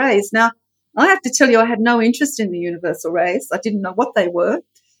universal rays. Now, I have to tell you, I had no interest in the universal rays. I didn't know what they were,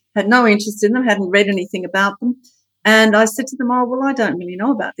 had no interest in them, hadn't read anything about them. And I said to them, oh, well, I don't really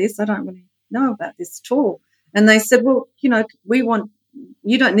know about this. I don't really know about this at all. And they said, well, you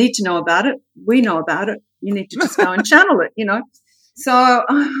don't need to know about it. We know about it. You need to just go and channel it, So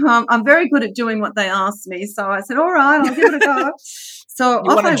I'm very good at doing what they asked me. So I said, all right, I'll give it a go. So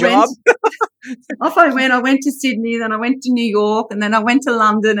off I went. I went to Sydney, then I went to New York, and then I went to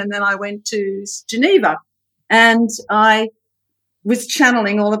London, and then I went to Geneva. And I was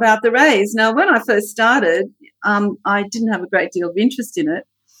channeling all about the rays. Now, when I first started, I didn't have a great deal of interest in it,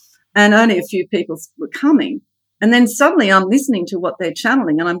 and only a few people were coming. And then suddenly I'm listening to what they're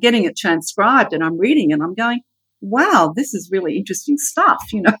channeling, and I'm getting it transcribed, and I'm reading, and I'm going, wow, this is really interesting stuff,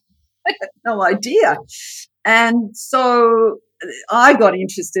 I had no idea. And so I got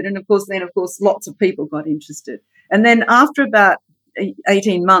interested. And of course, lots of people got interested. And then after about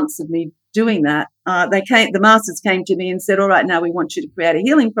 18 months of me doing that, the masters came to me and said, all right, now we want you to create a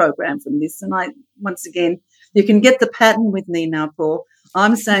healing program from this. And once again, you can get the pattern with me now, Paul.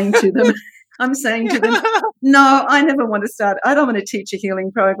 I'm saying to them, no, I never want to start. I don't want to teach a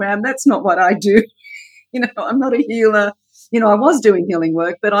healing program. That's not what I do. I'm not a healer. I was doing healing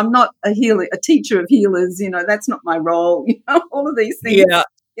work, but I'm not a teacher of healers. That's not my role. All of these things,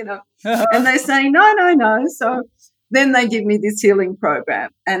 and they say, no. So then they give me this healing program,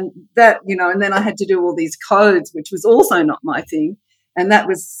 and that, and then I had to do all these codes, which was also not my thing. And that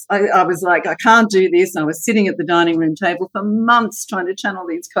was, I was like, I can't do this. I was sitting at the dining room table for months trying to channel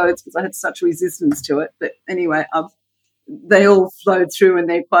these codes because I had such resistance to it. But anyway, they all flowed through and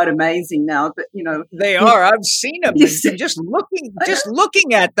they're quite amazing now. But, they are. I've seen them. And just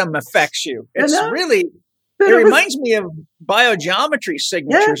looking at them affects you. It's really, it reminds me of biogeometry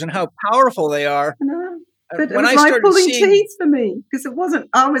signatures and how powerful they are. I know. But when it was like pulling teeth for me because it wasn't.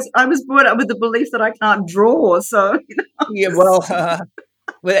 I was brought up with the belief that I can't draw. So yeah,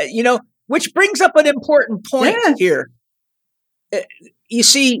 which brings up an important point here. You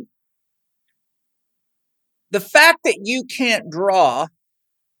see, the fact that you can't draw,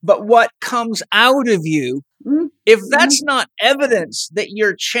 but what comes out of you, if that's not evidence that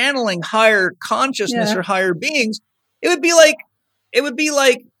you're channeling higher consciousness or higher beings, it would be like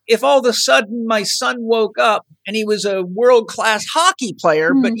if all of a sudden my son woke up and he was a world-class hockey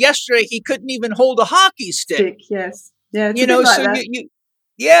player, but yesterday he couldn't even hold a hockey stick. Yes. Yeah. For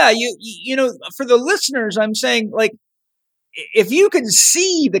the listeners, I'm saying, like, if you can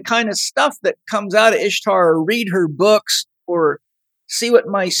see the kind of stuff that comes out of Ishtar or read her books or see what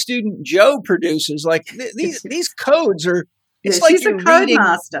my student Joe produces, like these codes are, it's like she's a code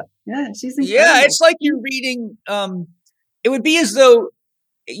master. Yeah. She's incredible. Yeah. It's like you're reading, it would be as though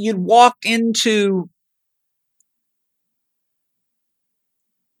you'd walk into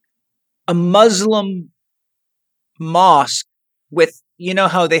a Muslim mosque with,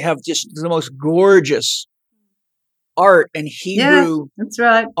 how they have just the most gorgeous art and Hebrew that's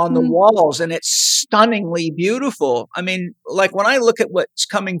right. on the walls, and it's stunningly beautiful. I mean, like when I look at what's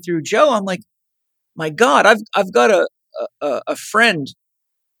coming through Joe, I'm like, my God, I've got a friend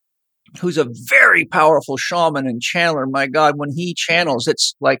who's a very powerful shaman and channeler. My God, when he channels,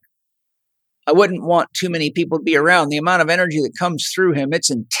 it's like, I wouldn't want too many people to be around. The amount of energy that comes through him, it's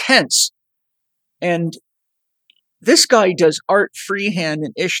intense. And this guy does art freehand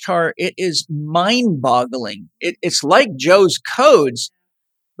in Ishtar. It is mind-boggling. It's like Joe's codes,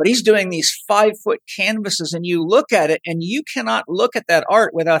 but he's doing these 5-foot canvases, and you look at it, and you cannot look at that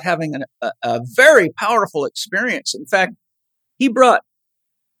art without having a very powerful experience. In fact, he brought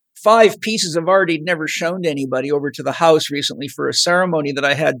 5 pieces of art he'd never shown to anybody over to the house recently for a ceremony that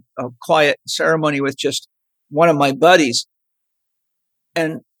I had, a quiet ceremony with just one of my buddies.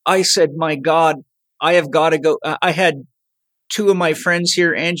 And I said, my God, I have got to go. I had 2 of my friends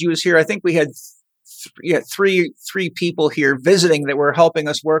here. Angie was here. I think we had three people here visiting that were helping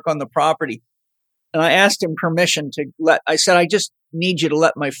us work on the property. And I asked him permission I said, I just need you to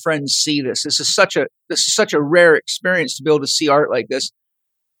let my friends see this. This is such a rare experience to be able to see art like this.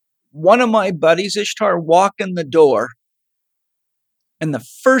 One of my buddies, Ishtar, walked in the door, and the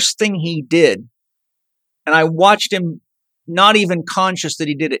first thing he did, and I watched him, not even conscious that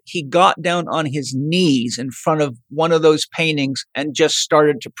he did it, he got down on his knees in front of one of those paintings and just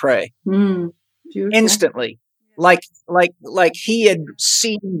started to pray. Instantly, like he had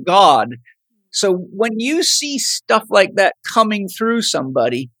seen God. So when you see stuff like that coming through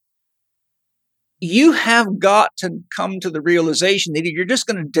somebody, you have got to come to the realization that you're just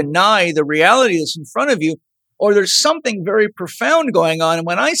going to deny the reality that's in front of you, or there's something very profound going on. And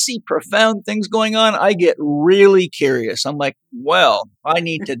when I see profound things going on, I get really curious. I'm like, well, I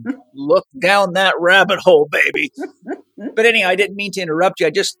need to look down that rabbit hole, baby. But anyway, I didn't mean to interrupt you.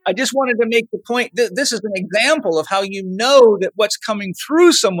 I just wanted to make the point that this is an example of how you know that what's coming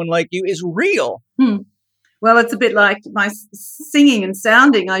through someone like you is real. Well, it's a bit like my singing and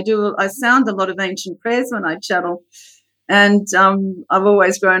sounding. I sound a lot of ancient prayers when I channel. And I've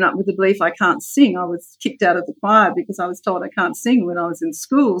always grown up with the belief I can't sing. I was kicked out of the choir because I was told I can't sing when I was in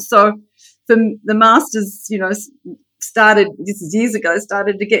school. So the masters, started years ago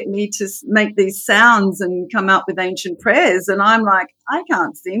to get me to make these sounds and come up with ancient prayers. And I'm like, I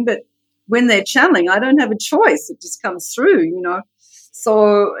can't sing, but when they're channeling, I don't have a choice. It just comes through,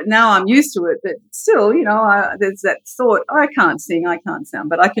 So now I'm used to it, but still, there's that thought, I can't sing, I can't sound,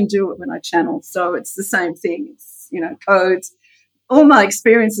 but I can do it when I channel. So it's the same thing. It's, codes. all my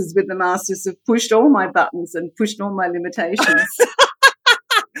experiences with the masters have pushed all my buttons and pushed all my limitations.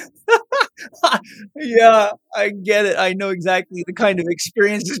 Yeah, I get it. I know exactly the kind of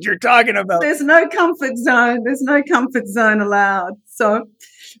experiences you're talking about. There's no comfort zone. There's no comfort zone allowed. So,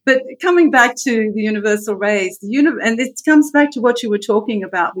 but coming back to the universal rays, and it comes back to what you were talking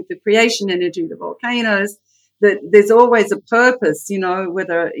about with the creation energy, the volcanoes, that there's always a purpose,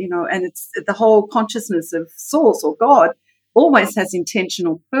 whether, and it's the whole consciousness of source or God always has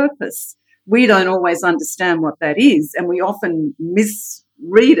intentional purpose. We don't always understand what that is, and we often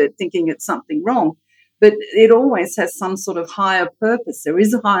misread it thinking it's something wrong, but it always has some sort of higher purpose.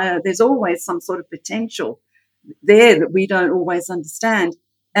 There's always some sort of potential there that we don't always understand.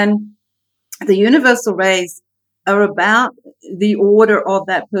 And the universal rays are about the order of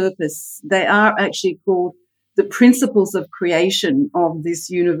that purpose. They are actually called the principles of creation of this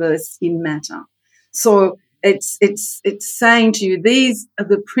universe in matter. So it's saying to you, these are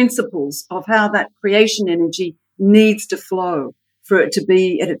the principles of how that creation energy needs to flow for it to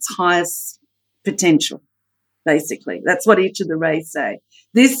be at its highest potential, basically. That's what each of the rays say.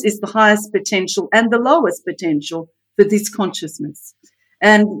 This is the highest potential and the lowest potential for this consciousness.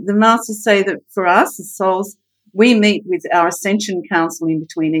 And the masters say that for us as souls, we meet with our ascension council in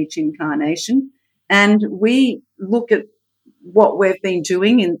between each incarnation, and we look at what we've been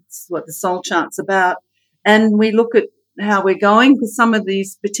doing and what the soul chart's about, and we look at how we're going, because some of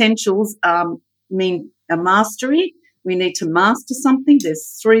these potentials mean a mastery. We need to master something.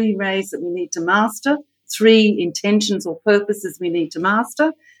 There's 3 rays that we need to master, 3 intentions or purposes we need to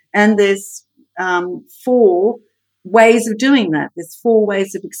master, and there's 4 ways of doing that. There's 4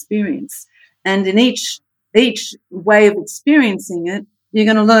 ways of experience, and in each way of experiencing it, you're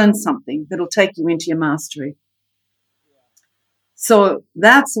going to learn something that'll take you into your mastery. So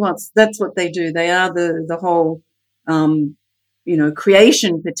that's what they do. They are the whole,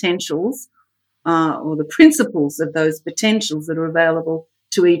 creation potentials, or the principles of those potentials that are available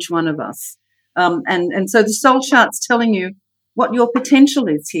to each one of us. And so the soul chart's telling you what your potential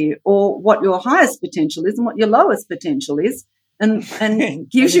is here, or what your highest potential is and what your lowest potential is, and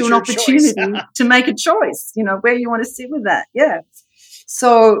gives you an opportunity to make a choice, where you want to sit with that. Yeah.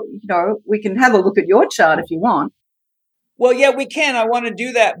 So, we can have a look at your chart if you want. Well, yeah, we can. I want to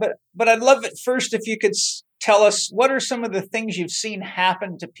do that. But I'd love it first if you could tell us what are some of the things you've seen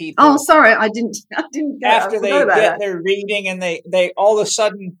happen to people. Oh, sorry, I didn't after they get their reading and they all of a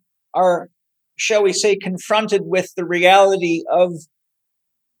sudden are, shall we say, confronted with the reality of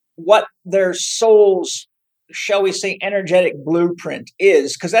what their soul's, shall we say, energetic blueprint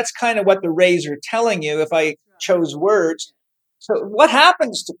is, because that's kind of what the rays are telling you, if I chose words. So what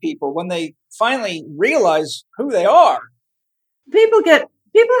happens to people when they finally realize who they are? People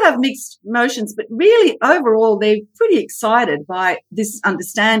have mixed emotions, but really overall they're pretty excited by this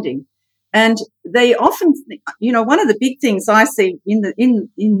understanding. And they often, one of the big things I see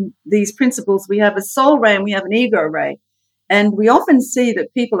in these principles, we have a soul ray and we have an ego ray. And we often see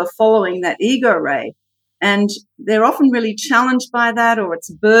that people are following that ego ray, and they're often really challenged by that, or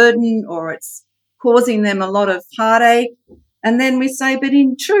it's a burden, or it's causing them a lot of heartache. And then we say, but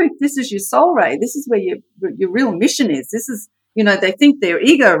in truth, this is your soul ray. This is where your real mission is. This is, they think their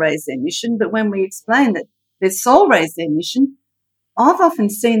ego ray is their mission, but when we explain that their soul ray is their mission, I've often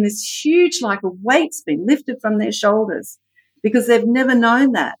seen this huge, like a weight's been lifted from their shoulders, because they've never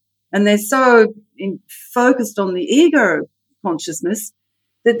known that. And they're so focused on the ego consciousness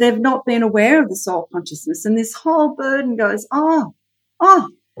that they've not been aware of the soul consciousness. And this whole burden goes, oh,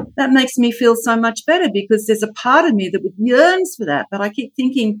 that makes me feel so much better, because there's a part of me that yearns for that, but I keep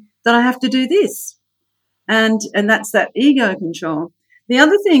thinking that I have to do this. And that's that ego control. The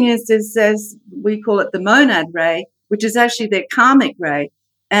other thing is as we call it the monad ray, which is actually their karmic ray,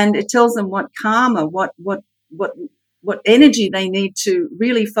 and it tells them what karma, what energy they need to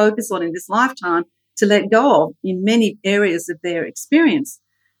really focus on in this lifetime to let go of in many areas of their experience.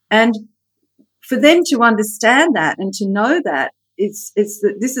 And for them to understand that and to know that, it's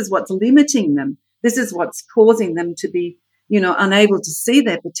that this is what's limiting them. This is what's causing them to be, unable to see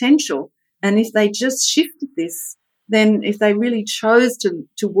their potential. And if they just shifted this, then if they really chose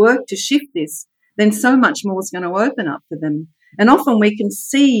to work to shift this, then so much more is going to open up for them. And often we can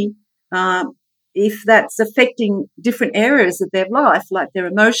see if that's affecting different areas of their life, like their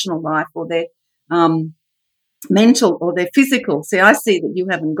emotional life or their mental or their physical. See, I see that you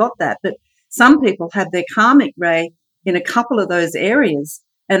haven't got that, but some people have their karmic ray in a couple of those areas,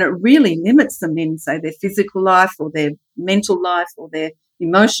 and it really limits them in, say, their physical life or their mental life or their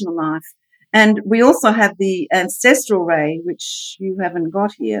emotional life. And we also have the ancestral ray, which you haven't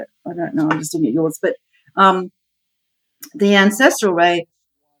got here. I don't know, I'm just looking at yours. But the ancestral ray,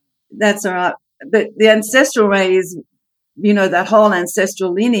 that's all right. But the ancestral ray is, that whole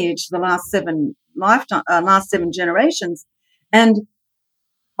ancestral lineage, the last 7 generations. And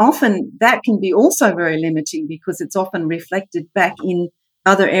often that can be also very limiting because it's often reflected back in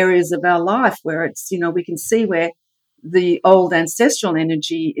other areas of our life where it's, we can see where the old ancestral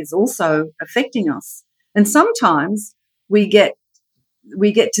energy is also affecting us. And sometimes we get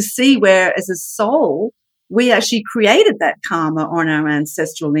to see where, as a soul, we actually created that karma on our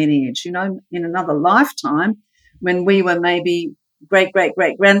ancestral lineage, in another lifetime when we were maybe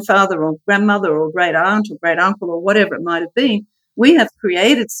great-great-great-grandfather or grandmother or great-aunt or great-uncle or whatever it might have been. We have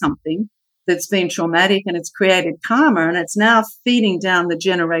created something that's been traumatic and it's created karma, and it's now feeding down the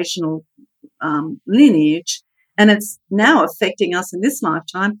generational lineage, and it's now affecting us in this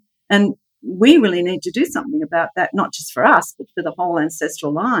lifetime. And we really need to do something about that, not just for us, but for the whole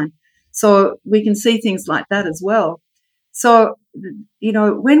ancestral line. So we can see things like that as well. So,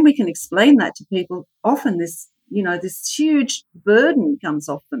 when we can explain that to people, often this huge burden comes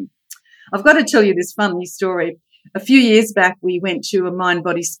off them. I've got to tell you this funny story. A few years back, we went to a Mind,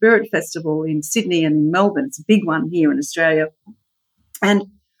 Body, Spirit festival in Sydney and in Melbourne. It's a big one here in Australia. And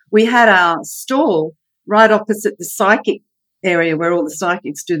we had our stall right opposite the psychic area where all the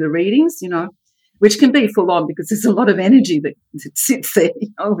psychics do the readings, which can be full on because there's a lot of energy that sits there,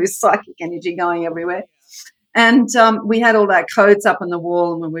 this psychic energy going everywhere. And we had all our codes up on the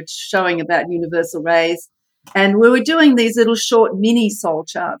wall and we were showing about universal rays. And we were doing these little short mini soul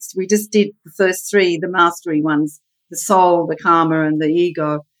charts. We just did the first 3, the mastery ones, the soul, the karma, and the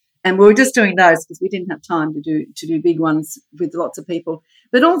ego. And we were just doing those because we didn't have time to do big ones with lots of people.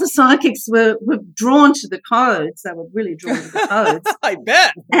 But all the psychics were drawn to the codes. They were really drawn to the codes. I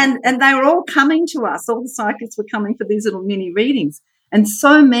bet. And they were all coming to us. All the psychics were coming for these little mini readings. And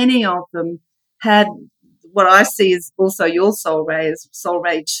so many of them had what I see as also your soul ray, as soul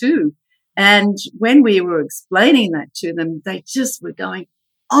ray 2. And when we were explaining that to them, they just were going,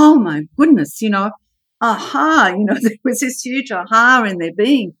 oh, my goodness, aha, there was this huge aha in their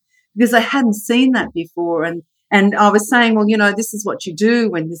being because they hadn't seen that before. And I was saying, well, this is what you do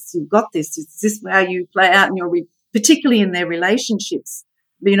when you've got this. Is this how you play out in your, particularly in their relationships?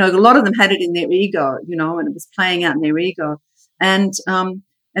 A lot of them had it in their ego, and it was playing out in their ego. And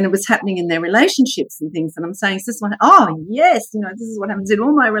it was happening in their relationships and things. And I'm saying, is this one? Oh, yes, this is what happens in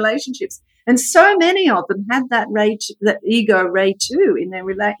all my relationships. And so many of them had that ego ray too in their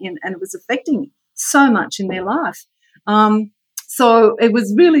and it was affecting so much in their life. So it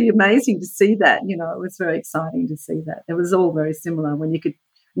was really amazing to see that. It was very exciting to see that. It was all very similar when you could,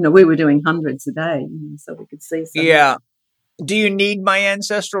 we were doing hundreds a day, so we could see something. Yeah. Do you need my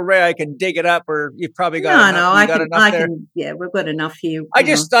ancestral ray? I can dig it up, or you've probably got enough. I can. Yeah, we've got enough here. I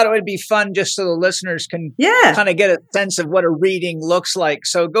just thought it would be fun just so the listeners can kind of get a sense of what a reading looks like.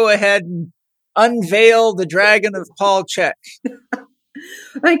 So go ahead and unveil the dragon of Paul Chek.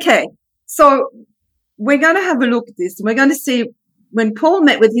 Okay, so we're going to have a look at this, and we're going to see when Paul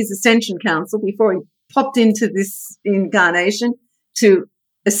met with his Ascension Council before he popped into this incarnation to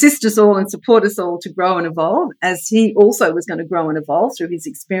assist us all and support us all to grow and evolve, as he also was going to grow and evolve through his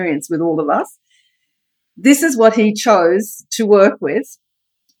experience with all of us. This is what he chose to work with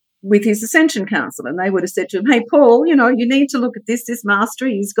his Ascension Council. And they would have said to him, hey, Paul, you need to look at this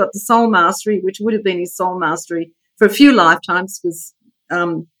mastery. He's got the soul mastery, which would have been his soul mastery for a few lifetimes because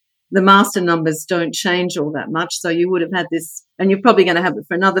the master numbers don't change all that much. So you would have had this, and you're probably going to have it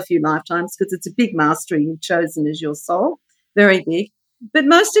for another few lifetimes because it's a big mastery you've chosen as your soul, very big. But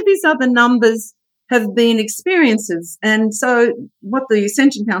most of his other numbers have been experiences. And so what the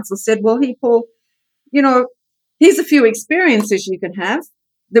Ascension Council said, well, Paul, here's a few experiences you can have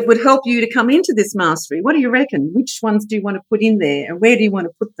that would help you to come into this mastery. What do you reckon? Which ones do you want to put in there, and where do you want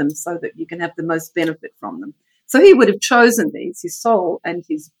to put them so that you can have the most benefit from them? So he would have chosen these. His soul and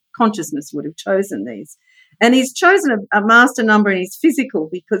his consciousness would have chosen these. And he's chosen a master number in his physical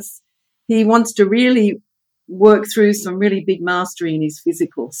because he wants to really work through some really big mastery in his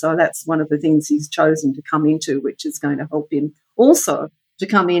physical. So that's one of the things he's chosen to come into, which is going to help him also to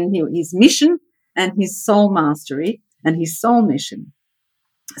come in his mission and his soul mastery and his soul mission.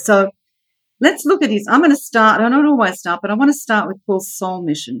 So let's look at I'm going to start, I don't always start, but I want to start with Paul's soul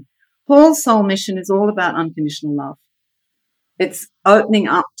mission. Paul's soul mission is all about unconditional love. It's opening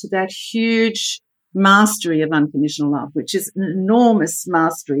up to that huge mastery of unconditional love, which is an enormous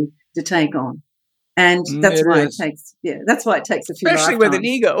mastery to take on. And that's why it takes a few especially lifetimes. with an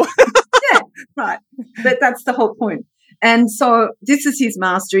ego. Yeah, right. But that's the whole point. And so this is his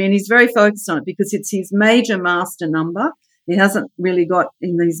mastery, and he's very focused on it because it's his major master number. He hasn't really got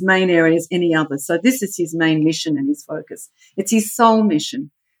in these main areas any others. So this is his main mission and his focus. It's his soul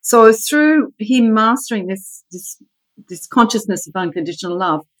mission. So through him mastering this consciousness of unconditional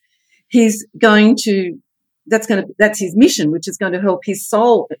love, he's going to, that's his mission, which is going to help his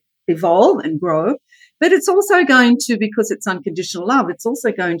soul evolve and grow. But it's also going to, because it's unconditional love, it's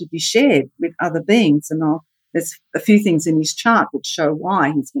also going to be shared with other beings. And there's a few things in his chart that show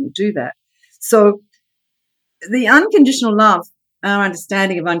why he's going to do that. So the unconditional love, our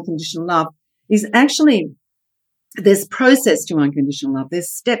understanding of unconditional love, is actually, there's process to unconditional love. There's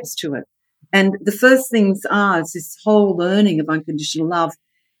steps to it. And the first things is this whole learning of unconditional love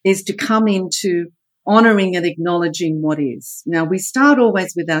is to come into honoring and acknowledging what is. Now, we start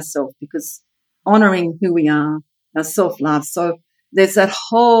always with ourselves, because honoring who we are, our self-love. So there's that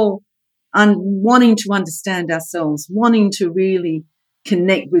whole wanting to understand ourselves, wanting to really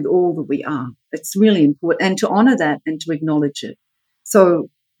connect with all that we are. It's really important, and to honor that and to acknowledge it. So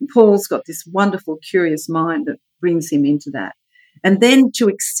Paul's got this wonderful, curious mind that brings him into that. And then to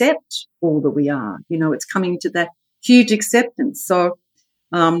accept all that we are, it's coming to that huge acceptance. So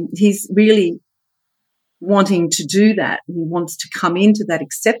he's really wanting to do that. He wants to come into that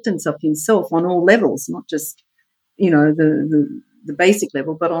acceptance of himself on all levels, not just, the basic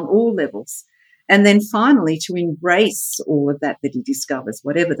level, but on all levels. And then finally to embrace all of that he discovers,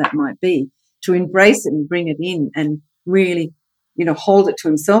 whatever that might be, to embrace it and bring it in and really, hold it to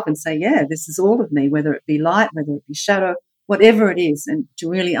himself and say, yeah, this is all of me, whether it be light, whether it be shadow, whatever it is, and to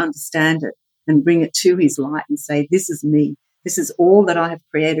really understand it and bring it to his light and say, this is me. This is all that I have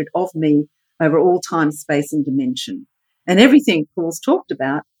created of me over all time, space and dimension. And everything Paul's talked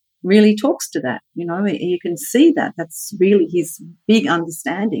about really talks to that. You can see that. That's really his big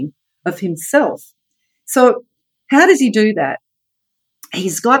understanding of himself. So how does he do that?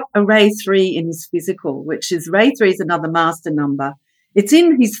 He's got a Ray 3 in his physical, which is Ray 3 is another master number. It's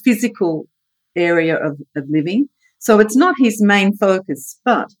in his physical area of living. So it's not his main focus,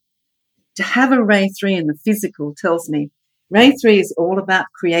 but to have a Ray 3 in the physical tells me Ray 3 is all about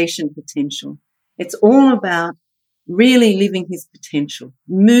creation potential. It's all about really living his potential,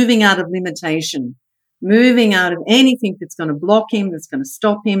 moving out of limitation, moving out of anything that's going to block him, that's going to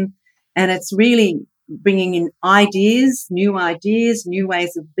stop him. And it's really bringing in ideas, new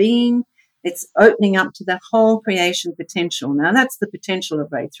ways of being. It's opening up to that whole creation potential. Now, that's the potential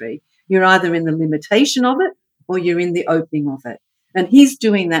of Ray 3. You're either in the limitation of it or you're in the opening of it. And he's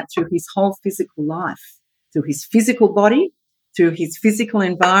doing that through his whole physical life, through his physical body, through his physical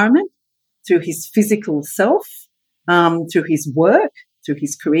environment, through his physical self, through his work, through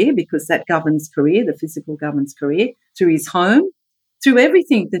his career, because that governs career, the physical governs career, through his home, through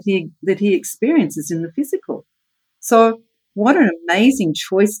everything that he experiences in the physical. So what an amazing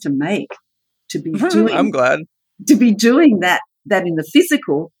choice to make, to be doing. I'm glad. To be doing that in the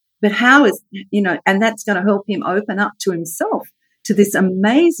physical, but how is, and that's going to help him open up to himself, to this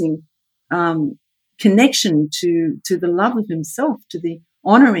amazing connection to the love of himself, to the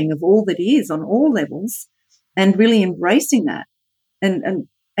honoring of all that he is on all levels, and really embracing that.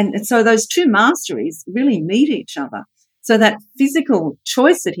 And so those two masteries really meet each other. So that physical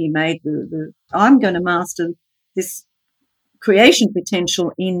choice that he made, I'm going to master this creation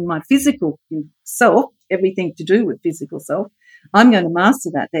potential in my physical self, everything to do with physical self, I'm going to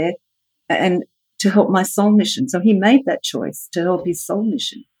master that there and to help my soul mission. So he made that choice to help his soul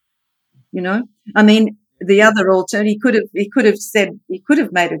mission. I mean, the other alternative, he could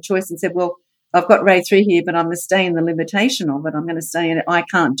have made a choice and said, well, I've got Ray 3 here, but I'm going to stay in the limitation of it. I'm going to stay in it. I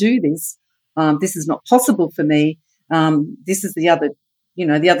can't do this. This is not possible for me. This is the other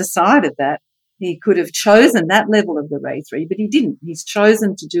side of that. He could have chosen that level of the Ray 3, but he didn't. He's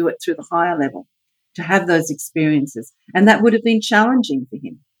chosen to do it through the higher level, to have those experiences. And that would have been challenging for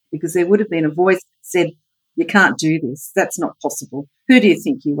him, because there would have been a voice that said, you can't do this. That's not possible. Who do you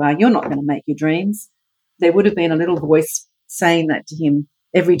think you are? You're not going to make your dreams. There would have been a little voice saying that to him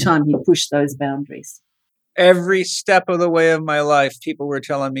every time he pushed those boundaries. Every step of the way of my life, people were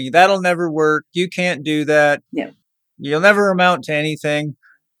telling me, that'll never work. You can't do that. Yeah. You'll never amount to anything.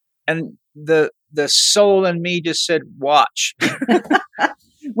 And the soul in me just said, watch.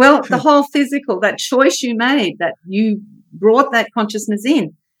 Well, the whole physical, that choice you made, that you brought that consciousness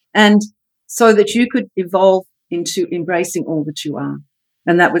in, and so that you could evolve into embracing all that you are.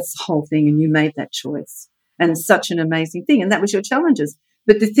 And that was the whole thing, and you made that choice. And such an amazing thing. And that was your challenges.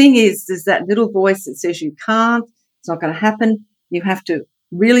 But the thing is, there's that little voice that says you can't, it's not going to happen. You have to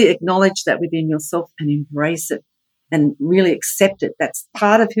really acknowledge that within yourself and embrace it and really accept it. That's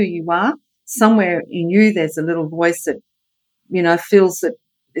part of who you are. Somewhere in you, there's a little voice that, feels that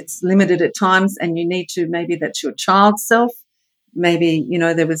it's limited at times, and you need to, maybe that's your child self. Maybe,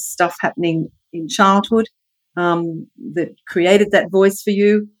 there was stuff happening in childhood that created that voice for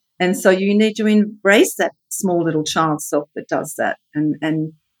you. And so you need to embrace that small little child self that does that,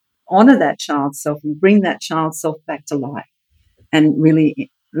 and honor that child self and bring that child self back to life and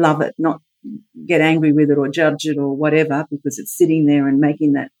really love it, not get angry with it or judge it or whatever because it's sitting there and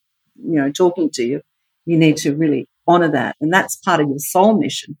making that, talking to you. You need to really honor that. And that's part of your soul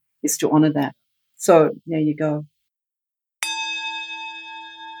mission, is to honor that. So there you go.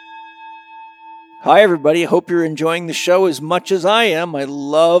 Hi, everybody. I hope you're enjoying the show as much as I am. I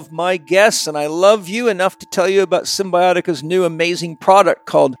love my guests, and I love you enough to tell you about Cymbiotica's new amazing product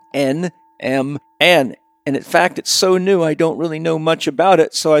called NMN. And in fact, it's so new, I don't really know much about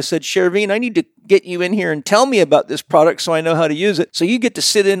it. So I said, Shervine, I need to get you in here and tell me about this product so I know how to use it. So you get to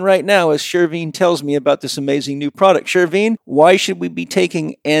sit in right now as Shervine tells me about this amazing new product. Shervine, why should we be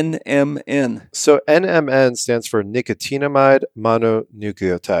taking NMN? So NMN stands for nicotinamide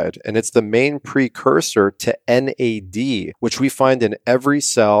mononucleotide, and it's the main precursor to NAD, which we find in every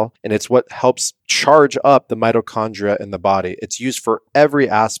cell, and it's what helps charge up the mitochondria in the body. It's used for every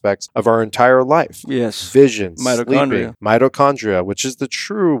aspect of our entire life. Yes. Vision, Mitochondria. sleeping, mitochondria, which is the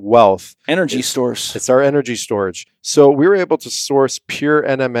true wealth. Energy source. It's our energy storage. So we were able to source pure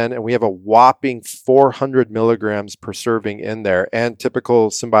NMN, and we have a whopping 400 milligrams per serving in there. And typical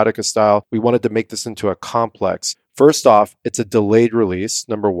Cymbiotica style, we wanted to make this into a complex. First off, it's a delayed release,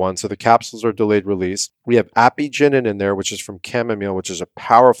 number one. So the capsules are delayed release. We have apigenin in there, which is from chamomile, which is a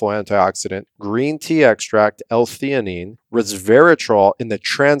powerful antioxidant. Green tea extract, L-theanine. Resveratrol in the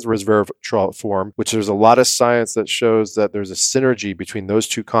trans-resveratrol form, which there's a lot of science that shows that there's a synergy between those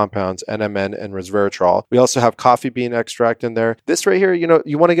two compounds, NMN and resveratrol. We also have coffee bean extract in there. This right here,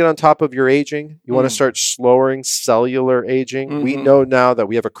 you want to get on top of your aging. You want to start slowing cellular aging. Mm-hmm. We know now that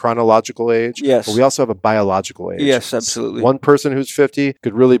we have a chronological age, yes, but we also have a biological age. Yes, absolutely. One person who's 50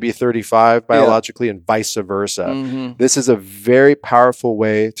 could really be 35 biologically, and vice versa. Mm-hmm. This is a very powerful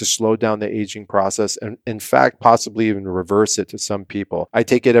way to slow down the aging process, and in fact, possibly even reverse it to some people. I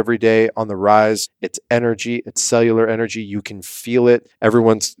take it every day on the rise. It's energy, it's cellular energy. You can feel it.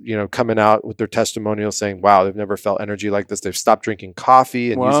 Everyone's, coming out with their testimonial saying, wow, they've never felt energy like this. They've stopped drinking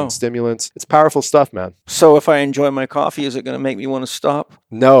coffee and using stimulants. It's powerful stuff, man. So if I enjoy my coffee, is it going to make me want to stop?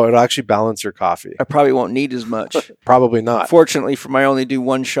 No, it'll actually balance your coffee. I probably won't need as much. Probably not. Fortunately, I only do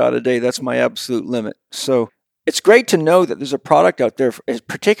one shot a day. That's my absolute limit. So it's great to know that there's a product out there.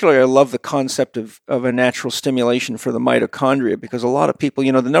 Particularly, I love the concept of a natural stimulation for the mitochondria, because a lot of people,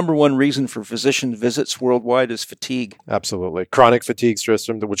 the number one reason for physician visits worldwide is fatigue. Absolutely. Chronic fatigue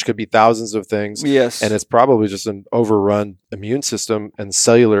syndrome, which could be thousands of things. Yes. And it's probably just an overrun immune system and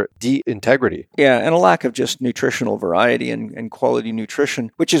cellular de-integrity. Yeah, and a lack of just nutritional variety and quality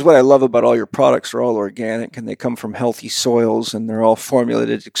nutrition, which is what I love about all your products. They're all organic, and they come from healthy soils, and they're all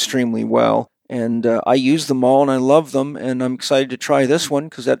formulated extremely well. And I use them all, and I love them, and I'm excited to try this one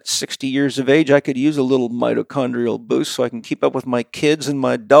because at 60 years of age, I could use a little mitochondrial boost so I can keep up with my kids and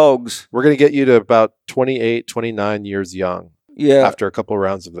my dogs. We're going to get you to about 28, 29 years young. Yeah. After a couple of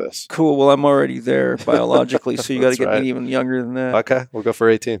rounds of this. Cool. Well, I'm already there biologically, so you got to get me even younger than that. Okay. We'll go for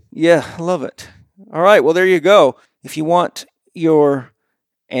 18. Yeah. I love it. All right. Well, there you go. If you want your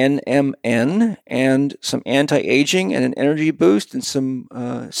NMN and some anti-aging and an energy boost and some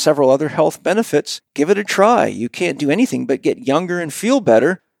several other health benefits, give it a try. You can't do anything but get younger and feel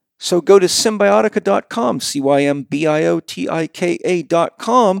better. So go to Cymbiotika.com,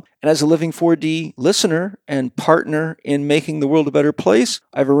 Cymbiotika.com. And as a Living 4D listener and partner in making the world a better place,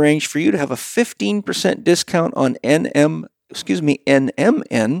 I've arranged for you to have a 15% discount on NMN,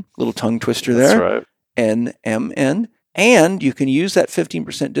 little tongue twister there. That's right. NMN. And you can use that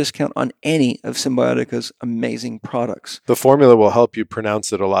 15% discount on any of Cymbiotika's amazing products. The formula will help you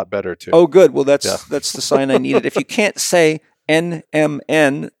pronounce it a lot better, too. Oh, good. Well, that's the sign I needed. If you can't say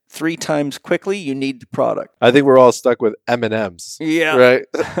NMN 3 times quickly, you need the product. I think we're all stuck with M&Ms. Yeah. Right?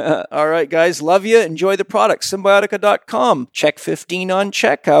 All right, guys. Love you. Enjoy the product. Cymbiotika.com. Check 15 on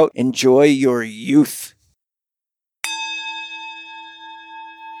checkout. Enjoy your youth.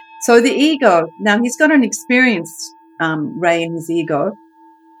 So the ego, now he's got an experienced ray in his ego.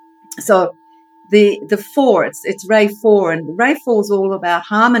 So the 4, it's ray 4, and ray 4 is all about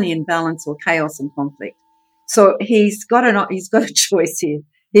harmony and balance, or chaos and conflict. So he's got a choice here.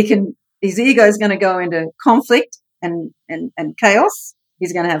 His ego is going to go into conflict and chaos.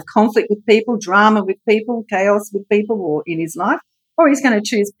 He's going to have conflict with people, drama with people, chaos with people, or in his life, or he's going to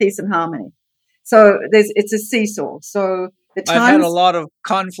choose peace and harmony. So it's a seesaw. So I've had a lot of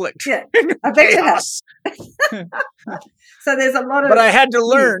conflict. Yeah, I bet you have. So there's a lot of. But I had to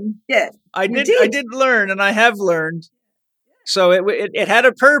learn. Yeah, I did learn, and I have learned. So it had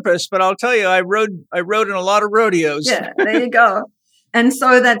a purpose, but I'll tell you, I rode in a lot of rodeos. Yeah, there you go. And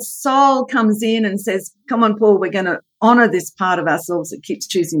so that soul comes in and says, come on, Paul, we're going to honor this part of ourselves that keeps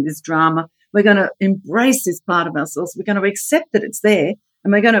choosing this drama. We're going to embrace this part of ourselves. We're going to accept that it's there,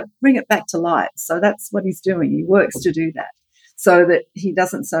 and we're going to bring it back to light. So that's what he's doing. He works to do that so that he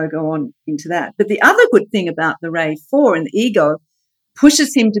doesn't go on into that. But the other good thing about the Ray 4 and the ego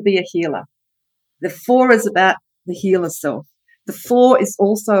pushes him to be a healer. The 4 is about the healer self. The 4 is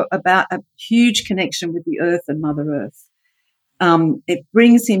also about a huge connection with the earth and Mother Earth. It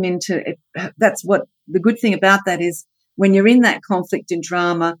brings him into it. That's what the good thing about that is when you're in that conflict and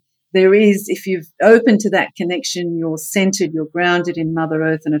drama, there is, if you've opened to that connection, you're centered, you're grounded in Mother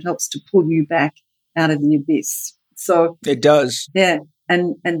Earth, and it helps to pull you back out of the abyss. So it does. Yeah.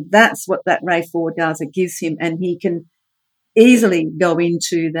 And that's what that Ray 4 does. It gives him, and he can easily go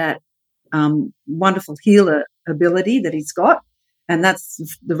into that wonderful healer ability that he's got. And that's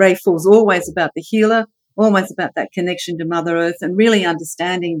the Ray 4 is always about the healer, always about that connection to Mother Earth, and really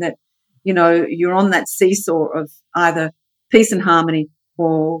understanding that, you know, you're on that seesaw of either peace and harmony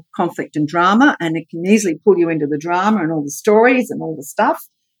or conflict and drama, and it can easily pull you into the drama and all the stories and all the stuff,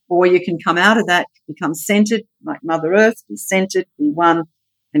 or you can come out of that, become centered like Mother Earth, be centered, be one,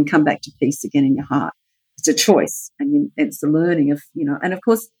 and come back to peace again in your heart. It's a choice, and it's the learning of, you know, and of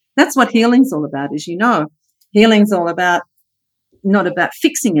course that's what healing's all about, as you know. Healing's all about not about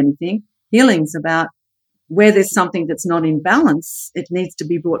fixing anything. Healing's about where there's something that's not in balance, it needs to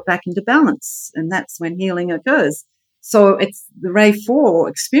be brought back into balance, and that's when healing occurs. So it's the Ray 4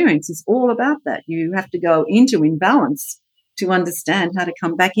 experience is all about that. You have to go into imbalance to understand how to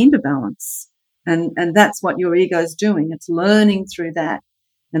come back into balance, and that's what your ego is doing. It's learning through that,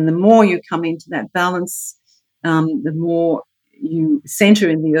 and the more you come into that balance, the more you center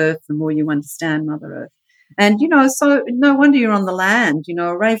in the earth, the more you understand Mother Earth. And, you know, so no wonder you're on the land. You know,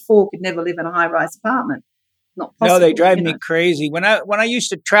 a Ray 4 could never live in a high-rise apartment. Not possible. No, they drive me crazy. When I used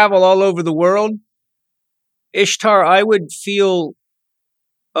to travel all over the world, Ishtar, I would feel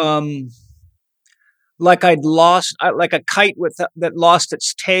like I'd lost, like a kite that lost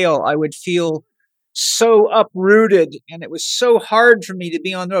its tail. I would feel so uprooted, and it was so hard for me to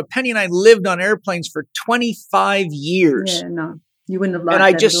be on the road. Penny and I lived on airplanes for 25 years. Yeah, no. You wouldn't have liked that.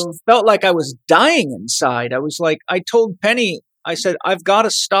 And I just felt like I was dying inside. I was like, I told Penny, I said, I've got to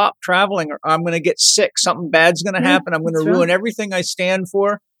stop traveling or I'm going to get sick. Something bad's going to happen. I'm going to ruin everything I stand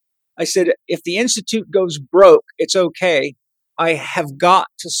for. I said, if the Institute goes broke, it's okay. I have got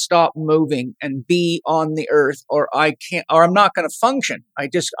to stop moving and be on the earth, or I can't, or I'm not going to function.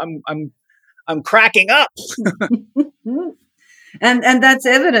 I'm cracking up. and that's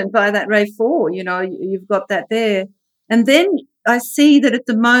evident by that Ray 4. You know, you've got that there. And then I see that at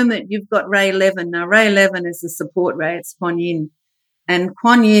the moment you've got Ray 11. Now, Ray 11 is the support ray. It's Kuan Yin. And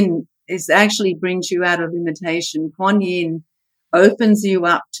Kuan Yin actually brings you out of limitation. Kuan Yin opens you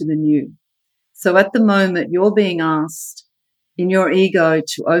up to the new. So at the moment, you're being asked in your ego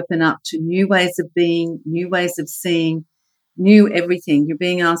to open up to new ways of being, new ways of seeing, new everything. You're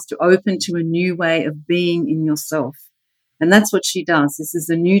being asked to open to a new way of being in yourself. And that's what she does. This is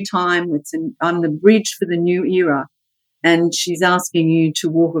a new time. I'm the bridge for the new era. And she's asking you to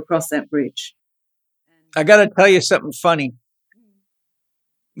walk across that bridge. I got to tell you something funny.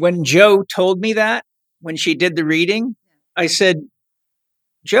 When Joe told me that, when she did the reading, I said,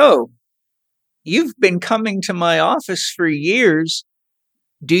 Joe, you've been coming to my office for years.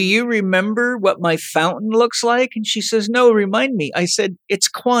 Do you remember what my fountain looks like? And she says, no, remind me. I said, it's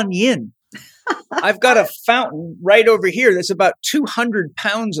Kuan Yin. I've got a fountain right over here that's about 200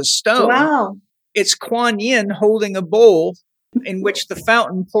 pounds of stone. Wow. It's Kuan Yin holding a bowl in which the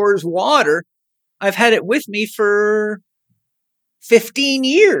fountain pours water. I've had it with me for 15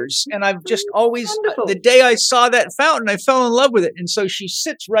 years. And I've just always, the day I saw that fountain, I fell in love with it. And so she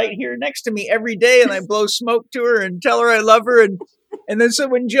sits right here next to me every day, and I blow smoke to her and tell her I love her. And then so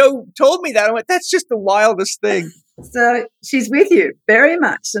when Joe told me that, I went, that's just the wildest thing. So she's with you very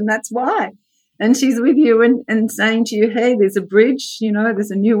much. And that's why. And she's with you and saying to you, hey, there's a bridge, you know,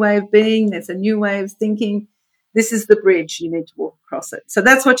 there's a new way of being, there's a new way of thinking. This is the bridge. You need to walk across it. So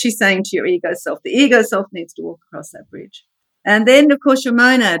that's what she's saying to your ego self. The ego self needs to walk across that bridge. And then, of course, your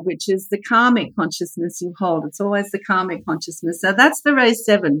monad, which is the karmic consciousness you hold. It's always the karmic consciousness. So that's the Ray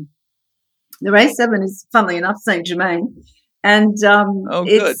 7. The Ray 7 is, funnily enough, Saint Germain. And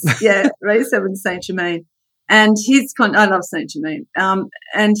Ray 7 Saint Germain. And I love Saint Germain.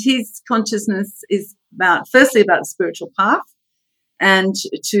 And his consciousness is firstly about the spiritual path, and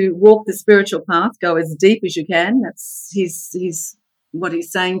to walk the spiritual path, go as deep as you can. That's what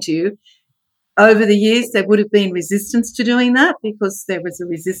he's saying to you. Over the years, there would have been resistance to doing that, because there was a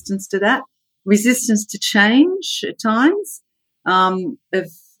resistance to that, resistance to change at times,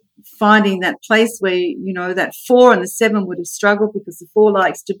 of finding that place where, that 4 and the 7 would have struggled, because the 4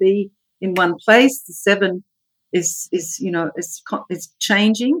 likes to be in one place. The 7 is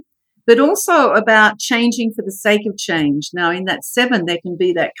changing, but also about changing for the sake of change. Now, in that 7, there can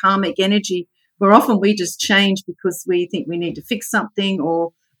be that karmic energy where often we just change because we think we need to fix something,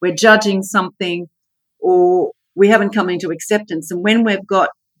 or we're judging something, or we haven't come into acceptance. And when we've got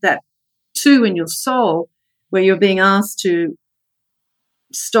that 2 in your soul, where you're being asked to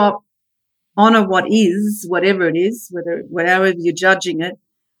stop, honor what is, whatever it is, whatever you're judging it,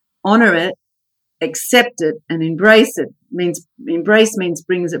 honor it, accept it, and embrace it. Embrace means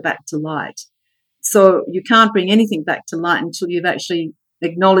brings it back to light. So you can't bring anything back to light until you've actually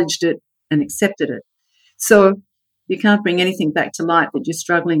acknowledged it and accepted it. So you can't bring anything back to light that you're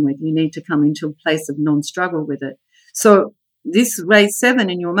struggling with. You need to come into a place of non-struggle with it. So this Ray 7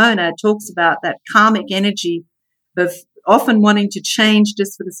 in your monad talks about that karmic energy of often wanting to change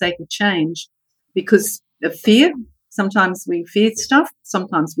just for the sake of change because of fear. Sometimes we fear stuff.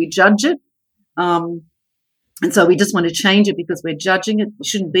 Sometimes we judge it. And so we just want to change it because we're judging it. It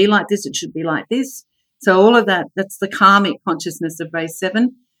shouldn't be like this. It should be like this. So all of that, that's the karmic consciousness of Ray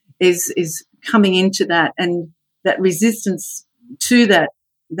 7 is coming into that, and that resistance to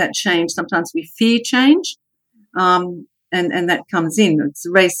that change. Sometimes we fear change. And that comes in. It's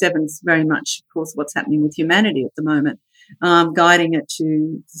Ray 7's very much, of course, what's happening with humanity at the moment, guiding it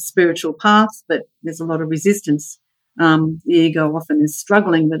to the spiritual path, but there's a lot of resistance. The ego often is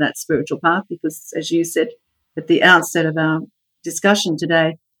struggling with that spiritual path because, as you said at the outset of our discussion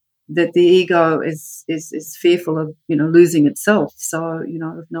today, that the ego is fearful of, losing itself. So,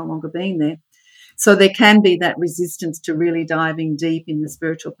 of no longer being there. So there can be that resistance to really diving deep in the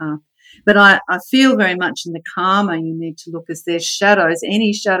spiritual path. But I feel very much in the karma you need to look as there's shadows,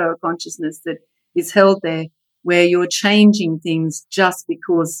 any shadow of consciousness that is held there where you're changing things just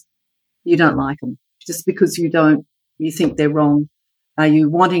because you don't like them, just because you think they're wrong. Are you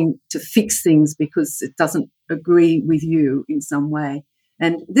wanting to fix things because it doesn't agree with you in some way?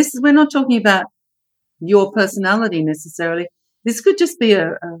 And we're not talking about your personality necessarily. This could just be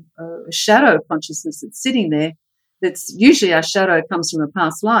a shadow of consciousness that's sitting there. That's usually our shadow comes from a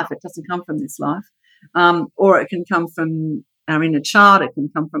past life. It doesn't come from this life. Or it can come from our inner child. It can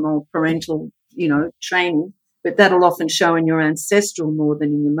come from old parental, training. But that'll often show in your ancestral more than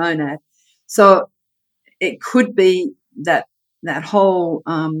in your monad. So it could be that whole,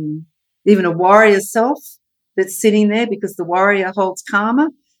 even a warrior self that's sitting there, because the warrior holds karma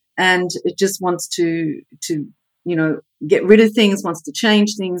and it just wants to get rid of things, wants to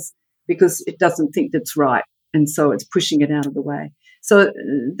change things because it doesn't think that's right. And so it's pushing it out of the way. So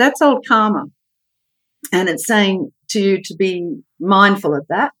that's old karma. And it's saying to you to be mindful of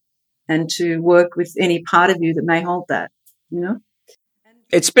that and to work with any part of you that may hold that,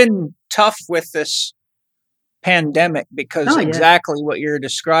 It's been tough with this pandemic because exactly what you're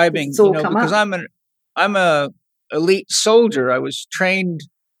describing, because I'm a elite soldier. I was trained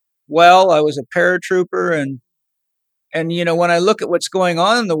well. I was a paratrooper. And when I look at what's going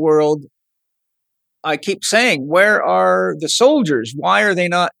on in the world, I keep saying, where are the soldiers? Why are they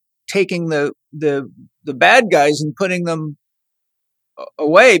not taking the bad guys and putting them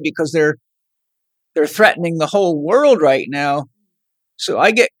away? Because they're threatening the whole world right now. So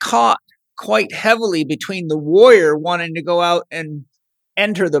I get caught quite heavily between the warrior wanting to go out and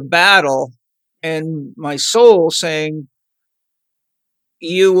enter the battle and my soul saying,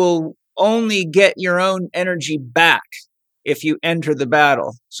 you will only get your own energy back if you enter the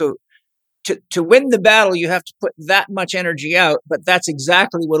battle. So to win the battle, you have to put that much energy out, but that's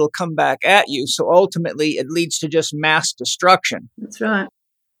exactly what will come back at you. So ultimately, it leads to just mass destruction. That's right.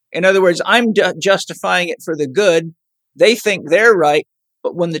 In other words, I'm justifying it for the good. They think they're right,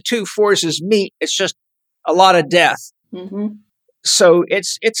 but when the two forces meet, it's just a lot of death. Mm-hmm. So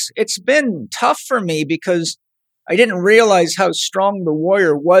it's been tough for me because I didn't realize how strong the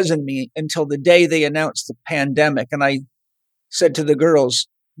warrior was in me until the day they announced the pandemic. And I said to the girls,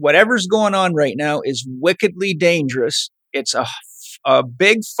 whatever's going on right now is wickedly dangerous. It's a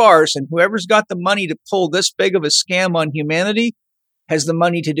big farce, and whoever's got the money to pull this big of a scam on humanity has the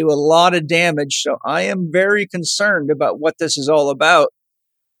money to do a lot of damage. So I am very concerned about what this is all about.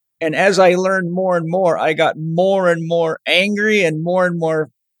 And as I learned more and more, I got more and more angry and more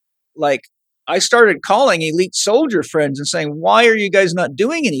like I started calling elite soldier friends and saying, why are you guys not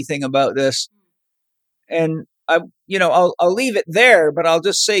doing anything about this? And I'll leave it there, but I'll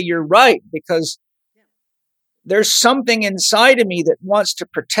just say you're right, because there's something inside of me that wants to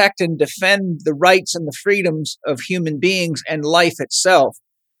protect and defend the rights and the freedoms of human beings and life itself.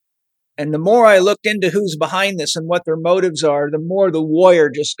 And the more I looked into who's behind this and what their motives are, the more the warrior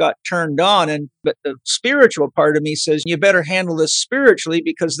just got turned on. But the spiritual part of me says, you better handle this spiritually,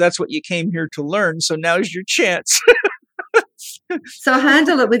 because that's what you came here to learn. So now's your chance. So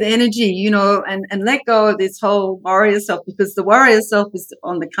handle it with energy, and let go of this whole warrior self, because the warrior self is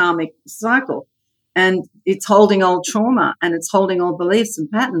on the karmic cycle, and it's holding old trauma, and it's holding old beliefs and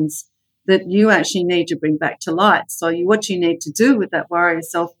patterns that you actually need to bring back to light. So what you need to do with that warrior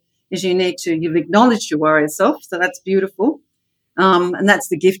self is you've acknowledged your warrior self. So that's beautiful. And that's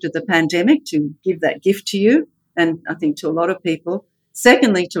the gift of the pandemic, to give that gift to you. And I think to a lot of people.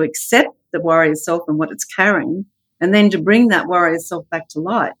 Secondly, to accept the warrior self and what it's carrying. And then to bring that warrior self back to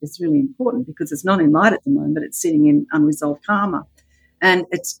light is really important, because it's not in light at the moment. It's sitting in unresolved karma, and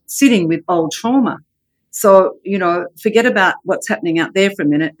it's sitting with old trauma. So, forget about what's happening out there for a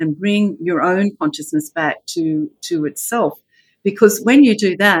minute and bring your own consciousness back to itself. Because when you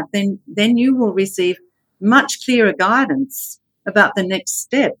do that, then you will receive much clearer guidance about the next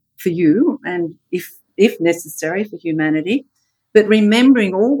step for you, and if necessary for humanity. But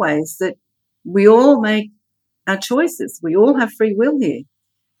remembering always that we all make our choices. We all have free will here,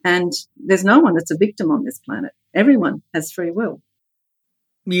 and there's no one that's a victim on this planet. Everyone has free will.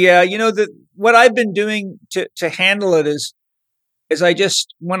 Yeah, what I've been doing to handle it is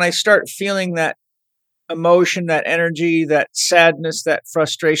when I start feeling that emotion, that energy, that sadness, that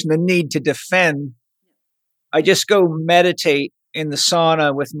frustration, the need to defend, I just go meditate in the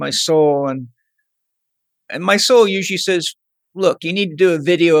sauna with my soul, and my soul usually says, look, you need to do a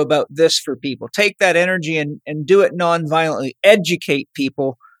video about this for people. Take that energy and do it non-violently. Educate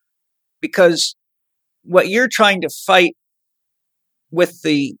people, because what you're trying to fight with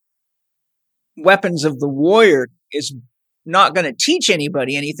the weapons of the warrior is not going to teach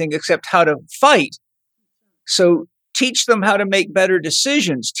anybody anything except how to fight. So teach them how to make better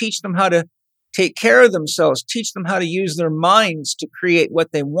decisions. Teach them how to take care of themselves. Teach them how to use their minds to create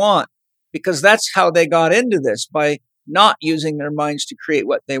what they want, because that's how they got into this, by not using their minds to create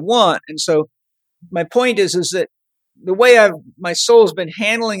what they want. And so my point is that the way my soul's been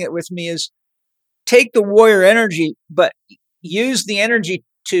handling it with me is take the warrior energy, but use the energy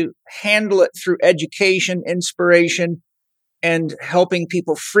to handle it through education, inspiration, and helping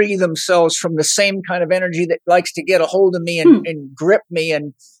people free themselves from the same kind of energy that likes to get a hold of me and grip me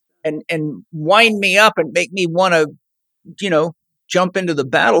and wind me up and make me want to, jump into the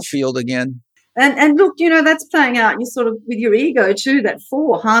battlefield again. And look, that's playing out. You sort of with your ego too. That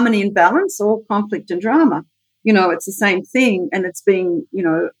 4, harmony and balance, or conflict and drama. It's the same thing, and it's being,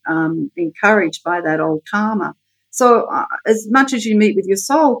 encouraged by that old karma. So as much as you meet with your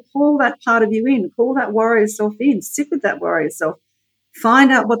soul, call that part of you in, call that warrior self in, sit with that warrior self,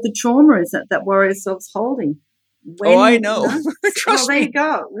 find out what the trauma is that warrior self's holding. I know. Trust me. There you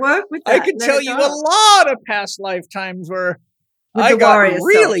go. Work with that. I can tell you a lot of past lifetimes where I got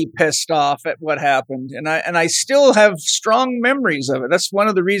really pissed off at what happened, and I still have strong memories of it. That's one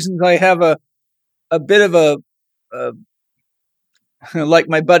of the reasons I have a bit of a like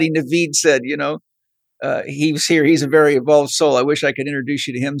my buddy Naveed said, he was here. He's a very evolved soul. I wish I could introduce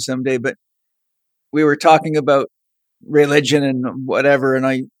you to him someday, but we were talking about religion and whatever. And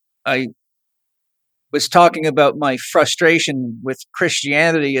I was talking about my frustration with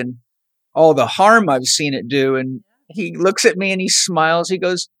Christianity and all the harm I've seen it do. And he looks at me and he smiles. He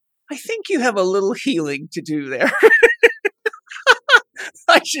goes, I think you have a little healing to do there.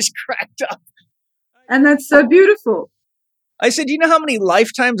 I just cracked up. And that's so beautiful. I said, you know how many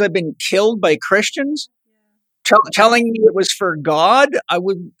lifetimes I've been killed by Christians? Telling me it was for God.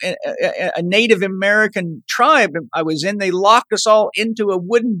 A Native American tribe I was in, they locked us all into a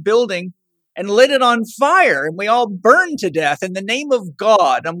wooden building and lit it on fire, and we all burned to death in the name of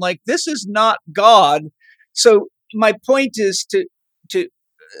God. I'm like, this is not God. So my point is to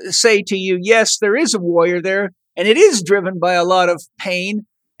say to you, yes, there is a warrior there, and it is driven by a lot of pain,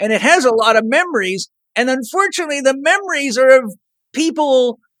 and it has a lot of memories. And unfortunately, the memories are of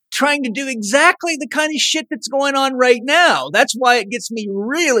people trying to do exactly the kind of shit that's going on right now. That's why it gets me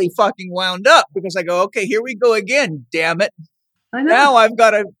really fucking wound up, because I go, okay, here we go again. Damn it. I know. Now I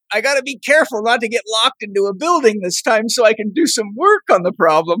got to be careful not to get locked into a building this time so I can do some work on the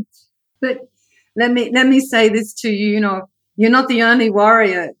problem. But let me say this to you, you're not the only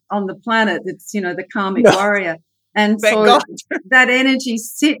warrior on the planet that's, the karmic warrior. And Thank so God. that energy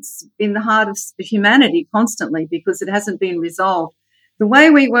sits in the heart of humanity constantly because it hasn't been resolved. The way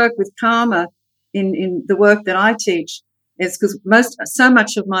we work with karma in the work that I teach is because so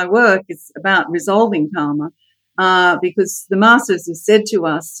much of my work is about resolving karma, because the masters have said to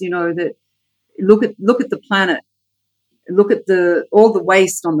us, that look at the planet, look at all the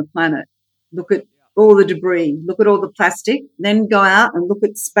waste on the planet, look at all the debris, look at all the plastic, then go out and look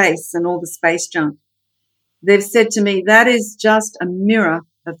at space and all the space junk. They've said to me, that is just a mirror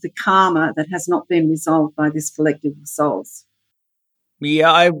of the karma that has not been resolved by this collective of souls.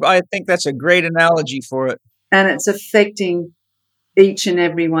 Yeah, I think that's a great analogy for it. And it's affecting each and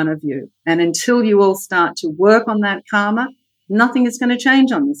every one of you. And until you all start to work on that karma, nothing is going to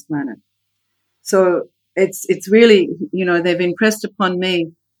change on this planet. So it's really, they've impressed upon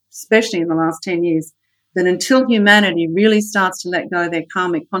me, especially in the last 10 years, that until humanity really starts to let go of their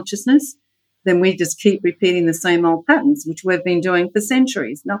karmic consciousness, then we just keep repeating the same old patterns, which we've been doing for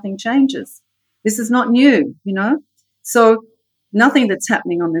centuries. Nothing changes. This is not new, So nothing that's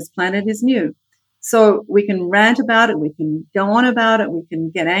happening on this planet is new. So we can rant about it, we can go on about it, we can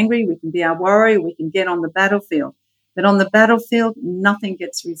get angry, we can be our warrior, we can get on the battlefield. But on the battlefield, nothing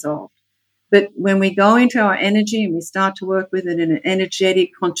gets resolved. But when we go into our energy and we start to work with it in an energetic,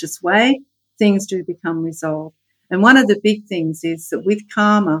 conscious way, things do become resolved. And one of the big things is that with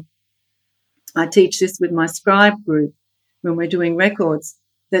karma, I teach this with my scribe group when we're doing records,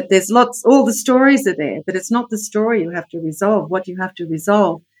 that there's all the stories are there, but it's not the story you have to resolve. What you have to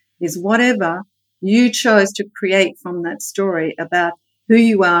resolve is whatever you chose to create from that story about who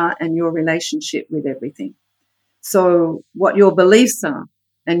you are and your relationship with everything. So what your beliefs are,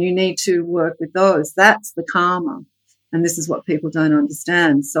 and you need to work with those. That's the karma. And this is what people don't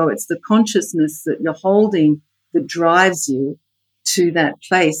understand. So it's the consciousness that you're holding that drives you to that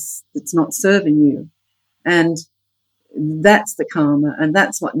place that's not serving you. And that's the karma, and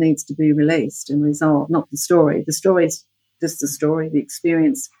that's what needs to be released and resolved, not the story. The story is just the story, the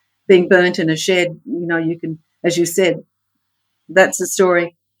experience. Being burnt in a shed, you can, as you said, that's a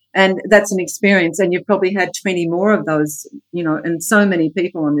story and that's an experience. And you've probably had 20 more of those, and so many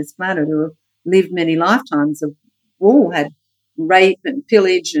people on this planet who have lived many lifetimes have all had rape and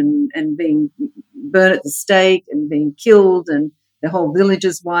pillage and being burnt at the stake and being killed and their whole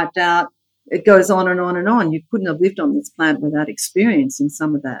villages wiped out. It goes on and on and on. You couldn't have lived on this planet without experiencing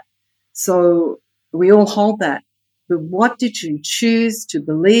some of that. So we all hold that. But what did you choose to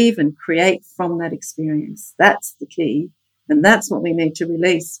believe and create from that experience? That's the key. And that's what we need to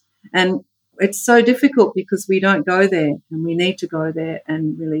release. And it's so difficult because we don't go there, and we need to go there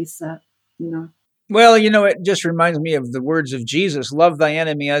and release that, Well, it just reminds me of the words of Jesus, love thy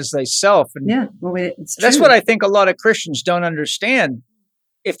enemy as thyself. And yeah, well, it's true. That's what I think a lot of Christians don't understand.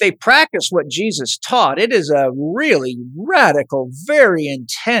 If they practice what Jesus taught, it is a really radical, very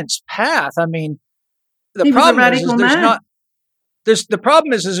intense path. I mean, the problem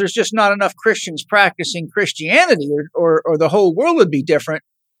is there's just not enough Christians practicing Christianity, or the whole world would be different.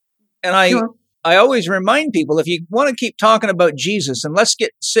 And I always remind people, if you want to keep talking about Jesus, and let's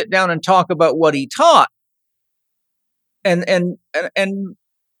sit down and talk about what he taught. And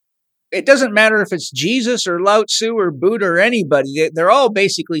it doesn't matter if it's Jesus or Lao Tzu or Buddha or anybody. They're all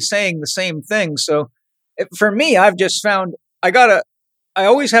basically saying the same thing. So for me, I've just found I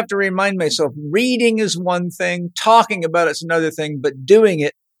always have to remind myself, reading is one thing, talking about it's another thing, but doing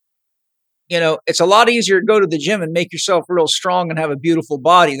it, it's a lot easier to go to the gym and make yourself real strong and have a beautiful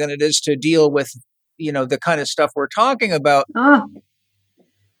body than it is to deal with, the kind of stuff we're talking about. Oh,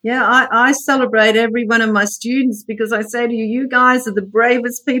 yeah, I celebrate every one of my students because I say to you, you guys are the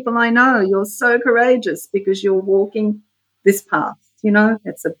bravest people I know. You're so courageous because you're walking this path.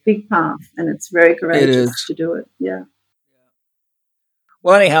 It's a big path and it's very courageous to do it. Yeah.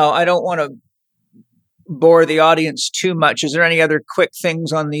 Well, anyhow, I don't want to bore the audience too much. Is there any other quick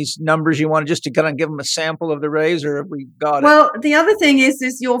things on these numbers you want just to kind of give them a sample of the rays, or have we got it? Well, the other thing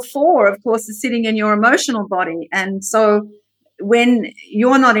is your 4, of course, is sitting in your emotional body. And so when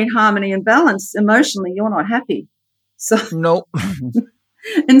you're not in harmony and balance emotionally, you're not happy. So nope.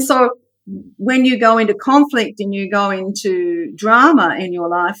 And so when you go into conflict and you go into drama in your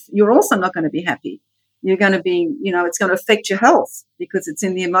life, you're also not going to be happy. You're going to be, it's going to affect your health because it's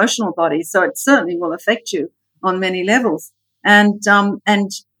in the emotional body. So it certainly will affect you on many levels. And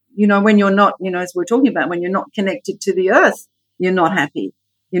when you're not, as we're talking about, when you're not connected to the earth, you're not happy.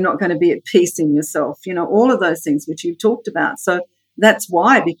 You're not going to be at peace in yourself. All of those things which you've talked about. So that's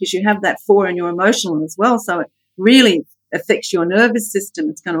why, because you have that 4 in your emotional as well. So it really affects your nervous system.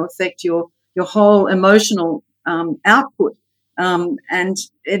 It's going to affect your whole emotional output. And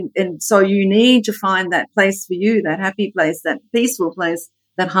so you need to find that place for you, that happy place, that peaceful place,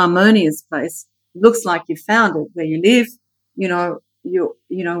 that harmonious place. It looks like you found it where you live, you're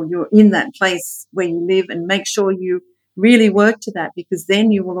in that place where you live, and make sure you really work to that, because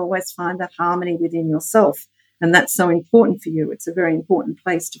then you will always find that harmony within yourself. And that's so important for you. It's a very important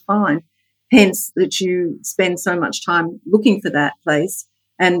place to find. Hence that you spend so much time looking for that place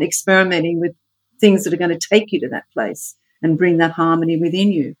and experimenting with things that are going to take you to that place and bring that harmony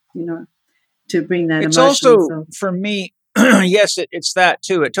within you, to bring that It's emotional also, self. for me, yes, it's that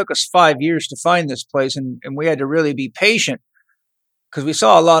too. It took us 5 years to find this place, and we had to really be patient, because we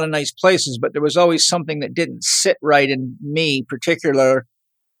saw a lot of nice places, but there was always something that didn't sit right in me particular.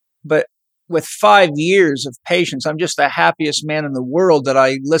 But with 5 years of patience, I'm just the happiest man in the world that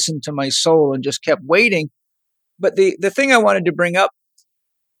I listened to my soul and just kept waiting. But the thing I wanted to bring up,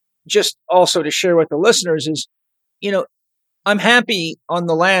 just also to share with the listeners, is, I'm happy on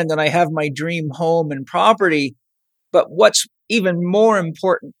the land and I have my dream home and property. But what's even more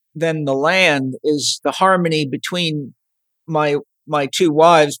important than the land is the harmony between my two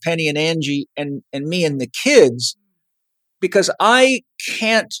wives, Penny and Angie, and me and the kids, because I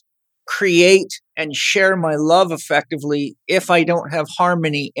can't create and share my love effectively if I don't have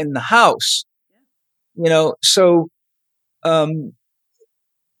harmony in the house. So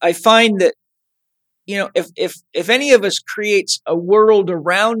I find that, if any of us creates a world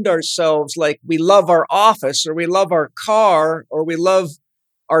around ourselves, like we love our office or we love our car or we love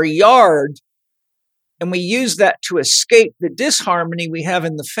our yard, and we use that to escape the disharmony we have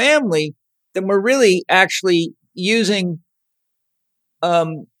in the family, then we're really actually using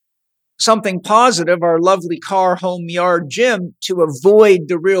something positive, our lovely car, home, yard, gym, to avoid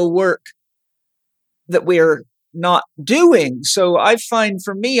the real work that we're not doing. So I find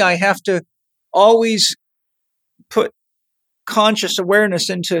for me, I have to always put conscious awareness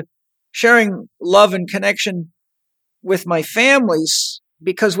into sharing love and connection with my families,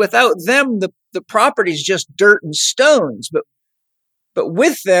 because without them, the property's just dirt and stones. But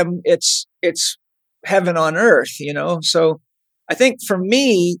with them, it's heaven on earth, So I think for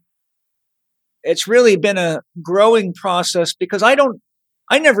me, it's really been a growing process, because I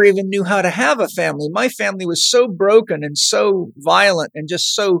never even knew how to have a family. My family was so broken and so violent and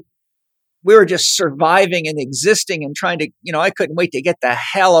just so, we were just surviving and existing and trying to, I couldn't wait to get the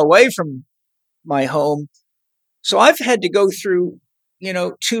hell away from my home. So I've had to go through,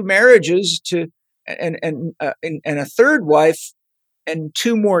 2 marriages and a third wife and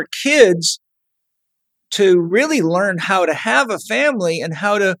 2 more kids to really learn how to have a family and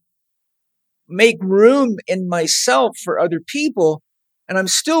how to make room in myself for other people. And I'm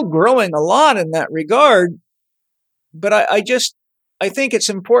still growing a lot in that regard. But I think it's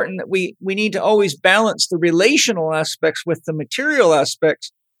important that we need to always balance the relational aspects with the material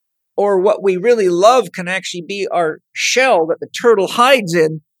aspects, or what we really love can actually be our shell that the turtle hides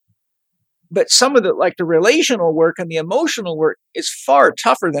in. But some of the relational work and the emotional work is far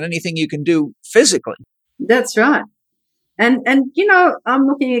tougher than anything you can do physically. That's right. And I'm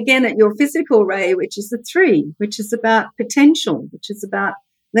looking again at your physical ray, which is the 3, which is about potential, which is about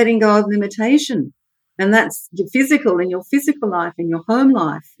letting go of limitation. And that's your physical, in your physical life, in your home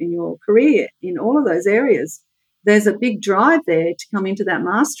life, in your career, in all of those areas. There's a big drive there to come into that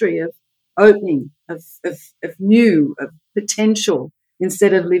mastery of opening, of new, of potential,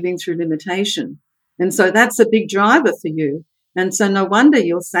 instead of living through limitation. And so that's a big driver for you. And so no wonder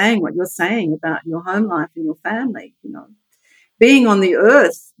you're saying what you're saying about your home life and your family, Being on the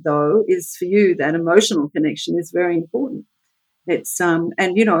earth, though, is for you, that emotional connection is very important. It's,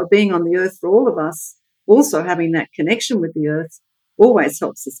 being on the earth for all of us, also having that connection with the earth always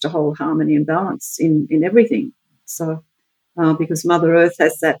helps us to hold harmony and balance in everything. So, because Mother Earth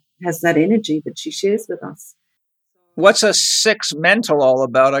has that energy that she shares with us. What's a 6 mental all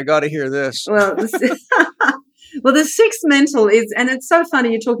about? I got to hear this. Well, the 6 mental is, and it's so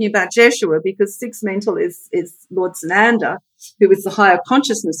funny you're talking about Jeshua, because 6 mental is Lord Sananda, who is the higher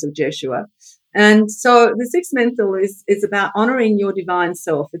consciousness of Jeshua. And so the 6 mental is about honoring your divine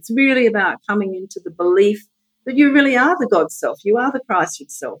self. It's really about coming into the belief that you really are the God self. You are the Christ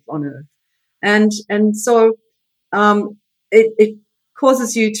yourself on earth. And so it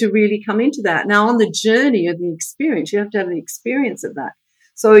causes you to really come into that. Now, on the journey of the experience, you have to have an experience of that.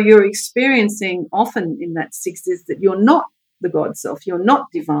 So you're experiencing often in that 6 is that you're not the God self. You're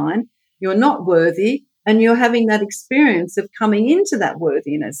not divine. You're not worthy. And you're having that experience of coming into that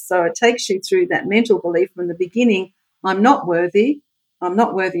worthiness. So it takes you through that mental belief from the beginning, I'm not worthy. I'm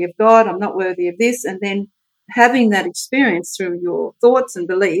not worthy of God. I'm not worthy of this. And then having that experience through your thoughts and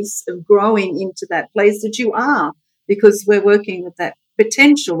beliefs of growing into that place that you are, because we're working with that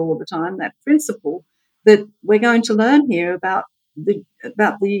potential all the time, that principle that we're going to learn here about the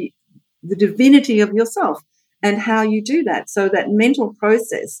divinity of yourself. and how you do that. So that mental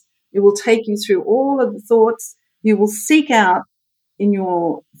process, it will take you through all of the thoughts. You will seek out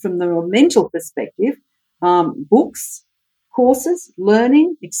from the mental perspective, books, courses,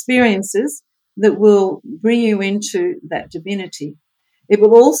 learning, experiences that will bring you into that divinity. It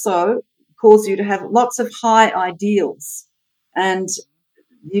will also cause you to have lots of high ideals, and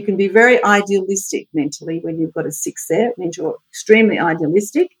you can be very idealistic mentally when you've got a 6 there. It means you're extremely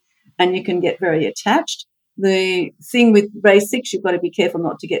idealistic and you can get very attached. The thing with Ray 6, you've got to be careful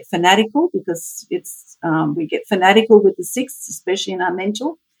not to get fanatical, because we get fanatical with the 6, especially in our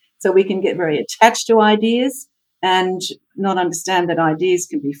mental. So we can get very attached to ideas and not understand that ideas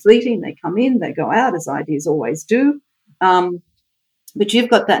can be fleeting. They come in, they go out, as ideas always do. But you've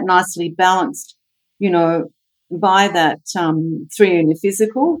got that nicely balanced, by that 3 in your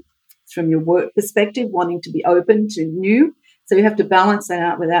physical, from your work perspective, wanting to be open to new. So you have to balance that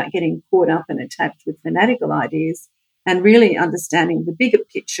out without getting caught up and attached with fanatical ideas, and really understanding the bigger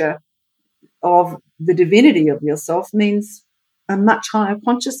picture of the divinity of yourself means a much higher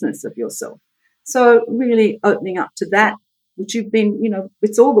consciousness of yourself. So really opening up to that, which you've been,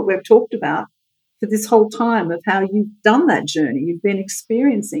 it's all that we've talked about for this whole time of how you've done that journey. You've been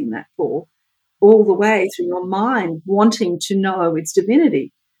experiencing that all the way through your mind, wanting to know its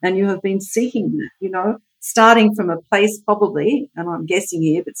divinity. And you have been seeking that, starting from a place probably, and I'm guessing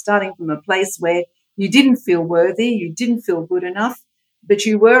here, but starting from a place where you didn't feel worthy, you didn't feel good enough, but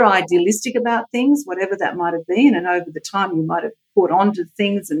you were idealistic about things, whatever that might have been. And over the time, you might have caught on to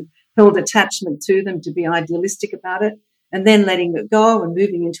things and held attachment to them to be idealistic about it, and then letting it go and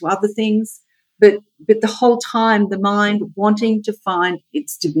moving into other things. But the whole time, the mind wanting to find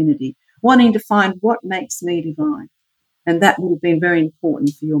its divinity, wanting to find what makes me divine. And that would have been very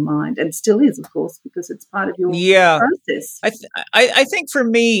important for your mind, and still is, of course, because it's part of your process. I think for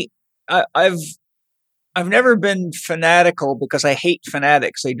me, I've never been fanatical, because I hate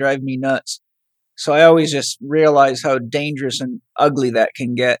fanatics. They drive me nuts. So I always just realize how dangerous and ugly that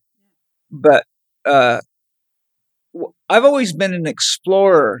can get. But I've always been an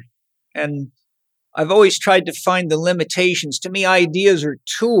explorer, and I've always tried to find the limitations. To me, ideas are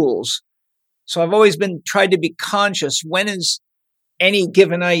tools. So I've always tried to be conscious. When is any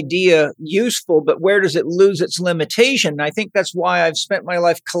given idea useful, but where does it lose its limitation? And I think that's why I've spent my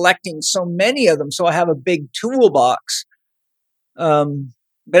life collecting so many of them. So I have a big toolbox.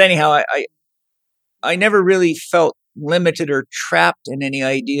 But anyhow, I never really felt limited or trapped in any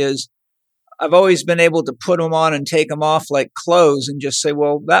ideas. I've always been able to put them on and take them off like clothes and just say,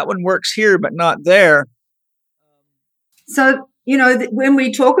 well, that one works here, but not there. So, when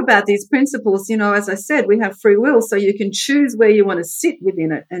we talk about these principles, as I said, we have free will, so you can choose where you want to sit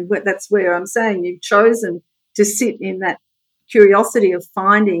within it. And that's where I'm saying you've chosen to sit in that curiosity of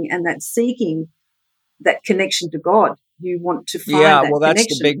finding and that seeking that connection to God. You want to find that connection.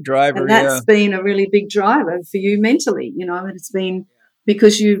 That's the big driver. And that's been a really big driver for you mentally, and it's been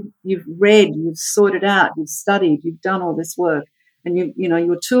because you've read, you've sorted out, you've studied, you've done all this work, and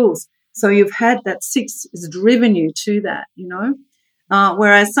your tools. So you've had that 6 has driven you to that,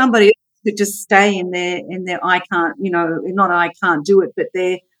 whereas somebody else could just stay in their I can't, not I can't do it, but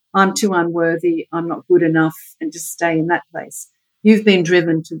I'm too unworthy, I'm not good enough, and just stay in that place. You've been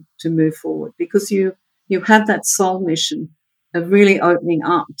driven to move forward because you have that soul mission of really opening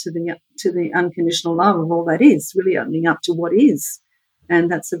up to the unconditional love of all that is, really opening up to what is. And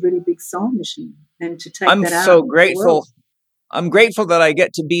that's a really big soul mission. And to take that out. I'm so grateful. I'm grateful that I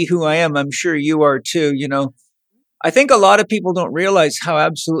get to be who I am. I'm sure you are too. I think a lot of people don't realize how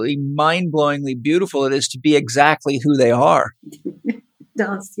absolutely mind-blowingly beautiful it is to be exactly who they are. It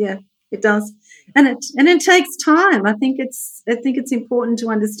does, yeah, it does, and it takes time. I think it's important to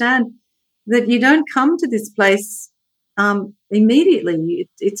understand that you don't come to this place immediately.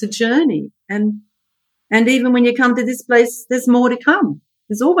 It's a journey, and even when you come to this place, there's more to come.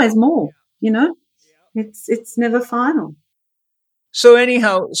 There's always more. It's never final. So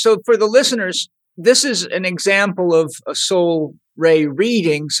anyhow, for the listeners, this is an example of a soul ray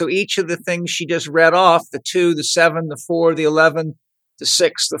reading. So each of the things she just read off, the 2, the 7, the 4, the 11, the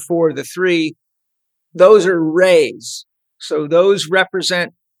 6, the 4, the 3, those are rays. So those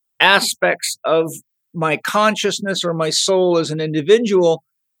represent aspects of my consciousness or my soul as an individual.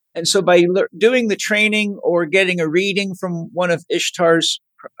 And so by doing the training or getting a reading from one of Ishtar's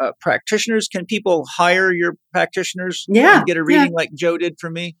practitioners, can people hire your practitioners and get a reading like Joe did for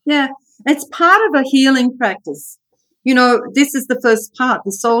me? Yeah, it's part of a healing practice. This is the first part,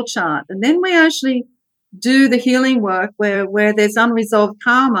 the soul chart. And then we actually do the healing work where there's unresolved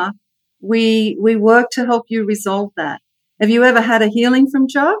karma. We work to help you resolve that. Have you ever had a healing from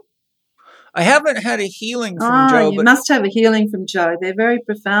Joe? I haven't had a healing from Joe, You but must have a healing from Joe. They're very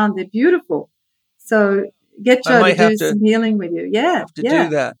profound. They're beautiful. So get Joe to do some healing with you. Yeah, do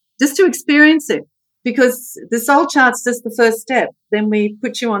that. Just to experience it, because the soul chart's just the first step. Then we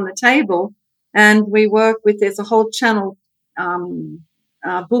put you on the table and we work with, there's a whole channel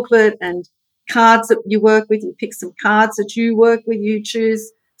booklet and cards that you work with. You pick some cards that you work with. You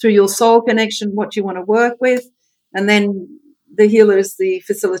choose through your soul connection what you want to work with. And then the healer is the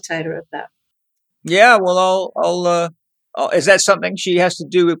facilitator of that. Yeah, well, I'll is that something she has to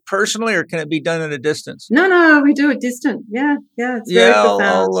do personally, or can it be done at a distance? No, we do it distant. Yeah, it's very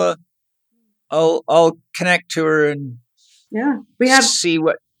profound. I'll connect to her and we have see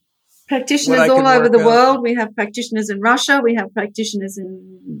what practitioners all over the world. We have practitioners in Russia. We have practitioners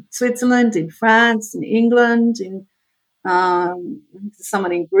in Switzerland, in France, in England, in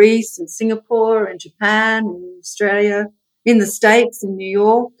someone in Greece, in Singapore, in Japan, in Australia, in the States, in New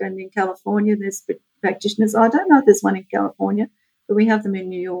York, and in California. There's practitioners. I don't know if there's one in California, but we have them in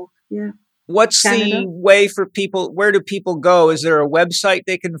New York. Yeah. What's Canada. The way for people? Where do people go? Is there a website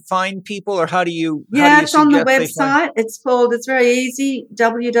they can find people, or how do you? It's on the website. It's very easy,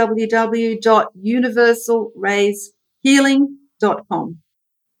 www.universalrayshealing.com.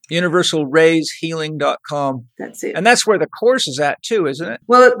 universalrayshealing.com. That's it. And that's where the course is at too, isn't it?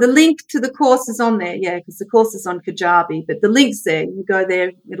 Well, the link to the course is on there, because the course is on Kajabi, but the link's there. You go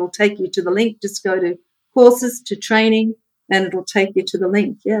there, it'll take you to the link. Just go to courses, to training, and it'll take you to the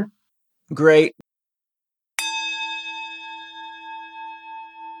link. Yeah. Great.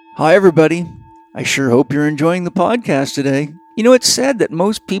 Hi, everybody. I sure hope you're enjoying the podcast today. You know, it's sad that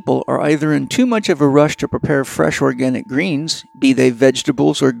most people are either in too much of a rush to prepare fresh organic greens, be they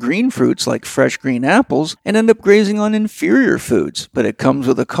vegetables or green fruits like fresh green apples, and end up grazing on inferior foods, but it comes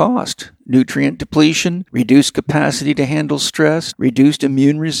with a cost. Nutrient depletion, reduced capacity to handle stress, reduced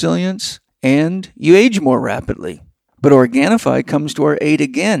immune resilience, and you age more rapidly. But Organifi comes to our aid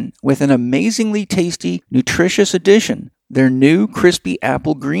again with an amazingly tasty, nutritious addition, their new crispy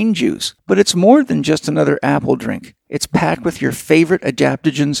apple green juice. But it's more than just another apple drink. It's packed with your favorite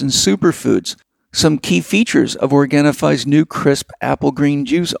adaptogens and superfoods. Some key features of Organifi's new crisp apple green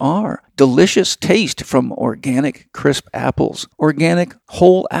juice are delicious taste from organic crisp apples, organic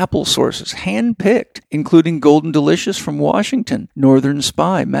whole apple sources, hand-picked, including Golden Delicious from Washington, Northern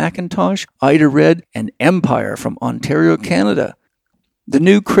Spy, Macintosh, Ida Red, and Empire from Ontario, Canada. The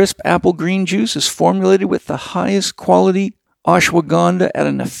new crisp apple green juice is formulated with the highest quality ashwagandha at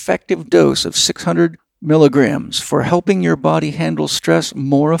an effective dose of 600 milligrams for helping your body handle stress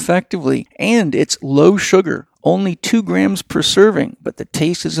more effectively. And it's low sugar, only 2 grams per serving, but the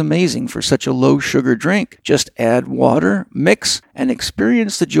taste is amazing for such a low sugar drink. Just add water, mix, and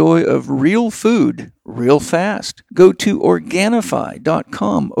experience the joy of real food real fast. Go to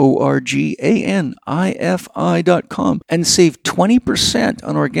Organifi.com, Organifi.com, and save 20%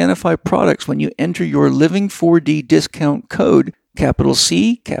 on Organifi products when you enter your Living 4D discount code, capital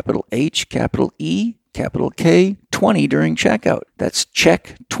C, capital H, capital E, capital K, 20 during checkout. That's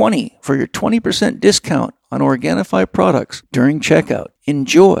check 20 for your 20% discount on Organifi products during checkout.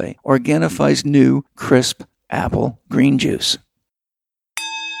 Enjoy Organifi's new crisp apple green juice.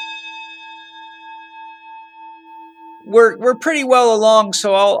 We're pretty well along,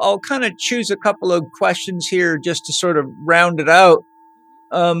 so I'll kind of choose a couple of questions here just to sort of round it out.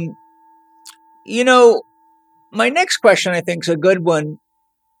 My next question I think is a good one.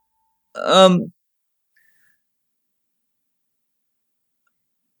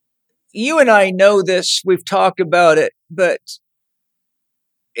 You and I know this, we've talked about it, but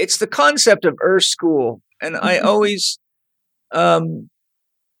it's the concept of Earth School. And I always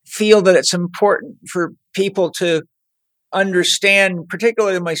feel that it's important for people to understand,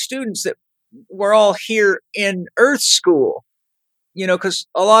 particularly my students, that we're all here in Earth School, because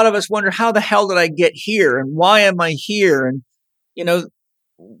a lot of us wonder, how the hell did I get here? And why am I here? And,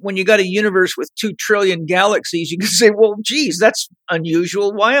 when you got a universe with 2 trillion galaxies, you can say, well, geez, that's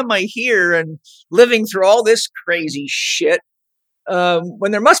unusual. Why am I here and living through all this crazy shit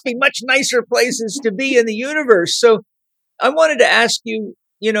when there must be much nicer places to be in the universe? So I wanted to ask you,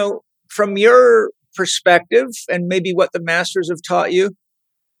 from your perspective and maybe what the masters have taught you.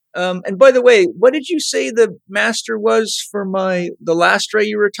 And by the way, what did you say the master was for the last ray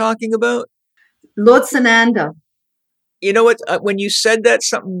you were talking about? Lord Sananda. You know what? When you said that,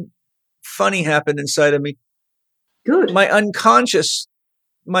 something funny happened inside of me. Good. My unconscious,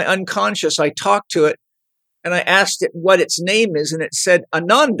 I talked to it and I asked it what its name is, and it said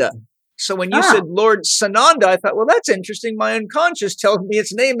Ananda. So when you said Lord Sananda, I thought, well, that's interesting. My unconscious tells me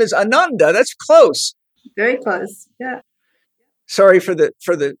its name is Ananda. That's close. Very close. Yeah. Sorry for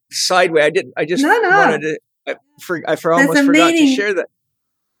the sideway. I just wanted to. I almost forgot to share that.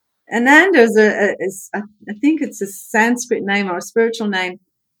 Ananda is I think it's a Sanskrit name or a spiritual name.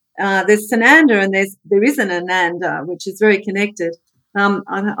 There's Sananda and there is an Ananda, which is very connected.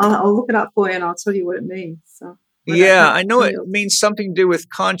 I'll look it up for you and I'll tell you what it means. So I know it means something to do with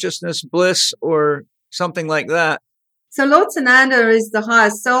consciousness, bliss, or something like that. So Lord Sananda is the higher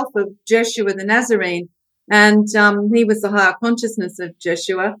self of Jeshua the Nazarene, and he was the higher consciousness of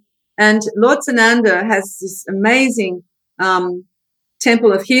Jeshua. And Lord Sananda has this amazing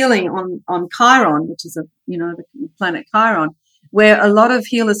temple of healing on Chiron, which is the planet Chiron, where a lot of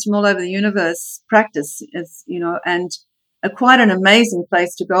healers from all over the universe practice, and quite an amazing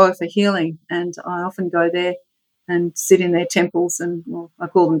place to go for healing. And I often go there and sit in their temples, and I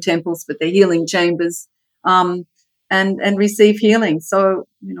call them temples, but they're healing chambers, and receive healing. So,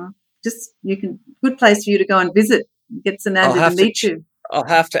 good place for you to go and visit, get Sananda to meet you. I'll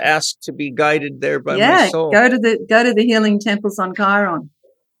have to ask to be guided there by my soul. Go to the healing temples on Chiron.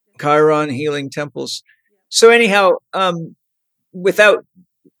 Chiron healing temples. So anyhow, without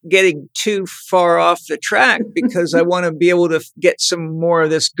getting too far off the track, because I want to be able to get some more of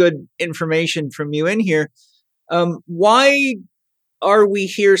this good information from you in here. Why are we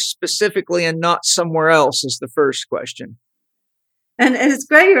here specifically and not somewhere else is the first question. And it's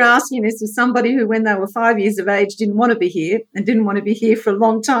great you're asking this as somebody who, when they were 5 years of age, didn't want to be here and didn't want to be here for a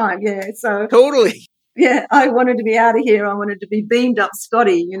long time. Yeah, so totally. Yeah, I wanted to be out of here. I wanted to be beamed up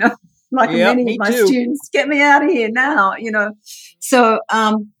Scotty, like many of my students. Get me out of here now, So,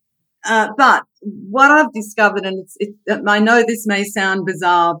 but what I've discovered, and I know this may sound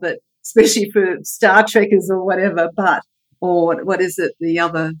bizarre, but especially for Star Trekkers or whatever, or what is it, the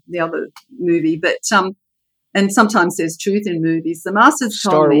other movie, but and sometimes there's truth in movies. The Masters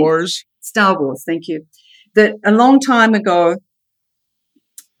told me Star Wars, thank you, that a long time ago,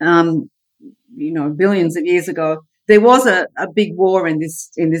 billions of years ago, there was a big war in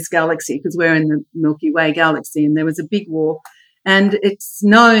this galaxy, because we're in the Milky Way galaxy, and there was a big war, and it's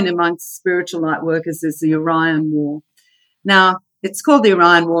known amongst spiritual light workers as the Orion War. Now, it's called the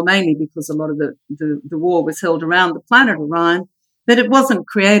Orion War mainly because a lot of the war was held around the planet Orion, but it wasn't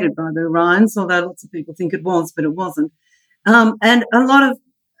created by the Orions, although lots of people think it was, but it wasn't. And a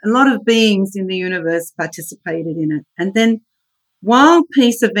lot of beings in the universe participated in it. And then while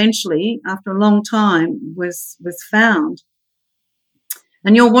peace eventually, after a long time, was found,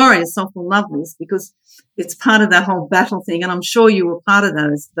 and your warriors often love this because it's part of that whole battle thing, and I'm sure you were part of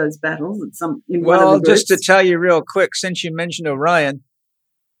those battles in one of the groups. Just to tell you real quick, since you mentioned Orion,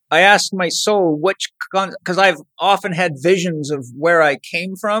 I asked my soul because I've often had visions of where I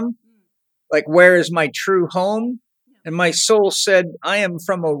came from, like where is my true home, and my soul said I am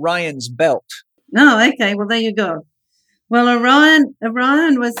from Orion's belt. Oh, okay. Well, there you go. Well, Orion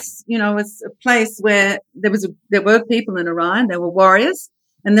was, was a place where there were people in Orion. There were warriors,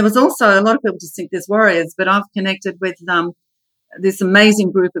 and there was also a lot of people just think there's warriors. But I've connected with this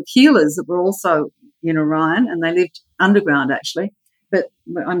amazing group of healers that were also in Orion, and they lived underground actually. But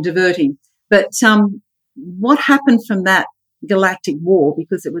I'm diverting. But what happened from that galactic war?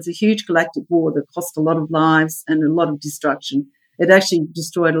 Because it was a huge galactic war that cost a lot of lives and a lot of destruction. It actually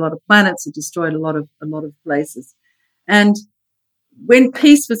destroyed a lot of planets. It destroyed a lot of places. And when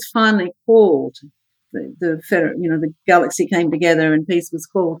peace was finally called, the galaxy came together and peace was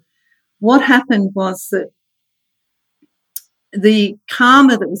called. What happened was that the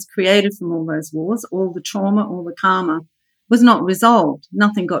karma that was created from all those wars, all the trauma, all the karma, was not resolved.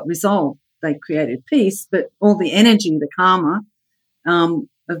 Nothing got resolved. They created peace, but all the energy, the karma,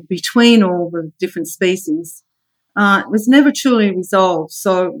 between all the different species, was never truly resolved.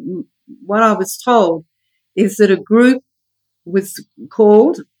 So what I was told is that a group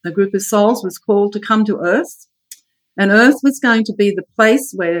of souls was called to come to Earth, and Earth was going to be the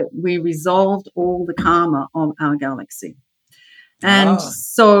place where we resolved all the karma of our galaxy. And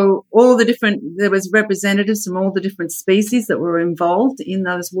so there was representatives from all the different species that were involved in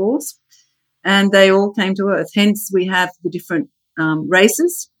those wars, and they all came to Earth. Hence, we have the different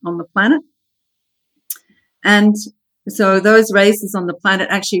races on the planet. And so those races on the planet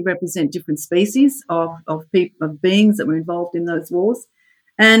actually represent different species of beings that were involved in those wars.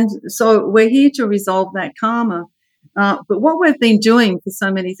 And so we're here to resolve that karma. But what we've been doing for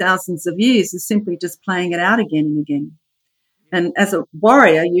so many thousands of years is simply just playing it out again and again. And as a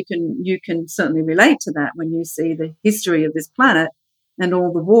warrior, you can certainly relate to that when you see the history of this planet and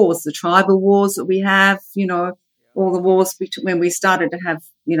all the wars, the tribal wars that we have, all the wars when we started to have,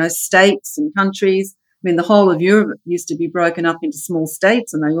 states and countries. I mean, the whole of Europe used to be broken up into small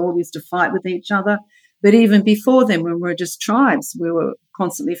states and they all used to fight with each other. But even before then, when we were just tribes, we were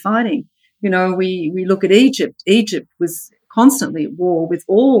constantly fighting. We look at Egypt. Egypt was constantly at war with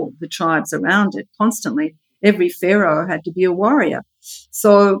all the tribes around it, constantly. Every pharaoh had to be a warrior.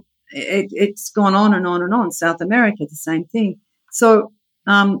 So it's gone on and on and on. South America, the same thing. So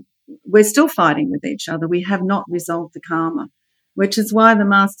we're still fighting with each other. We have not resolved the karma, which is why the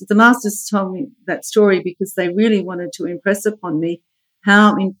masters told me that story, because they really wanted to impress upon me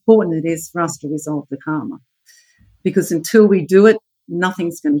how important it is for us to resolve the karma. Because until we do it,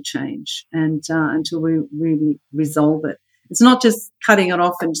 nothing's going to change, and until we really resolve it. It's not just cutting it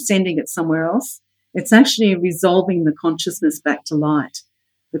off and sending it somewhere else. It's actually resolving the consciousness back to light.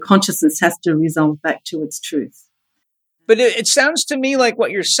 The consciousness has to resolve back to its truth. But it sounds to me like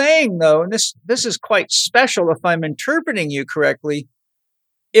what you're saying, though, and this is quite special if I'm interpreting you correctly.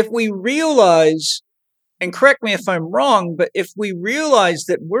 If we realize, and correct me if I'm wrong, but if we realize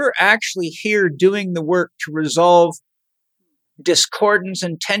that we're actually here doing the work to resolve discordance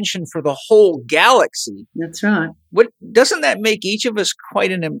and tension for the whole galaxy. That's right. Doesn't that make each of us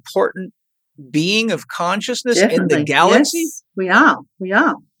quite an important being of consciousness Definitely. In the galaxy? Yes, we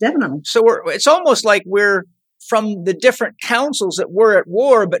are, definitely. So it's almost like we're from the different councils that were at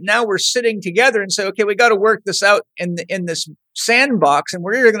war, but now we're sitting together and say, okay, we got to work this out in this sandbox, and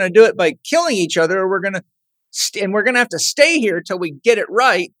we're either going to do it by killing each other, or we're going to have to stay here till we get it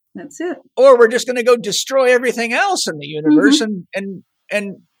right. That's it. Or we're just going to go destroy everything else in the universe, and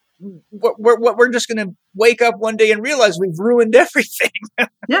we're just going to wake up one day and realize we've ruined everything.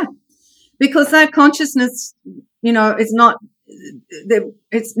 Yeah, because that consciousness, is not.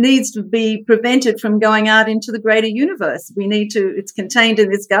 It needs to be prevented from going out into the greater universe. It's contained in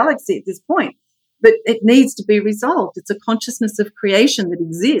this galaxy at this point, but it needs to be resolved. It's a consciousness of creation that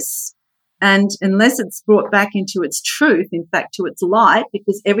exists. And unless it's brought back into its truth, in fact, to its light,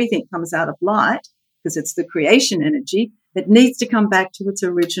 because everything comes out of light, because it's the creation energy, it needs to come back to its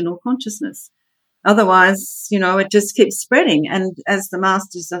original consciousness. Otherwise, it just keeps spreading. And as the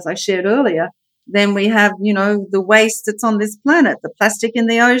masters, as I shared earlier, then we have, the waste that's on this planet, the plastic in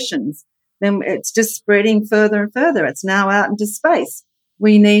the oceans. Then it's just spreading further and further. It's now out into space.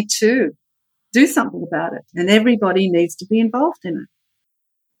 We need to do something about it, and everybody needs to be involved in it.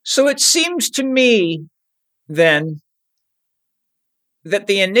 So it seems to me, then, that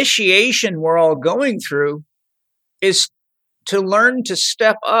the initiation we're all going through is to learn to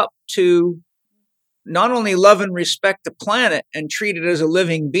step up to not only love and respect the planet and treat it as a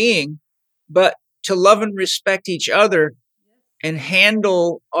living being, but to love and respect each other and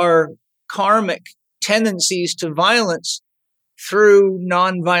handle our karmic tendencies to violence through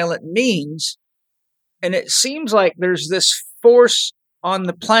nonviolent means. And it seems like there's this force on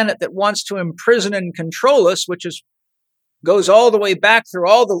the planet that wants to imprison and control us, which goes all the way back through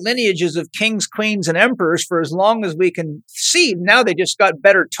all the lineages of kings, queens, and emperors for as long as we can see. Now they just got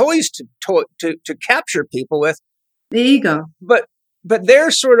better toys to capture people with. The ego. But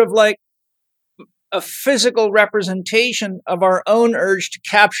they're sort of like a physical representation of our own urge to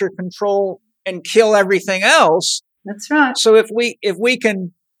capture, control, and kill everything else. That's right. So if we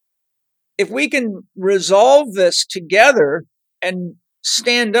can resolve this together and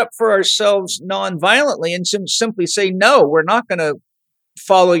stand up for ourselves nonviolently and simply say, no, we're not going to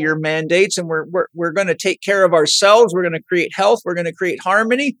follow your mandates, and we're going to take care of ourselves. We're going to create health. We're going to create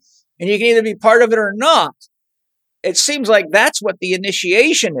harmony, and you can either be part of it or not. It seems like that's what the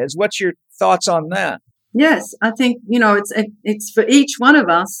initiation is. What's your thoughts on that? Yes, I think, it's for each one of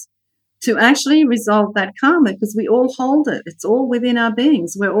us to actually resolve that karma, because we all hold it. It's all within our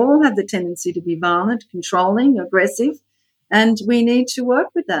beings. We all have the tendency to be violent, controlling, aggressive, and we need to work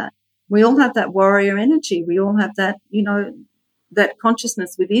with that. We all have that warrior energy. We all have that, that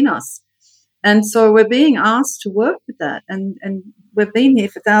consciousness within us. And so we're being asked to work with that. And we've been here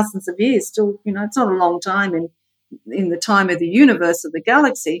for thousands of years. Still, it's not a long time in the time of the universe or the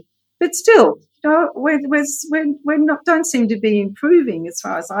galaxy, but still, we're not, don't seem to be improving as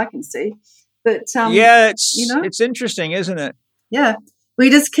far as I can see. But it's interesting, isn't it? Yeah, we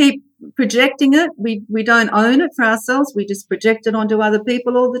just keep projecting it. We don't own it for ourselves. We just project it onto other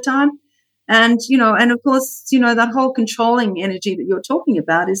people all the time. And and of course, that whole controlling energy that you're talking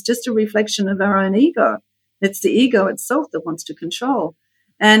about is just a reflection of our own ego. It's the ego itself that wants to control.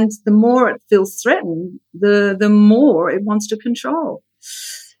 And the more it feels threatened, the more it wants to control.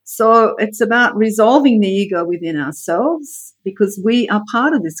 So it's about resolving the ego within ourselves, because we are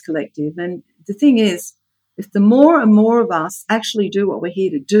part of this collective. And the thing is, if the more and more of us actually do what we're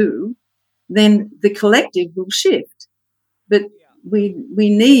here to do, then the collective will shift. But we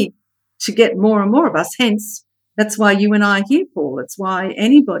need to get more and more of us. Hence, That's why you and I are here, Paul. It's why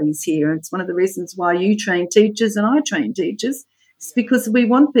anybody's here. It's one of the reasons why you train teachers and I train teachers. It's because we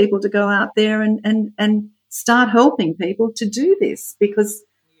want people to go out there and start helping people to do this, because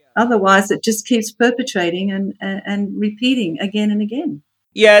otherwise it just keeps perpetrating and repeating again and again.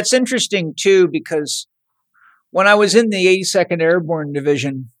 Yeah, it's interesting, too, because when I was in the 82nd Airborne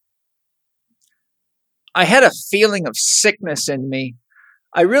Division, I had a feeling of sickness in me.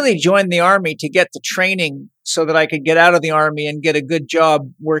 I really joined the Army to get the training so that I could get out of the Army and get a good job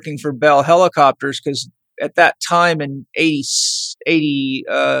working for Bell Helicopters, because at that time in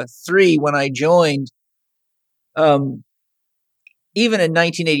 83, when I joined, even in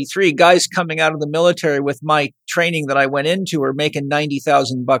 1983, guys coming out of the military with my training that I went into were making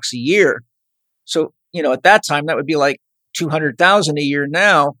 $90,000 a year. So, at that time, that would be like $200,000 a year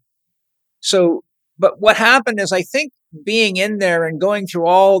now. So, but what happened is, I think being in there and going through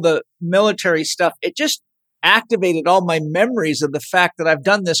all the military stuff, it just activated all my memories of the fact that I've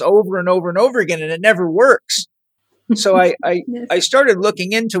done this over and over and over again, and it never works. So I started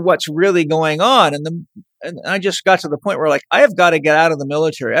looking into what's really going on, and I just got to the point where, like, I have got to get out of the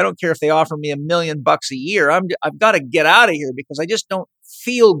military. I don't care if they offer me $1 million a year. I've got to get out of here, because I just don't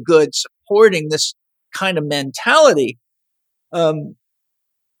feel good supporting this kind of mentality.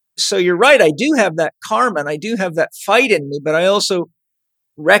 So you're right. I do have that karma and I do have that fight in me, but I also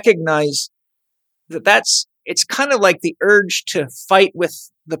recognize that it's kind of like the urge to fight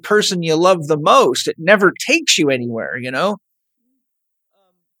with the person you love the most. It never takes you anywhere,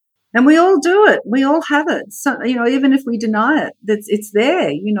 And we all do it. We all have it. So, even if we deny it, it's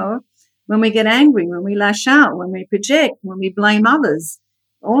there, when we get angry, when we lash out, when we project, when we blame others,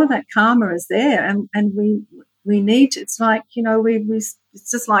 all of that karma is there. And we need to, it's like, it's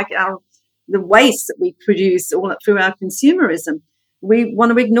just like the waste that we produce all through our consumerism. We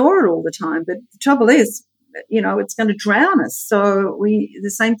want to ignore it all the time. But the trouble is, it's going to drown us. So the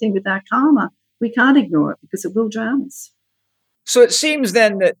same thing with our karma. We can't ignore it because it will drown us. So it seems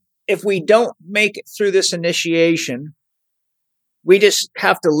then that if we don't make it through this initiation, we just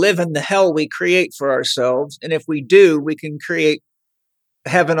have to live in the hell we create for ourselves. And if we do, we can create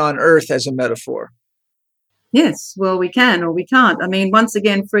heaven on earth, as a metaphor. Yes, well, we can or we can't. I mean, once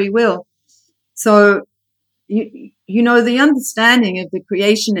again, free will. So, the understanding of the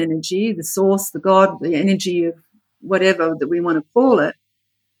creation energy, the source, the God, the energy of whatever that we want to call it,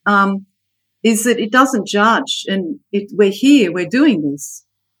 is that it doesn't judge. And we're here, we're doing this.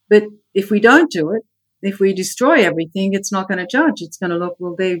 But if we don't do it, if we destroy everything, it's not going to judge. It's going to look,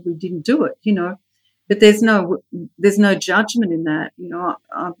 well, we didn't do it, But there's no judgment in that.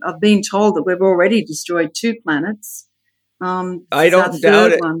 I've been told that we've already destroyed 2 planets. I don't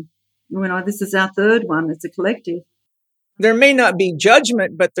doubt it. This is our third one. It's a collective. There may not be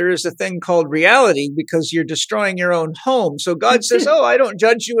judgment, but there is a thing called reality, because you're destroying your own home. So God says, "Oh, I don't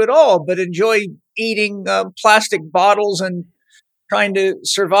judge you at all, but enjoy eating plastic bottles and trying to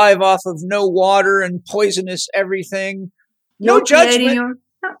survive off of no water and poisonous everything." No judgment.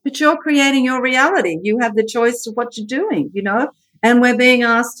 But you're creating your reality. You have the choice of what you're doing, and we're being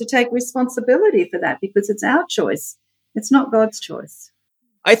asked to take responsibility for that because it's our choice. It's not God's choice.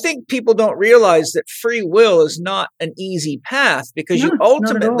 I think people don't realize that free will is not an easy path, because you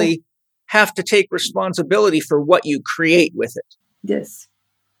ultimately have to take responsibility for what you create with it. Yes,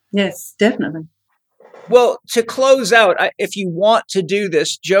 definitely. Well, to close out, if you want to do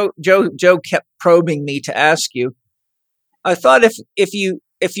this, Joe kept probing me to ask you. I thought if you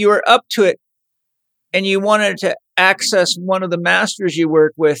were up to it and you wanted to access one of the masters you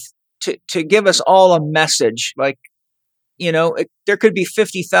work with to give us all a message, like, there could be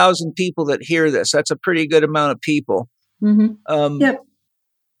 50,000 people that hear this. That's a pretty good amount of people. Mm-hmm. Yep.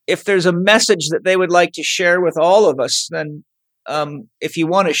 If there's a message that they would like to share with all of us, then if you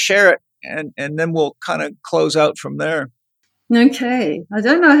want to share it, and then we'll kind of close out from there. Okay. I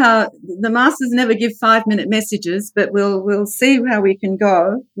don't know how the masters never give 5-minute messages, but we'll see how we can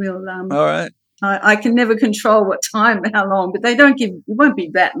go. All right. I can never control what time, how long, but they don't give. It won't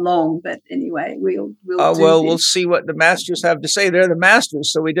be that long. But anyway, we'll see what the masters have to say. They're the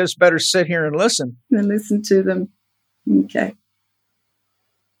masters, so we just better sit here and listen. And listen to them. Okay.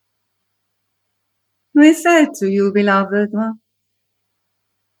 We say to you, beloved one,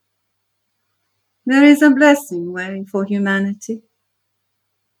 there is a blessing waiting for humanity.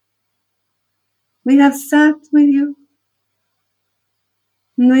 We have sat with you,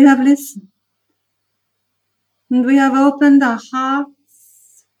 and we have listened, and we have opened our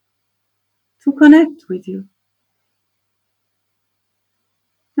hearts to connect with you.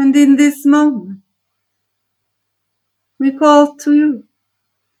 And in this moment, we call to you.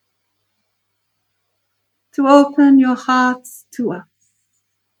 to open your hearts to us.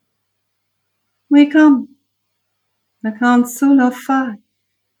 We come, the Council of Five.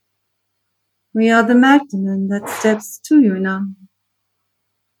 We are the Magdalene that steps to you now.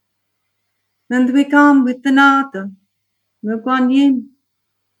 And we come with the Nada, the Guan Yin,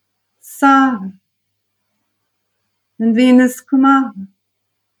 Sarah, and Venus Kumara.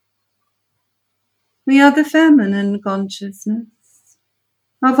 We are the feminine consciousness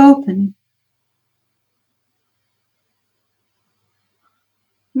of opening.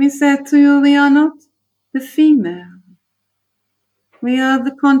 We said to you, we are not the female. We are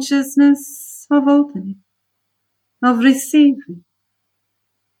the consciousness of opening, of receiving,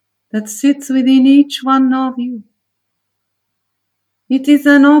 that sits within each one of you. It is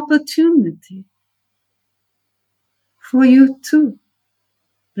an opportunity for you to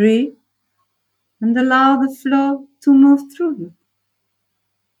breathe and allow the flow to move through you.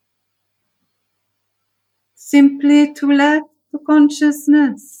 Simply to let the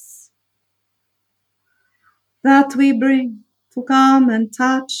consciousness that we bring to come and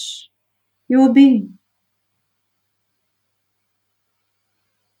touch your being.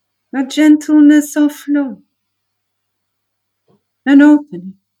 A gentleness of flow, an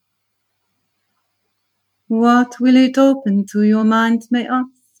opening. What will it open to, your mind may ask?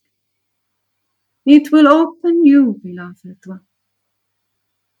 It will open you, beloved one,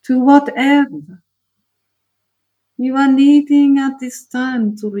 to whatever you are needing at this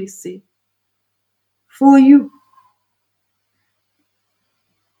time to receive for you.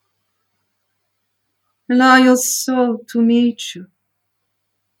 Allow your soul to meet you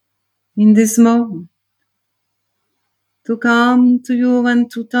in this moment, to come to you and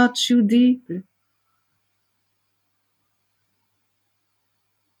to touch you deeply.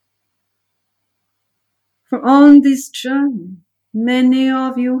 For on this journey, many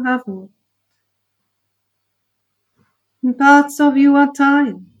of you have walked, and parts of you are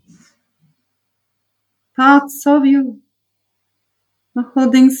tired. Parts of you are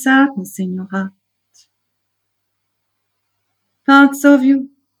holding sadness in your heart. Parts of you,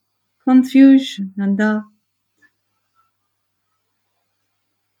 confusion and doubt.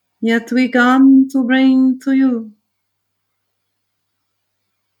 Yet we come to bring to you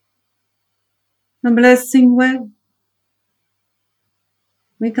a blessing well.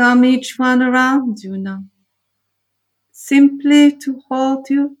 We come each one around you now, simply to hold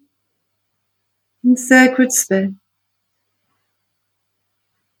you in sacred space,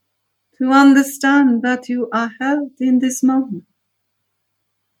 to understand that you are held in this moment.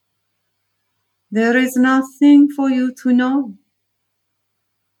 There is nothing for you to know,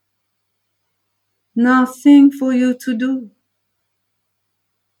 nothing for you to do,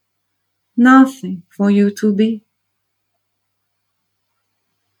 nothing for you to be.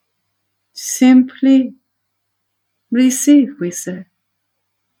 Simply receive, we say.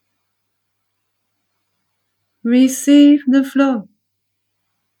 Receive the flow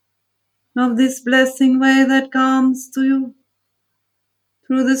of this blessing way that comes to you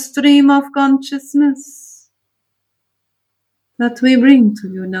through the stream of consciousness that we bring to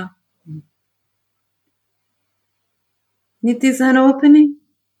you now. It is an opening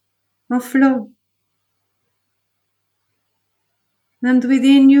of flow. And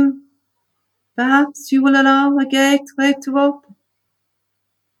within you, perhaps you will allow a gateway to open,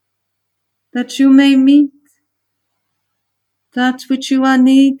 that you may meet that which you are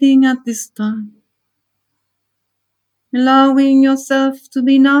needing at this time, allowing yourself to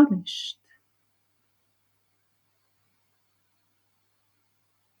be nourished,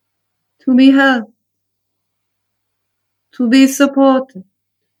 to be helped, to be supported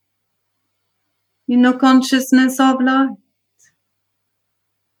in a consciousness of light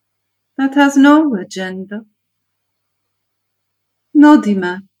that has no agenda, no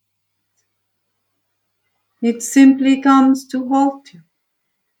demand. It simply comes to hold you.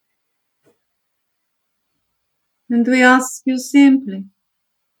 And we ask you simply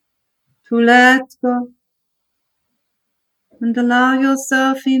to let go and allow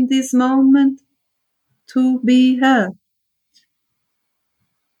yourself in this moment to be held.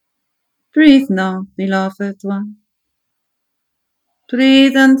 Breathe now, beloved one.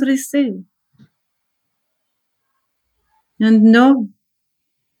 Breathe and receive. And know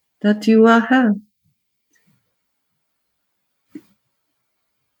that you are held.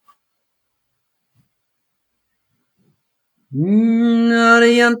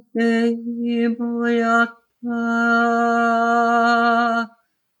 Naryante boyata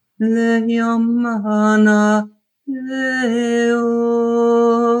leyamana leo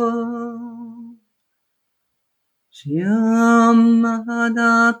Shyamadat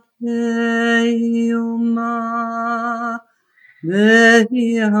Eyuma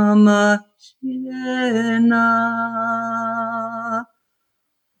Veyama Shena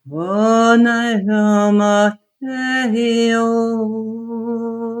Vonayama Eyo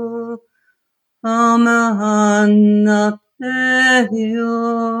Amahana Eyo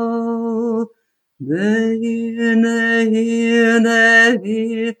Veyene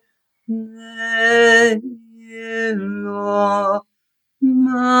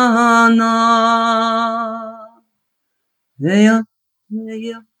Mana Veya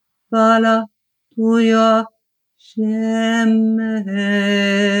Veya Bala Tuya Shemeya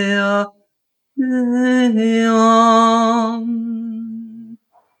Deyam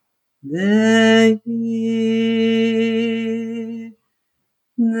Dehi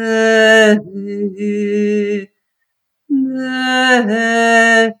Dehi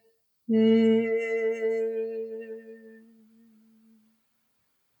Dehi.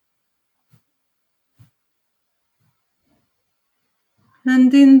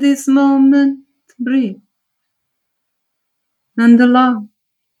 And in this moment, breathe and allow,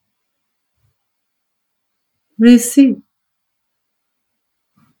 receive,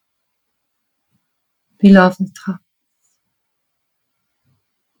 beloved heart.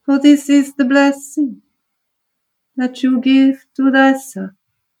 For this is the blessing that you give to thyself,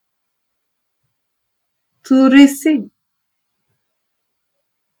 to receive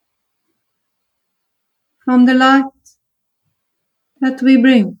from the light that we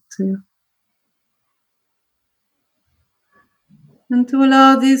bring to you, and to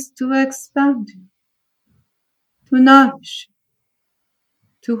allow this to expand you, to nourish you,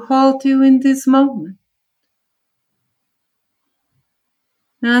 to hold you in this moment.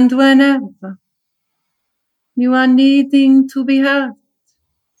 And whenever you are needing to be heard,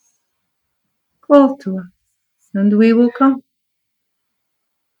 call to us, and we will come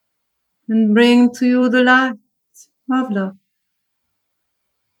and bring to you the light of love.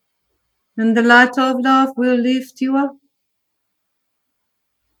 And the light of love will lift you up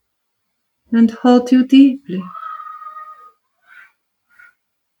and hold you deeply.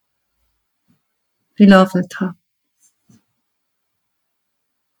 Beloved heart,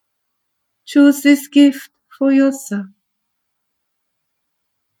 choose this gift for yourself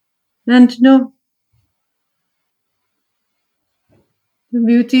and know the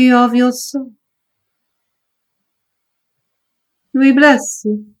beauty of your soul. We bless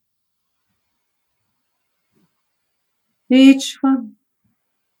you, each one,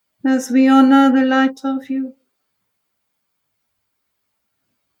 as we honor the light of you.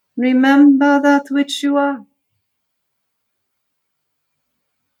 Remember that which you are.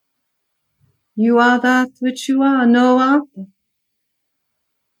 You are that which you are, no other.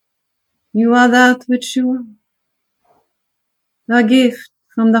 You are that which you are, a gift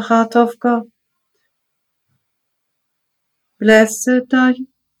from the heart of God. Blessed are you.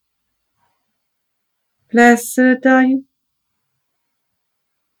 Blessed are you.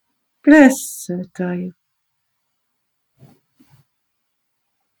 Blessed are you.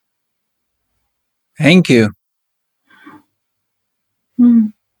 Thank you.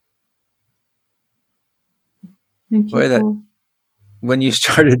 Thank you. Boy, when you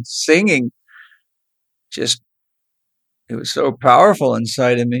started singing, it was so powerful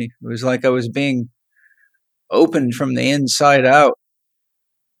inside of me. It was like I was being opened from the inside out.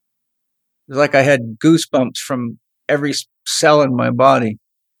 It was like I had goosebumps from every cell in my body.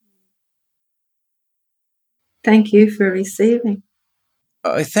 Thank you for receiving.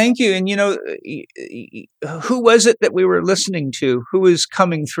 Thank you. And, who was it that we were listening to? Who was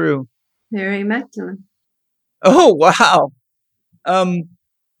coming through? Mary Magdalene. Oh, wow.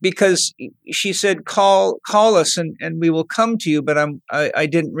 Because she said, call us and we will come to you. But I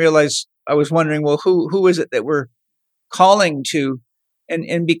didn't realize. I was wondering, well, who is it that we're calling to?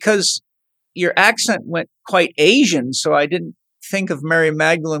 And because your accent went quite Asian, so I didn't think of Mary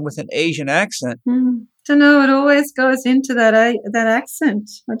Magdalene with an Asian accent. Don't know. It always goes into that accent.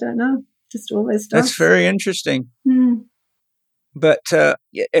 I don't know. Just always does. That's very interesting. But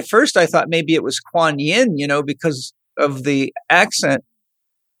at first I thought maybe it was Kuan Yin, because of the accent.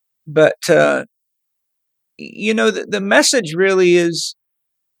 But, the message really is,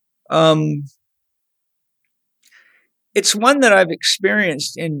 it's one that I've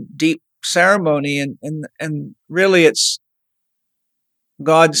experienced in deep ceremony, and really it's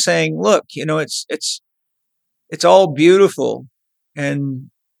God saying, look, it's all beautiful, and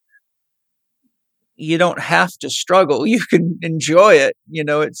you don't have to struggle. You can enjoy it.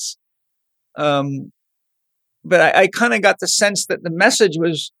 But I kind of got the sense that the message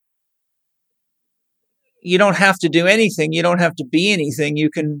was you don't have to do anything. You don't have to be anything.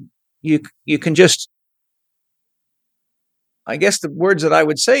 You can just, I guess the words that I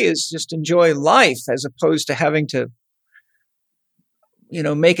would say is just enjoy life as opposed to having to,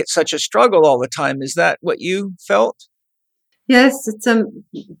 make it such a struggle all the time. Is that what you felt? Yes, it's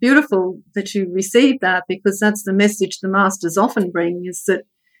beautiful that you received that, because that's the message the masters often bring, is that,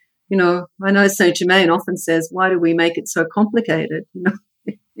 I know Saint Germain often says, why do we make it so complicated?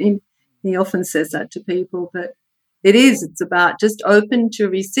 He often says that to people, but it's about just open to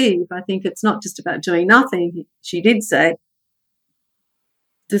receive. I think it's not just about doing nothing. She did say,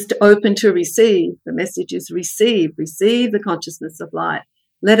 just open to receive. The message is receive the consciousness of light.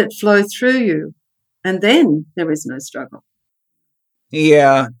 Let it flow through you. And then there is no struggle.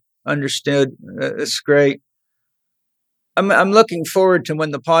 Yeah, understood. That's great. I'm looking forward to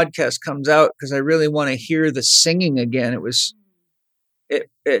when the podcast comes out, because I really want to hear the singing again.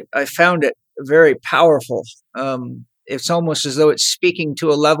 I found it very powerful. It's almost as though it's speaking to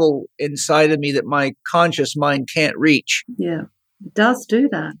a level inside of me that my conscious mind can't reach. Yeah, it does do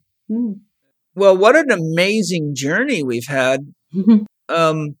that. Mm. Well, what an amazing journey we've had.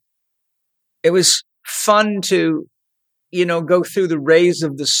 It was fun to, go through the rays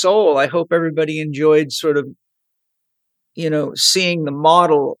of the soul. I hope everybody enjoyed sort of, seeing the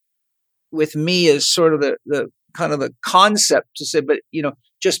model with me as sort of the kind of the concept to say, but,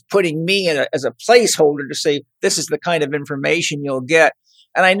 just putting me as a placeholder to say, this is the kind of information you'll get.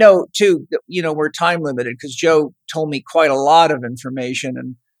 And I know too, that, we're time limited, because Joe told me quite a lot of information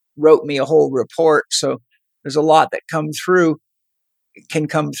and wrote me a whole report. So there's a lot that can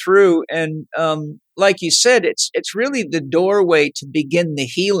come through. And, like you said, it's really the doorway to begin the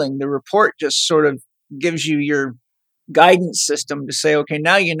healing. The report just sort of gives you your guidance system to say, okay,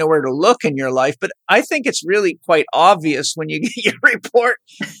 now you know where to look in your life. But I think it's really quite obvious when you get your report,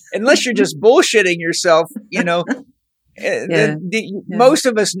 unless you're just bullshitting yourself, most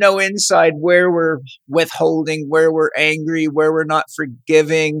of us know inside where we're withholding, where we're angry, where we're not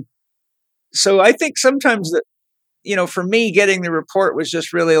forgiving. So I think sometimes that, for me, getting the report was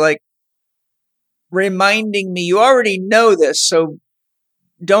just really like reminding me, you already know this, so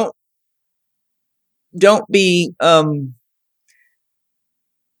don't be,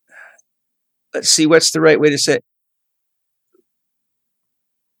 let's see, what's the right way to say it?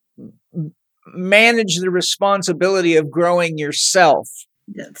 Manage the responsibility of growing yourself.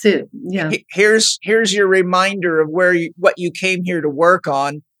 That's it. Yeah. Here's your reminder of what you came here to work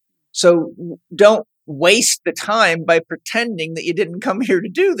on. So don't waste the time by pretending that you didn't come here to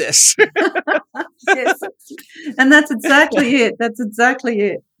do this. Yes. And that's exactly it.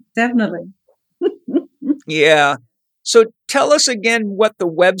 Definitely. Yeah. So tell us again what the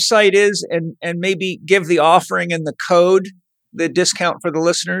website is, and maybe give the offering and the code, the discount for the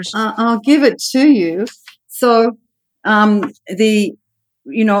listeners. I'll give it to you. So there's a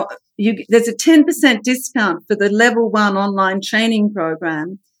 10% discount for the level 1 online training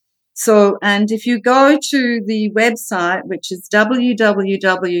program. So, and if you go to the website, which is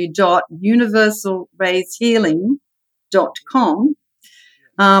www.universalrayshealing.com,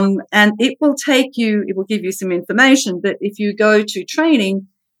 and it will give you some information. But if you go to training,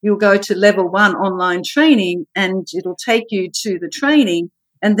 you'll go to level 1 online training, and it'll take you to the training.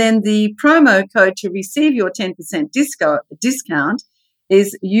 And then the promo code to receive your 10% discount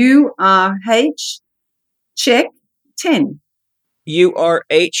is URH check 10.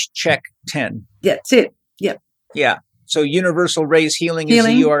 URH check 10. Yeah, that's it. Yeah. Yeah. So Universal Rays Healing is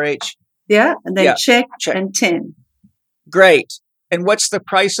the URH. Yeah. And then check and 10. Great. And what's the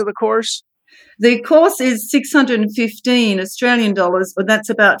price of the course? The course is 615 Australian dollars, but that's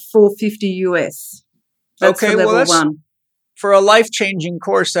about $450 US. That's okay, for level 1. For a life-changing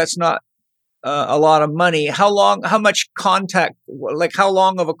course, that's not a lot of money. How much contact, like how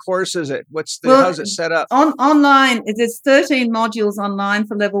long of a course is it? How's it set up? Online, there's 13 modules online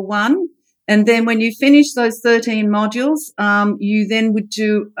for level 1. And then when you finish those 13 modules, you then would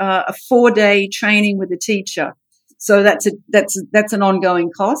do a 4-day training with a teacher. So that's an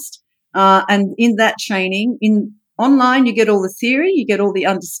ongoing cost. And in that training, online, you get all the theory, you get all the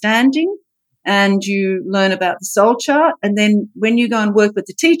understanding, and you learn about the soul chart. And then when you go and work with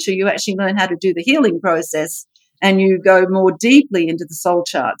the teacher, you actually learn how to do the healing process, and you go more deeply into the soul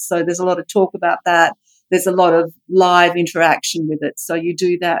chart. So there's a lot of talk about that. There's a lot of live interaction with it. So you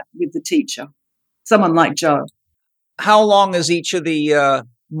do that with the teacher, someone like Joe. How long is each of the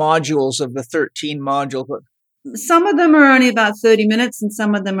modules of the 13 modules? Some of them are only about 30 minutes, and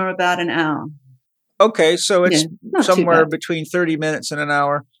some of them are about an hour. Okay, so it's somewhere between 30 minutes and an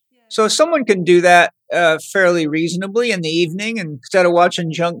hour. So someone can do that fairly reasonably in the evening instead of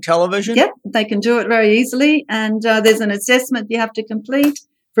watching junk television? Yep, they can do it very easily. And there's an assessment you have to complete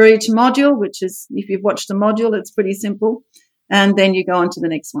for each module, which is, if you've watched a module, it's pretty simple. And then you go on to the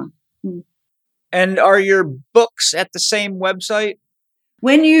next one. And are your books at the same website?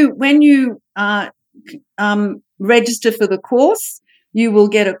 When you register for the course, you will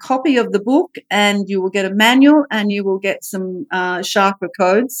get a copy of the book, and you will get a manual, and you will get some chakra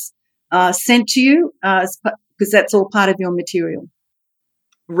codes sent to you, because that's all part of your material.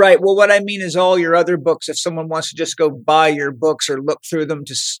 Right. Well, what I mean is all your other books, if someone wants to just go buy your books or look through them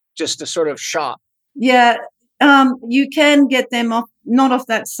just to sort of shop. Yeah. You can get them not off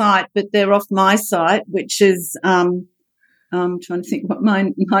that site, but they're off my site, which is, I'm trying to think what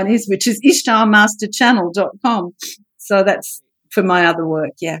mine is, which is ishtarmasterchannel.com. So that's for my other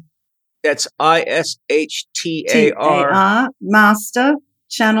work. Yeah. That's ISHTAR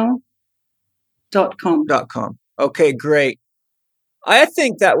masterchannel.com. Okay, great. I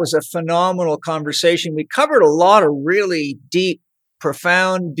think that was a phenomenal conversation. We covered a lot of really deep,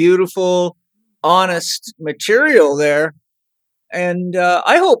 profound, beautiful, honest material there. And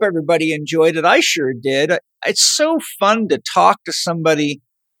I hope everybody enjoyed it. I sure did. It's so fun to talk to somebody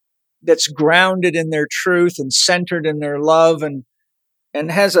that's grounded in their truth and centered in their love and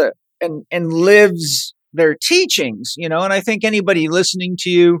has and lives their teachings, and I think anybody listening to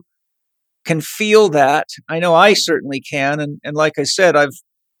you can feel that. I know I certainly can. And like I said, I've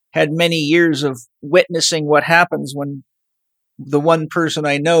had many years of witnessing what happens when the one person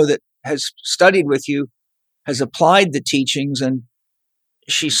I know that has studied with you has applied the teachings, and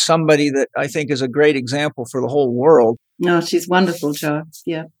she's somebody that I think is a great example for the whole world. No, she's wonderful, Joe.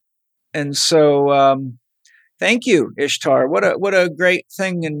 Yeah. And so, thank you, Ishtar. What a great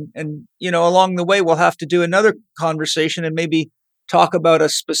thing. And, along the way, we'll have to do another conversation and maybe talk about a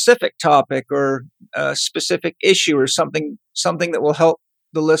specific topic or a specific issue or something that will help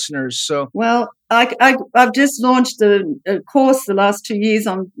the listeners. So, well, I've just launched a course the last 2 years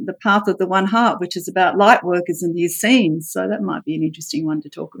on the Path of the One Heart, which is about light workers and the Essenes. So that might be an interesting one to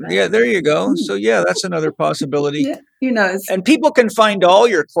talk about. Yeah, there you go. So yeah, that's another possibility. Yeah, who knows? And people can find all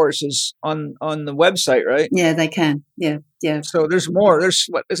your courses on the website, right? Yeah, they can. Yeah. So there's more. There's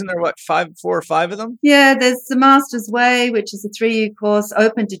isn't there 4 or 5 of them? Yeah, there's the Master's Way, which is a 3-year course,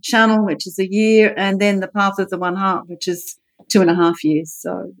 Open to Channel, which is a year, and then the Path of the One Heart, which is 2.5 years.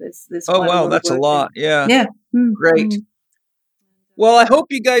 So there's oh wow, that's a lot. Yeah. Great. Well, I hope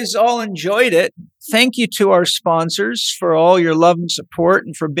you guys all enjoyed it. Thank you to our sponsors for all your love and support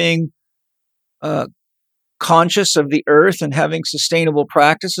and for being conscious of the earth and having sustainable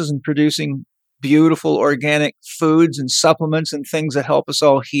practices and producing beautiful organic foods and supplements and things that help us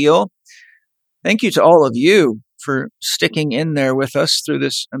all heal. Thank you to all of you for sticking in there with us through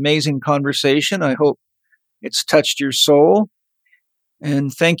this amazing conversation. I hope it's touched your soul.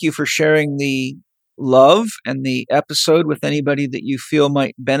 And thank you for sharing the love and the episode with anybody that you feel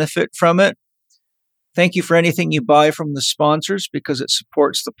might benefit from it. Thank you for anything you buy from the sponsors because it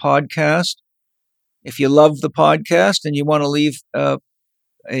supports the podcast. If you love the podcast and you want to leave a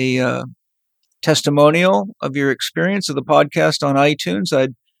testimonial of your experience of the podcast on iTunes,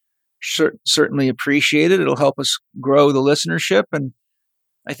 I'd certainly appreciate it. It'll help us grow the listenership. And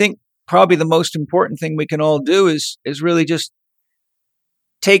I think probably the most important thing we can all do is really just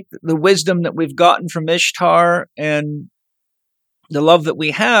take the wisdom that we've gotten from Ishtar and the love that we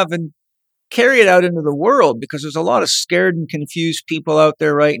have and carry it out into the world, because there's a lot of scared and confused people out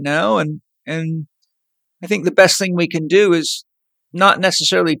there right now. And I think the best thing we can do is not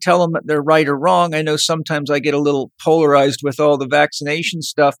necessarily tell them that they're right or wrong. I know sometimes I get a little polarized with all the vaccination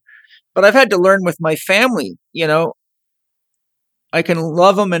stuff, but I've had to learn with my family, I can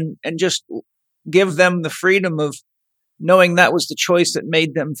love them and just give them the freedom of knowing that was the choice that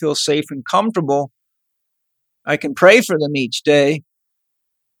made them feel safe and comfortable. I can pray for them each day,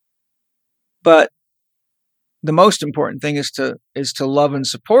 but the most important thing is to love and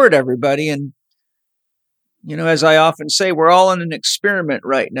support everybody. And as I often say, we're all in an experiment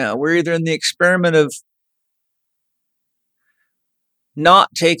right now. We're either in the experiment of not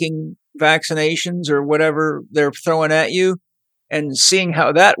taking vaccinations or whatever they're throwing at you and seeing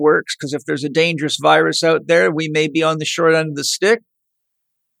how that works, because if there's a dangerous virus out there, we may be on the short end of the stick.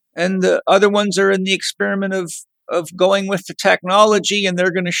 And the other ones are in the experiment of going with the technology, and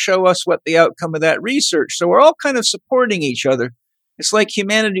they're going to show us what the outcome of that research. So we're all kind of supporting each other. It's like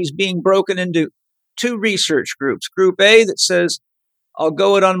humanity's being broken into 2 research groups. Group A that says, I'll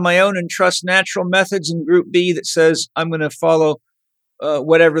go it on my own and trust natural methods, and Group B that says, I'm going to follow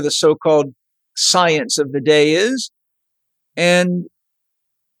whatever the so-called science of the day is. And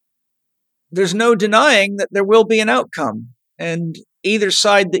there's no denying that there will be an outcome. And either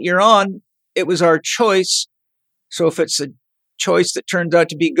side that you're on, it was our choice. So if it's a choice that turns out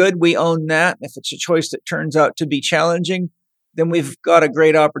to be good, we own that. If it's a choice that turns out to be challenging, then we've got a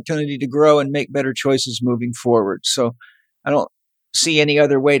great opportunity to grow and make better choices moving forward. So I don't see any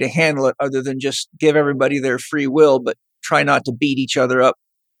other way to handle it other than just give everybody their free will, but try not to beat each other up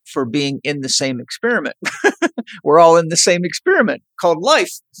for being in the same experiment. We're all in the same experiment called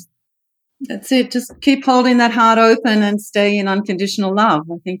life. That's it. Just keep holding that heart open and stay in unconditional love.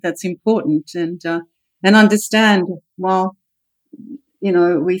 I think that's important. And understand, well,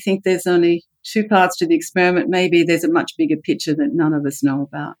 we think there's only two parts to the experiment. Maybe there's a much bigger picture that none of us know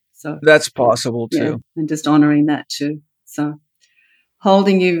about. So that's possible too. Yeah, and just honoring that too. So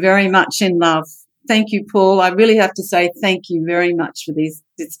holding you very much in love. Thank you, Paul. I really have to say thank you very much for this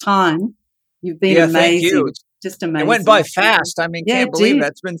time. You've been amazing. Thank you. Just amazing. It went by fast. I mean, can't believe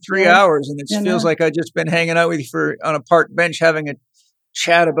that. It's been 3 hours, and it feels like I've just been hanging out with you on a park bench having a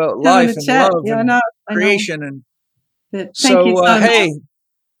chat about life and love and creation. And so, hey,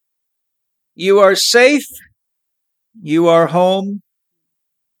 you are safe. You are home.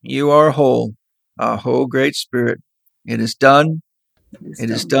 You are whole. Aho, Great Spirit. It is done.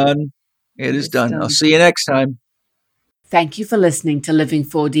 It is done. It is done. I'll see you next time. Thank you for listening to Living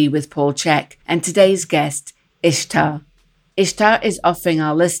 4D with Paul Chek and today's guest, Ishtar. Ishtar is offering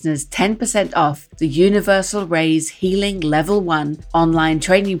our listeners 10% off the Universal Rays Healing Level 1 online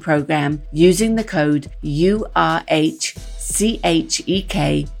training program using the code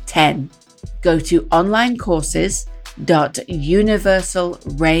URHCHEK10. Go to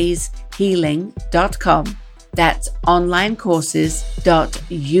onlinecourses.universalrayshealing.com. That's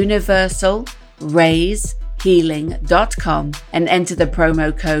onlinecourses.universalrayshealing.com and enter the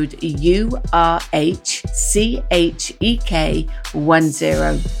promo code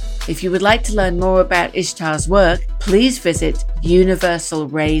URHCHEK10. If you would like to learn more about Ishtar's work, please visit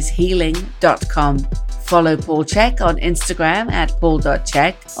universalrayshealing.com. Follow Paul Chek on Instagram at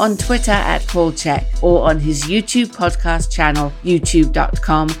paul.chek, on Twitter at Paul Chek, or on his YouTube podcast channel,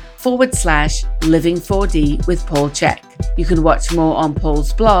 youtube.com/Living4D with Paul Chek. You can watch more on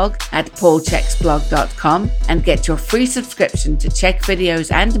Paul's blog at paulcheksblog.com and get your free subscription to Chek videos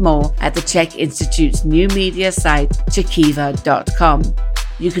and more at the Chek Institute's new media site, chekiva.com.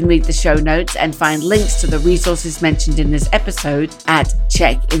 You can read the show notes and find links to the resources mentioned in this episode at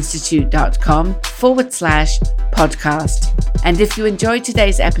chekinstitute.com/podcast. And if you enjoyed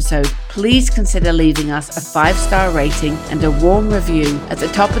today's episode, please consider leaving us a 5-star rating and a warm review at the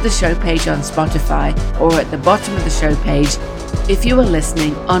top of the show page on Spotify or at the bottom of the show page if you are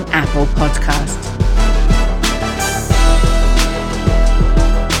listening on Apple Podcasts.